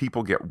for as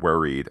people get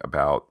worried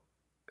about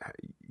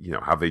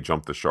how they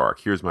jump the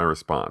shark. Here's my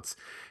response.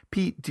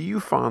 Pete, do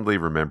you fondly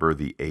remember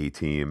the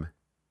A-Team?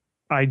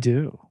 I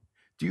do.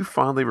 Do you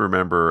fondly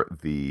remember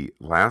the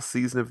last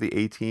season of the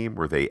A-Team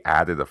where they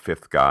added a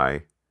 5th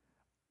guy?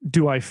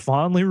 Do I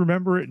fondly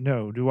remember it?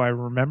 No. Do I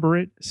remember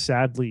it?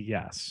 Sadly,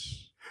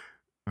 yes.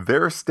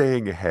 They're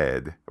staying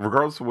ahead,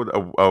 regardless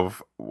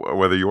of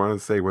whether you want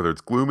to say whether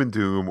it's gloom and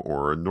doom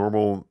or a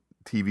normal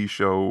TV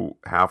show,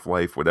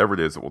 Half-Life, whatever it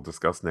is that we'll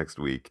discuss next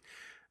week,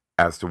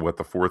 as to what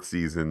the 4th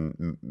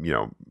season,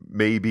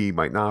 maybe,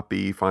 might not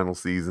be, final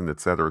season, et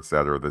cetera,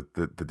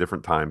 the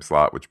different time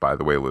slot, which, by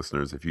the way,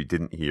 listeners, if you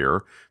didn't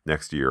hear,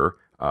 next year,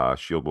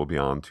 S.H.I.E.L.D. will be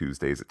on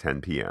Tuesdays at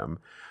 10 p.m.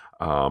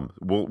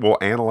 We'll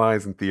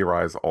analyze and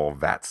theorize all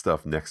that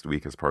stuff next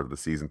week as part of the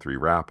season 3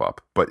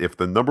 wrap-up. But if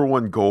the number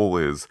one goal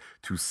is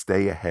to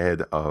stay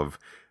ahead of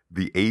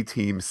the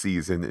A-Team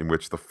season, in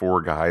which the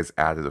 4 guys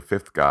added a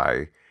 5th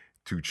guy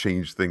to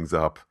change things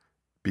up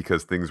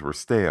because things were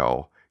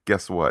stale,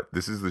 guess what?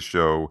 This is the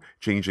show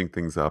changing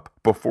things up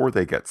before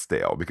they get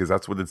stale, because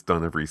that's what it's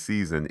done every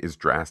season, is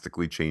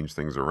drastically change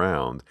things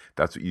around.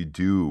 That's what you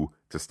do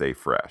to stay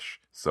fresh.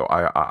 So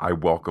I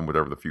welcome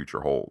whatever the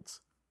future holds.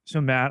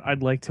 So, Matt,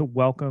 I'd like to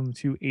welcome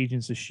to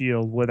Agents of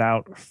S.H.I.E.L.D.,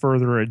 without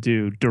further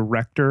ado,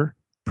 Director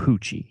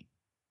Poochie.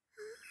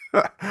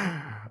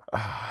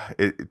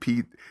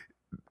 Pete,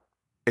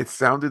 it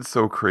sounded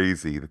so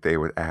crazy that they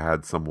would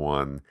add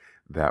someone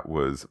that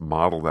was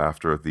modeled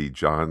after the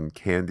John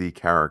Candy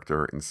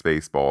character in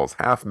Spaceballs,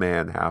 half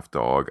man, half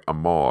dog, a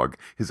Mog,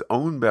 his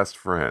own best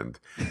friend.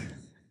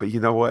 But you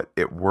know what?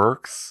 It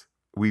works.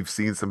 We've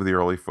seen some of the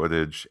early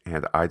footage,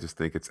 and I just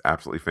think it's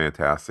absolutely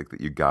fantastic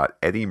that you got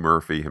Eddie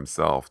Murphy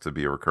himself to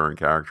be a recurring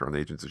character on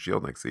Agents of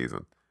S.H.I.E.L.D. next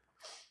season.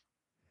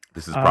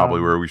 This is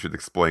probably where we should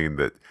explain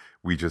that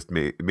we just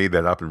made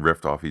that up and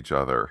riffed off each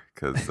other,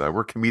 because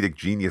we're comedic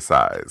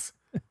genius-eyes.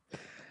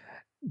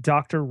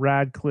 Dr.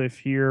 Radcliffe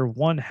here.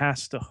 One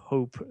has to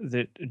hope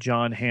that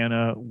John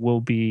Hannah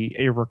will be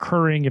a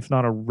recurring, if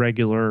not a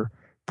regular,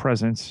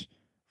 presence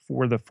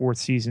for the 4th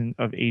season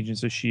of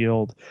Agents of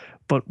S.H.I.E.L.D.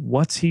 But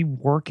what's he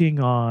working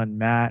on,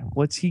 Matt?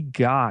 What's he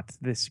got?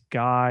 This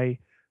guy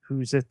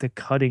who's at the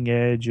cutting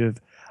edge of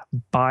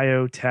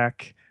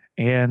biotech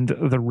and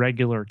the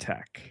regular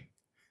tech.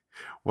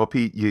 Well,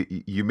 Pete,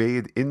 you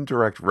made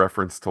indirect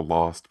reference to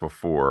Lost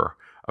before.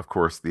 Of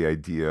course, the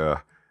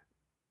idea,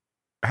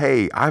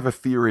 hey, I have a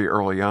theory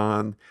early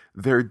on.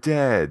 They're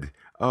dead.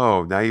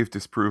 Oh, now you've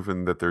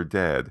disproven that they're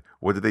dead.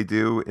 What did they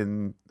do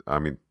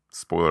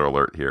spoiler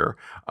alert here.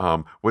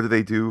 What did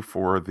they do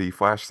for the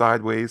Flash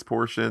Sideways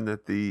portion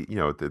at the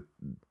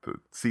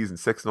season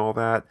 6 and all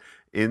that?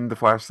 In the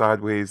Flash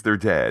Sideways, they're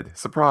dead.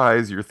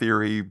 Surprise, your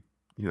theory,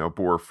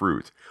 bore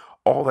fruit.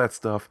 All that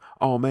stuff.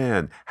 Oh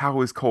man,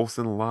 how is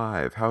Coulson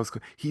alive?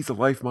 He's a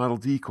life model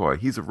decoy.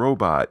 He's a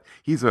robot.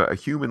 He's a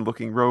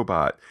human-looking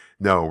robot.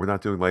 No, we're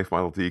not doing life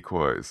model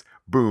decoys.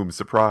 Boom,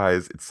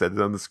 surprise! It said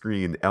it on the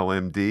screen.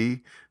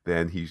 LMD.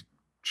 Then he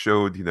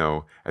showed,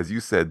 as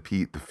you said,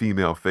 Pete, the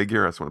female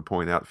figure. I just want to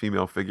point out,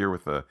 female figure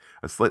with a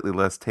slightly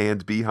less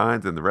tanned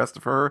behind than the rest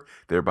of her,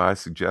 thereby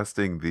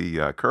suggesting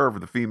the curve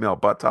of the female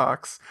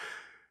buttocks.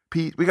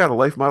 Pete, we got a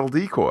life model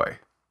decoy.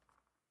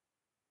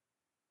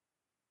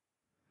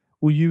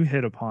 Well, you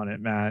hit upon it,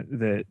 Matt,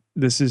 that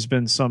this has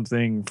been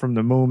something from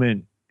the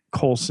moment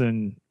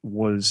Coulson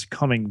was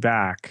coming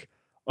back.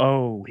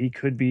 Oh, he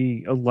could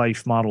be a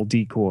life model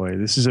decoy.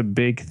 This is a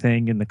big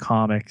thing in the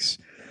comics.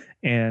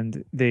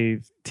 And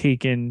they've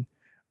taken,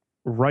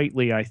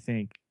 rightly, I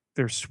think,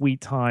 their sweet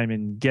time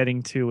in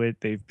getting to it.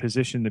 They've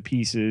positioned the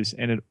pieces,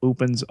 and it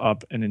opens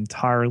up an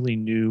entirely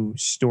new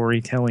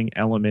storytelling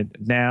element.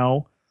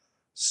 Now,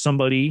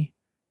 somebody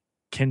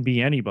can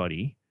be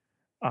anybody.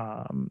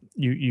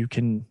 You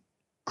can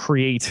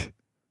create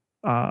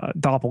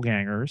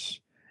doppelgangers,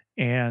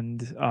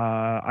 and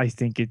I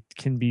think it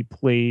can be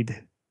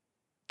played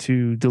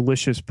to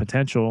delicious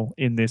potential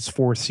in this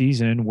fourth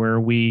season, where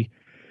we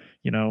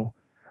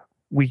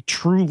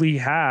truly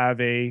have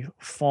a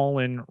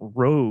fallen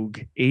rogue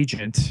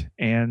agent,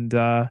 and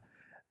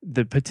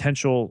the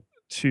potential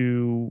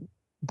to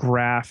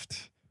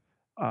graft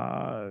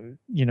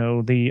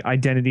the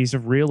identities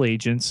of real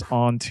agents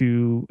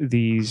onto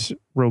these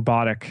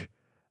robotic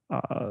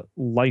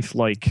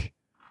lifelike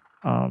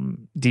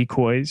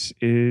decoys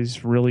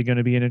is really going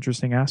to be an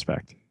interesting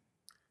aspect.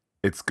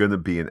 It's going to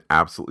be an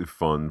absolutely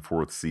fun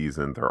fourth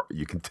season.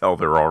 You can tell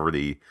they're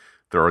already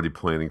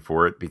planning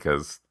for it,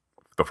 because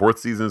the fourth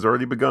season has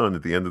already begun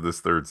at the end of this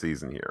third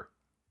season here.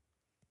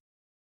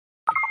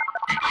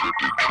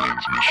 Encrypted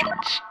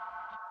transmissions.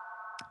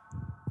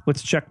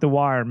 Let's check the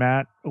wire,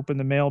 Matt. Open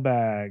the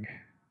mailbag.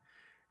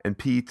 And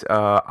Pete,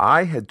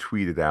 I had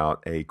tweeted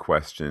out a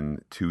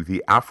question to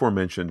the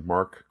aforementioned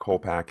Mark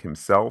Kolpak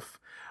himself.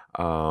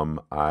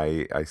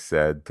 I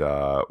said,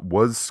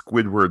 was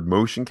Squidward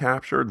motion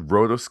captured,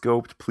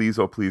 rotoscoped? Please,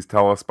 oh please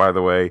tell us. By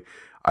the way,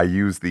 I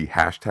used the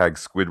hashtag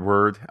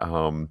Squidward,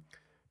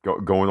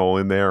 going all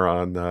in there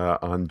on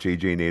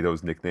JJ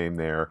NATO's nickname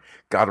there.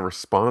 Got a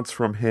response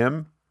from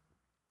him.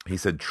 He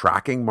said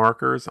tracking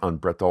markers on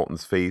Brett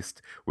Dalton's face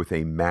with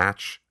a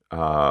match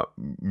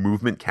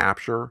movement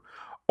capture,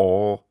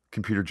 all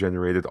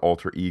computer-generated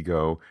alter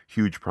ego,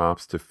 huge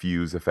props to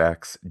Fuse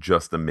FX,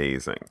 just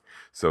amazing.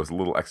 So it's a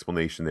little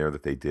explanation there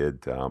that they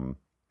did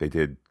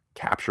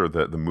capture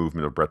the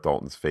movement of Brett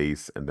Dalton's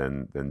face, and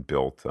then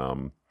built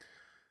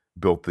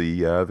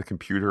the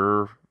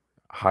computer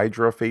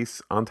Hydra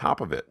face on top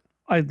of it.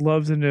 I'd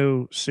love to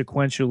know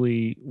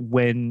sequentially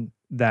when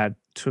that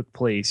took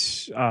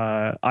place.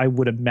 I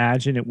would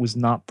imagine it was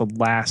not the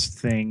last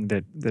thing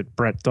that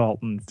Brett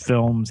Dalton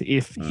filmed,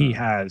 if he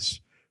has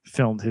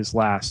filmed his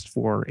last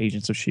for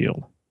Agents of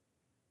S.H.I.E.L.D.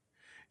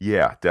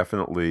 Yeah,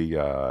 definitely.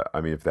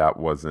 I mean, if that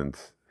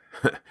wasn't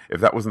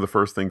the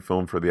first thing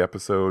filmed for the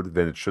episode,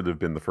 then it should have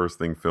been the first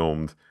thing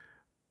filmed,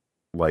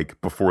 like,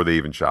 before they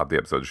even shot the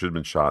episode. It should have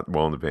been shot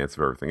well in advance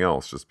of everything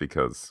else, just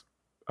because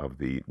of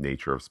the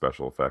nature of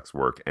special effects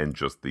work and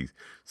just the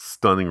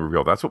stunning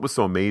reveal. That's what was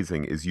so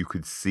amazing, is you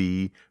could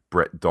see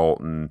Brett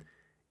Dalton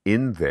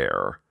in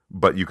there,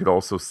 but you could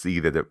also see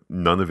that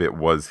none of it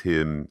was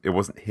him. It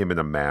wasn't him in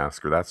a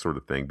mask or that sort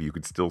of thing, but you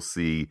could still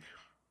see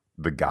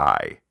the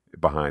guy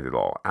behind it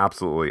all.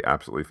 Absolutely,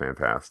 absolutely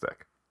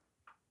fantastic.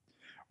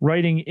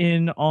 Writing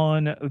in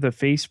on the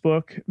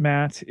Facebook,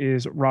 Matt,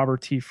 is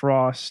Robert T.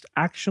 Frost,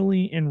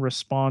 actually in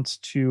response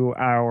to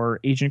our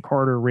Agent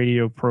Carter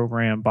radio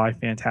program by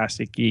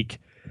Fantastic Geek.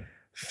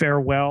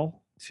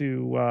 Farewell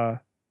to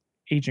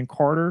Agent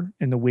Carter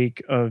in the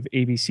wake of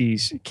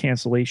ABC's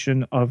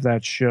cancellation of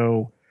that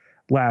show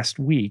last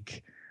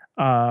week.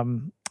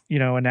 And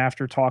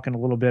after talking a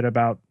little bit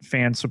about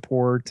fan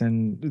support,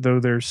 and though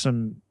there's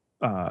some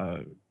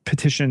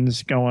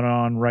petitions going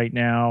on right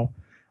now,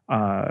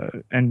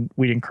 and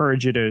we'd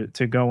encourage you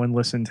to go and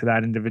listen to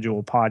that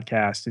individual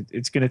podcast.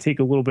 It's going to take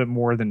a little bit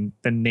more than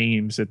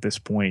names at this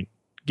point,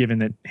 given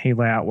that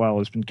Haley Atwell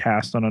has been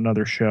cast on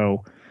another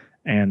show,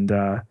 and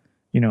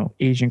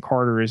Agent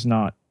Carter is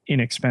not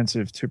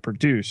inexpensive to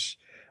produce.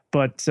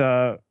 But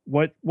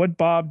what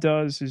Bob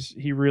does is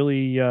he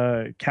really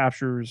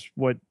captures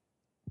what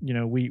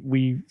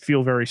we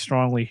feel very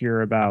strongly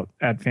here about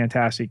at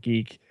Fantastic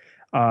Geek.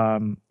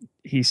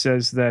 He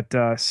says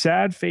that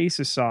sad face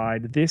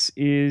aside, this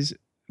is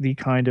the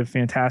kind of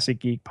Fantastic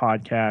Geek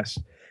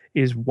podcast,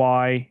 is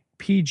why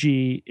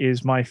PG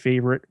is my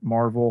favorite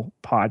Marvel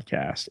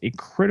podcast. A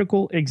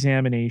critical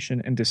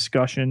examination and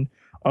discussion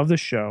of the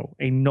show,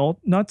 a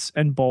nuts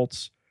and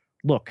bolts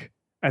look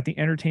at the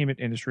entertainment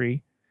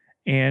industry,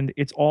 and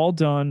it's all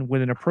done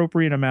with an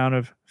appropriate amount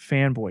of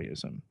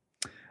fanboyism.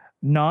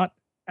 Not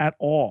at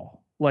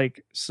all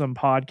like some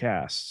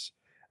podcasts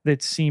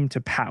that seem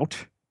to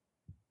pout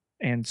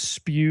and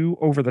spew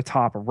over the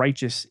top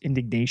righteous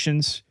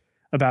indignations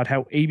about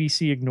how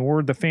ABC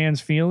ignored the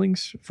fans'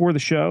 feelings for the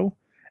show,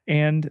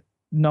 and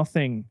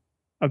nothing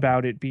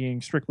about it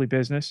being strictly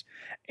business,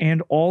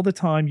 and all the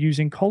time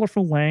using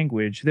colorful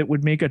language that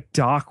would make a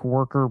dock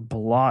worker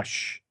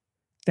blush.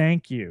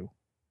 Thank you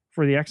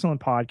for the excellent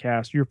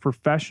podcast, your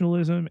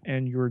professionalism,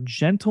 and your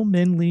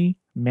gentlemanly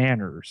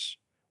manners,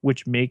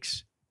 which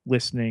makes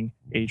listening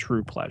a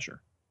true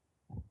pleasure.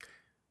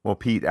 Well,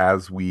 Pete,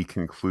 as we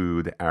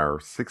conclude our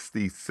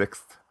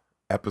 66th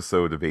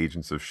episode of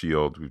Agents of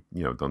S.H.I.E.L.D.,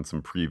 we've done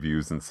some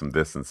previews and some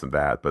this and some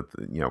that, but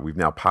we've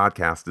now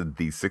podcasted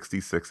the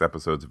 66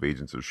 episodes of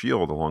Agents of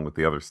S.H.I.E.L.D. along with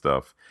the other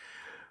stuff.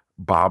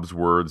 Bob's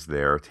words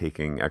there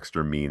taking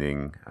extra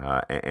meaning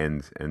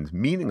and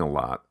meaning a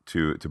lot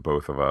to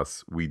both of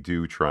us. We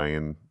do try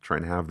and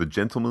have the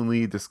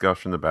gentlemanly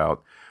discussion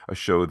about a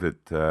show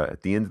that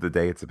at the end of the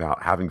day, it's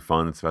about having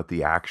fun. It's about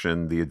the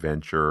action, the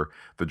adventure,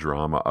 the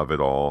drama of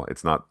it all.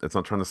 It's not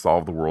trying to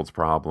solve the world's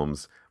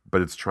problems,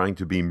 but it's trying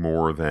to be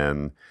more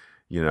than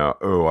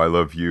oh, I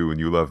love you and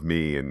you love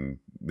me, and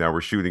now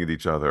we're shooting at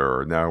each other,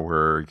 or now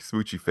we're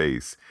smoochy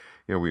face.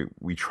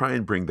 We try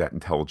and bring that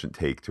intelligent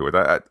take to it.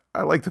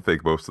 I like to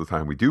think most of the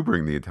time we do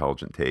bring the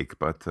intelligent take,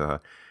 but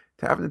to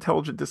have an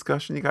intelligent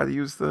discussion, you got to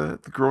use the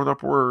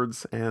grown-up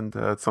words, and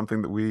it's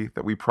something that we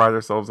pride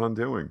ourselves on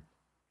doing.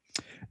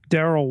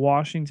 Daryl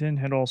Washington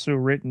had also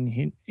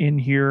written in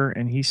here,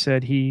 and he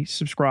said he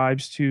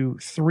subscribes to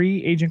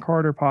 3 Agent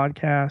Carter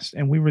podcasts,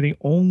 and we were the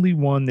only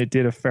one that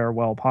did a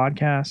farewell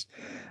podcast.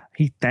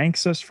 He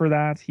thanks us for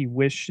that. He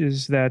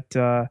wishes that,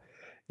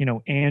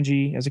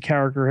 Angie as a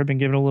character had been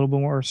given a little bit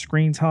more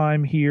screen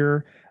time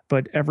here,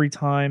 but every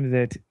time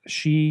that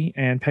she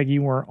and Peggy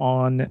were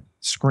on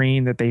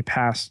screen, that they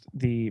passed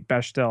the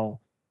Bechdel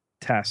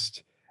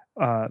test.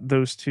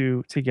 Those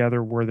two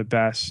together were the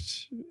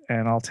best.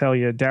 And I'll tell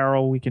you,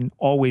 Daryl, we can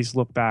always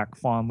look back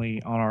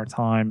fondly on our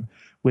time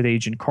with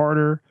Agent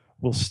Carter.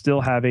 We'll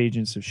still have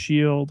Agents of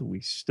S.H.I.E.L.D.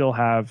 We still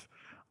have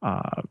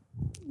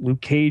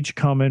Luke Cage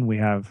coming. We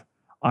have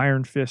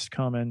Iron Fist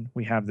coming.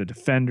 We have the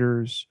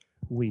Defenders.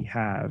 We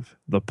have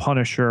the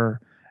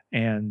Punisher.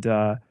 And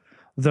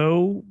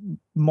though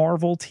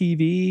Marvel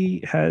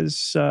TV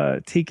has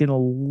taken a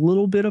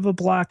little bit of a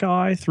black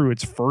eye through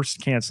its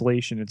first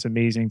cancellation, it's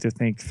amazing to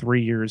think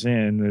 3 years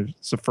in,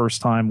 it's the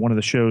first time one of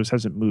the shows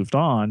hasn't moved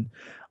on.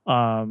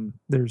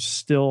 There's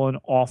still an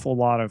awful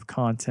lot of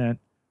content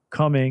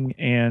coming,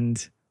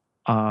 and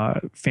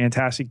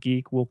Fantastic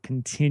Geek will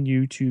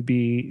continue to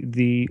be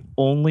the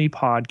only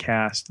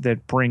podcast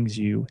that brings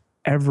you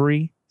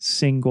every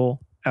single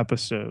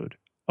episode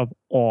of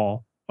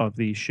all of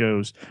these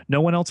shows.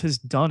 No one else has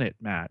done it,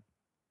 Matt.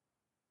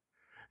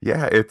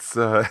 Yeah, it's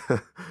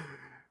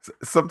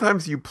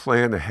sometimes you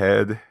plan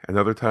ahead, and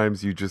other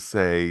times you just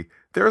say,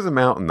 there's a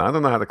mountain, I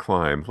don't know how to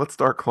climb, let's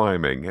start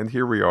climbing. And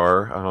here we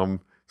are,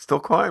 still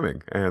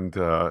climbing. And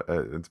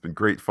it's been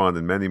great fun,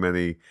 and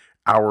many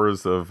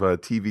hours of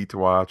TV to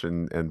watch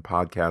and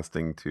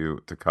podcasting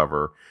to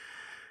cover.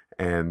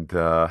 And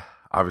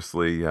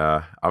obviously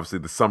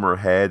the summer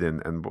ahead,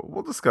 and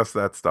we'll discuss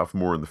that stuff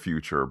more in the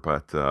future.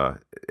 But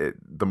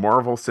the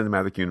Marvel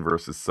Cinematic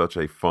Universe is such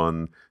a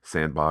fun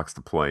sandbox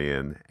to play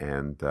in,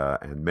 and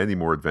many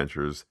more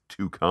adventures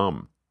to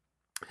come.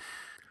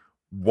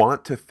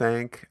 Want to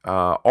thank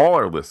all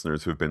our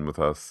listeners who have been with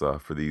us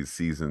for these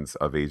seasons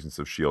of Agents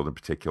of S.H.I.E.L.D. in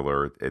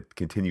particular. It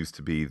continues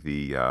to be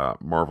the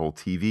Marvel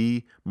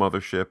TV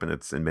mothership, and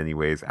it's in many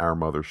ways our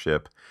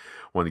mothership.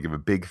 Want to give a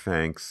big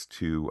thanks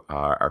to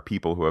our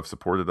people who have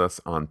supported us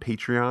on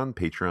Patreon,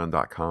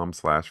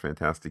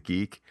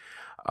 patreon.com/fantasticgeek.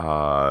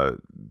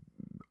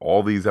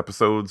 All these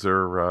episodes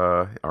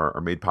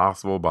are made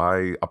possible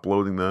by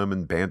uploading them,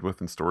 and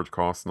bandwidth and storage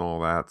costs and all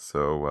that.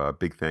 So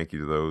big thank you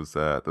to those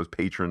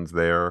patrons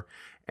there.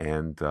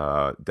 And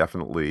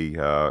definitely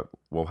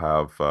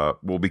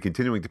we'll be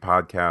continuing to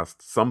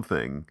podcast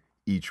something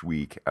each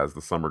week as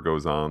the summer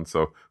goes on.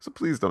 So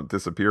please don't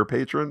disappear,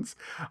 patrons.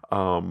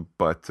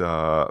 But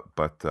I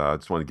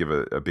just want to give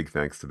a big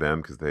thanks to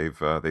them, because they've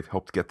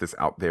helped get this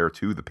out there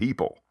to the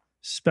people.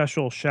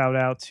 Special shout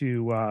out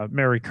to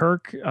Mary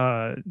Kirk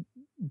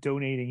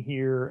donating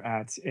here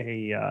at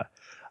a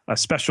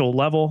special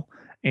level,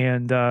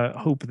 and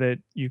hope that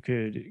you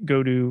could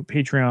go to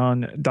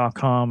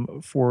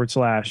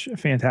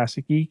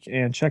patreon.com/Fantastic Geek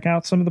and check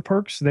out some of the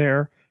perks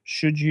there,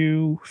 should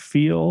you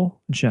feel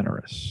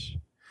generous.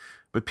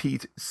 But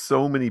Pete,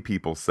 so many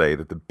people say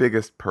that the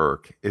biggest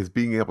perk is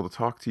being able to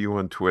talk to you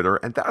on Twitter,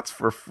 and that's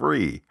for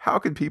free. How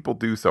can people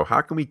do so?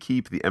 How can we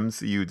keep the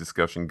MCU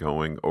discussion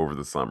going over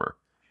the summer?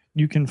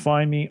 You can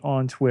find me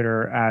on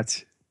Twitter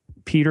at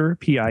Peter,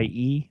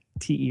 Pieterjkaelaar,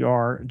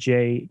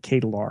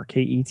 Ketelaar,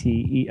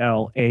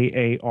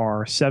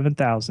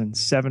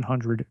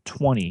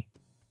 7,720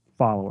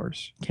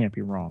 followers. Can't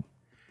be wrong.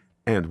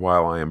 And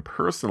while I am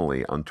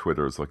personally on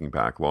Twitter as Looking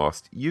Back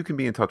Lost, you can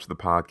be in touch with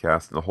the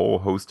podcast in a whole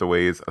host of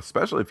ways,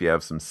 especially if you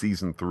have some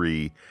Season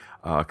 3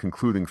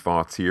 concluding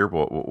thoughts here.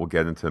 We'll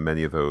get into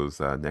many of those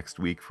next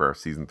week for our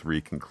Season 3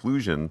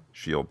 conclusion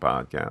S.H.I.E.L.D.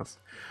 podcast.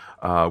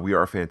 We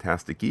are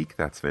Fantastic Geek.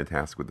 That's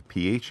Fantastic with a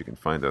PH. You can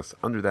find us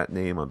under that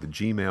name on the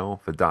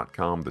Gmail, the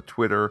 .com, the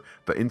Twitter,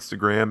 the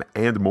Instagram,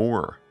 and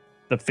more.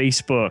 The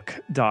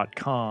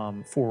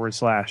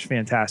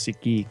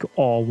Facebook.com/Fantastic Geek,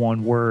 all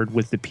one word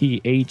with the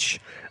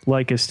PH.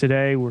 Like us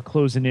today, we're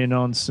closing in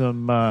on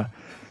some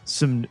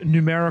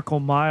numerical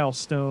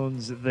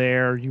milestones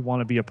there. You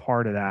want to be a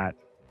part of that.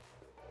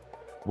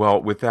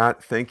 Well, with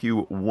that, thank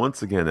you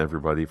once again,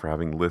 everybody, for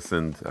having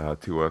listened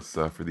to us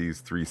for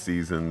these 3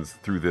 seasons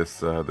through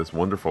this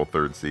wonderful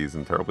 3rd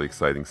season, terribly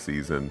exciting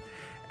season.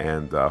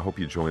 And hope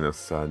you join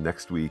us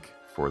next week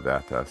for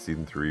that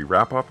Season 3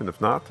 wrap-up. And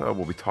if not,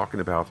 we'll be talking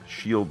about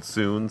S.H.I.E.L.D.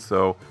 soon.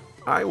 So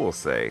I will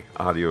say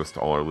adios to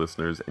all our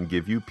listeners and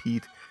give you,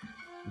 Pete,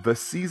 the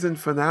season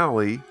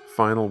finale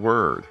final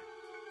word.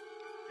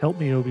 Help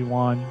me,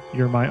 Obi-Wan.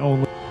 You're my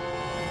only...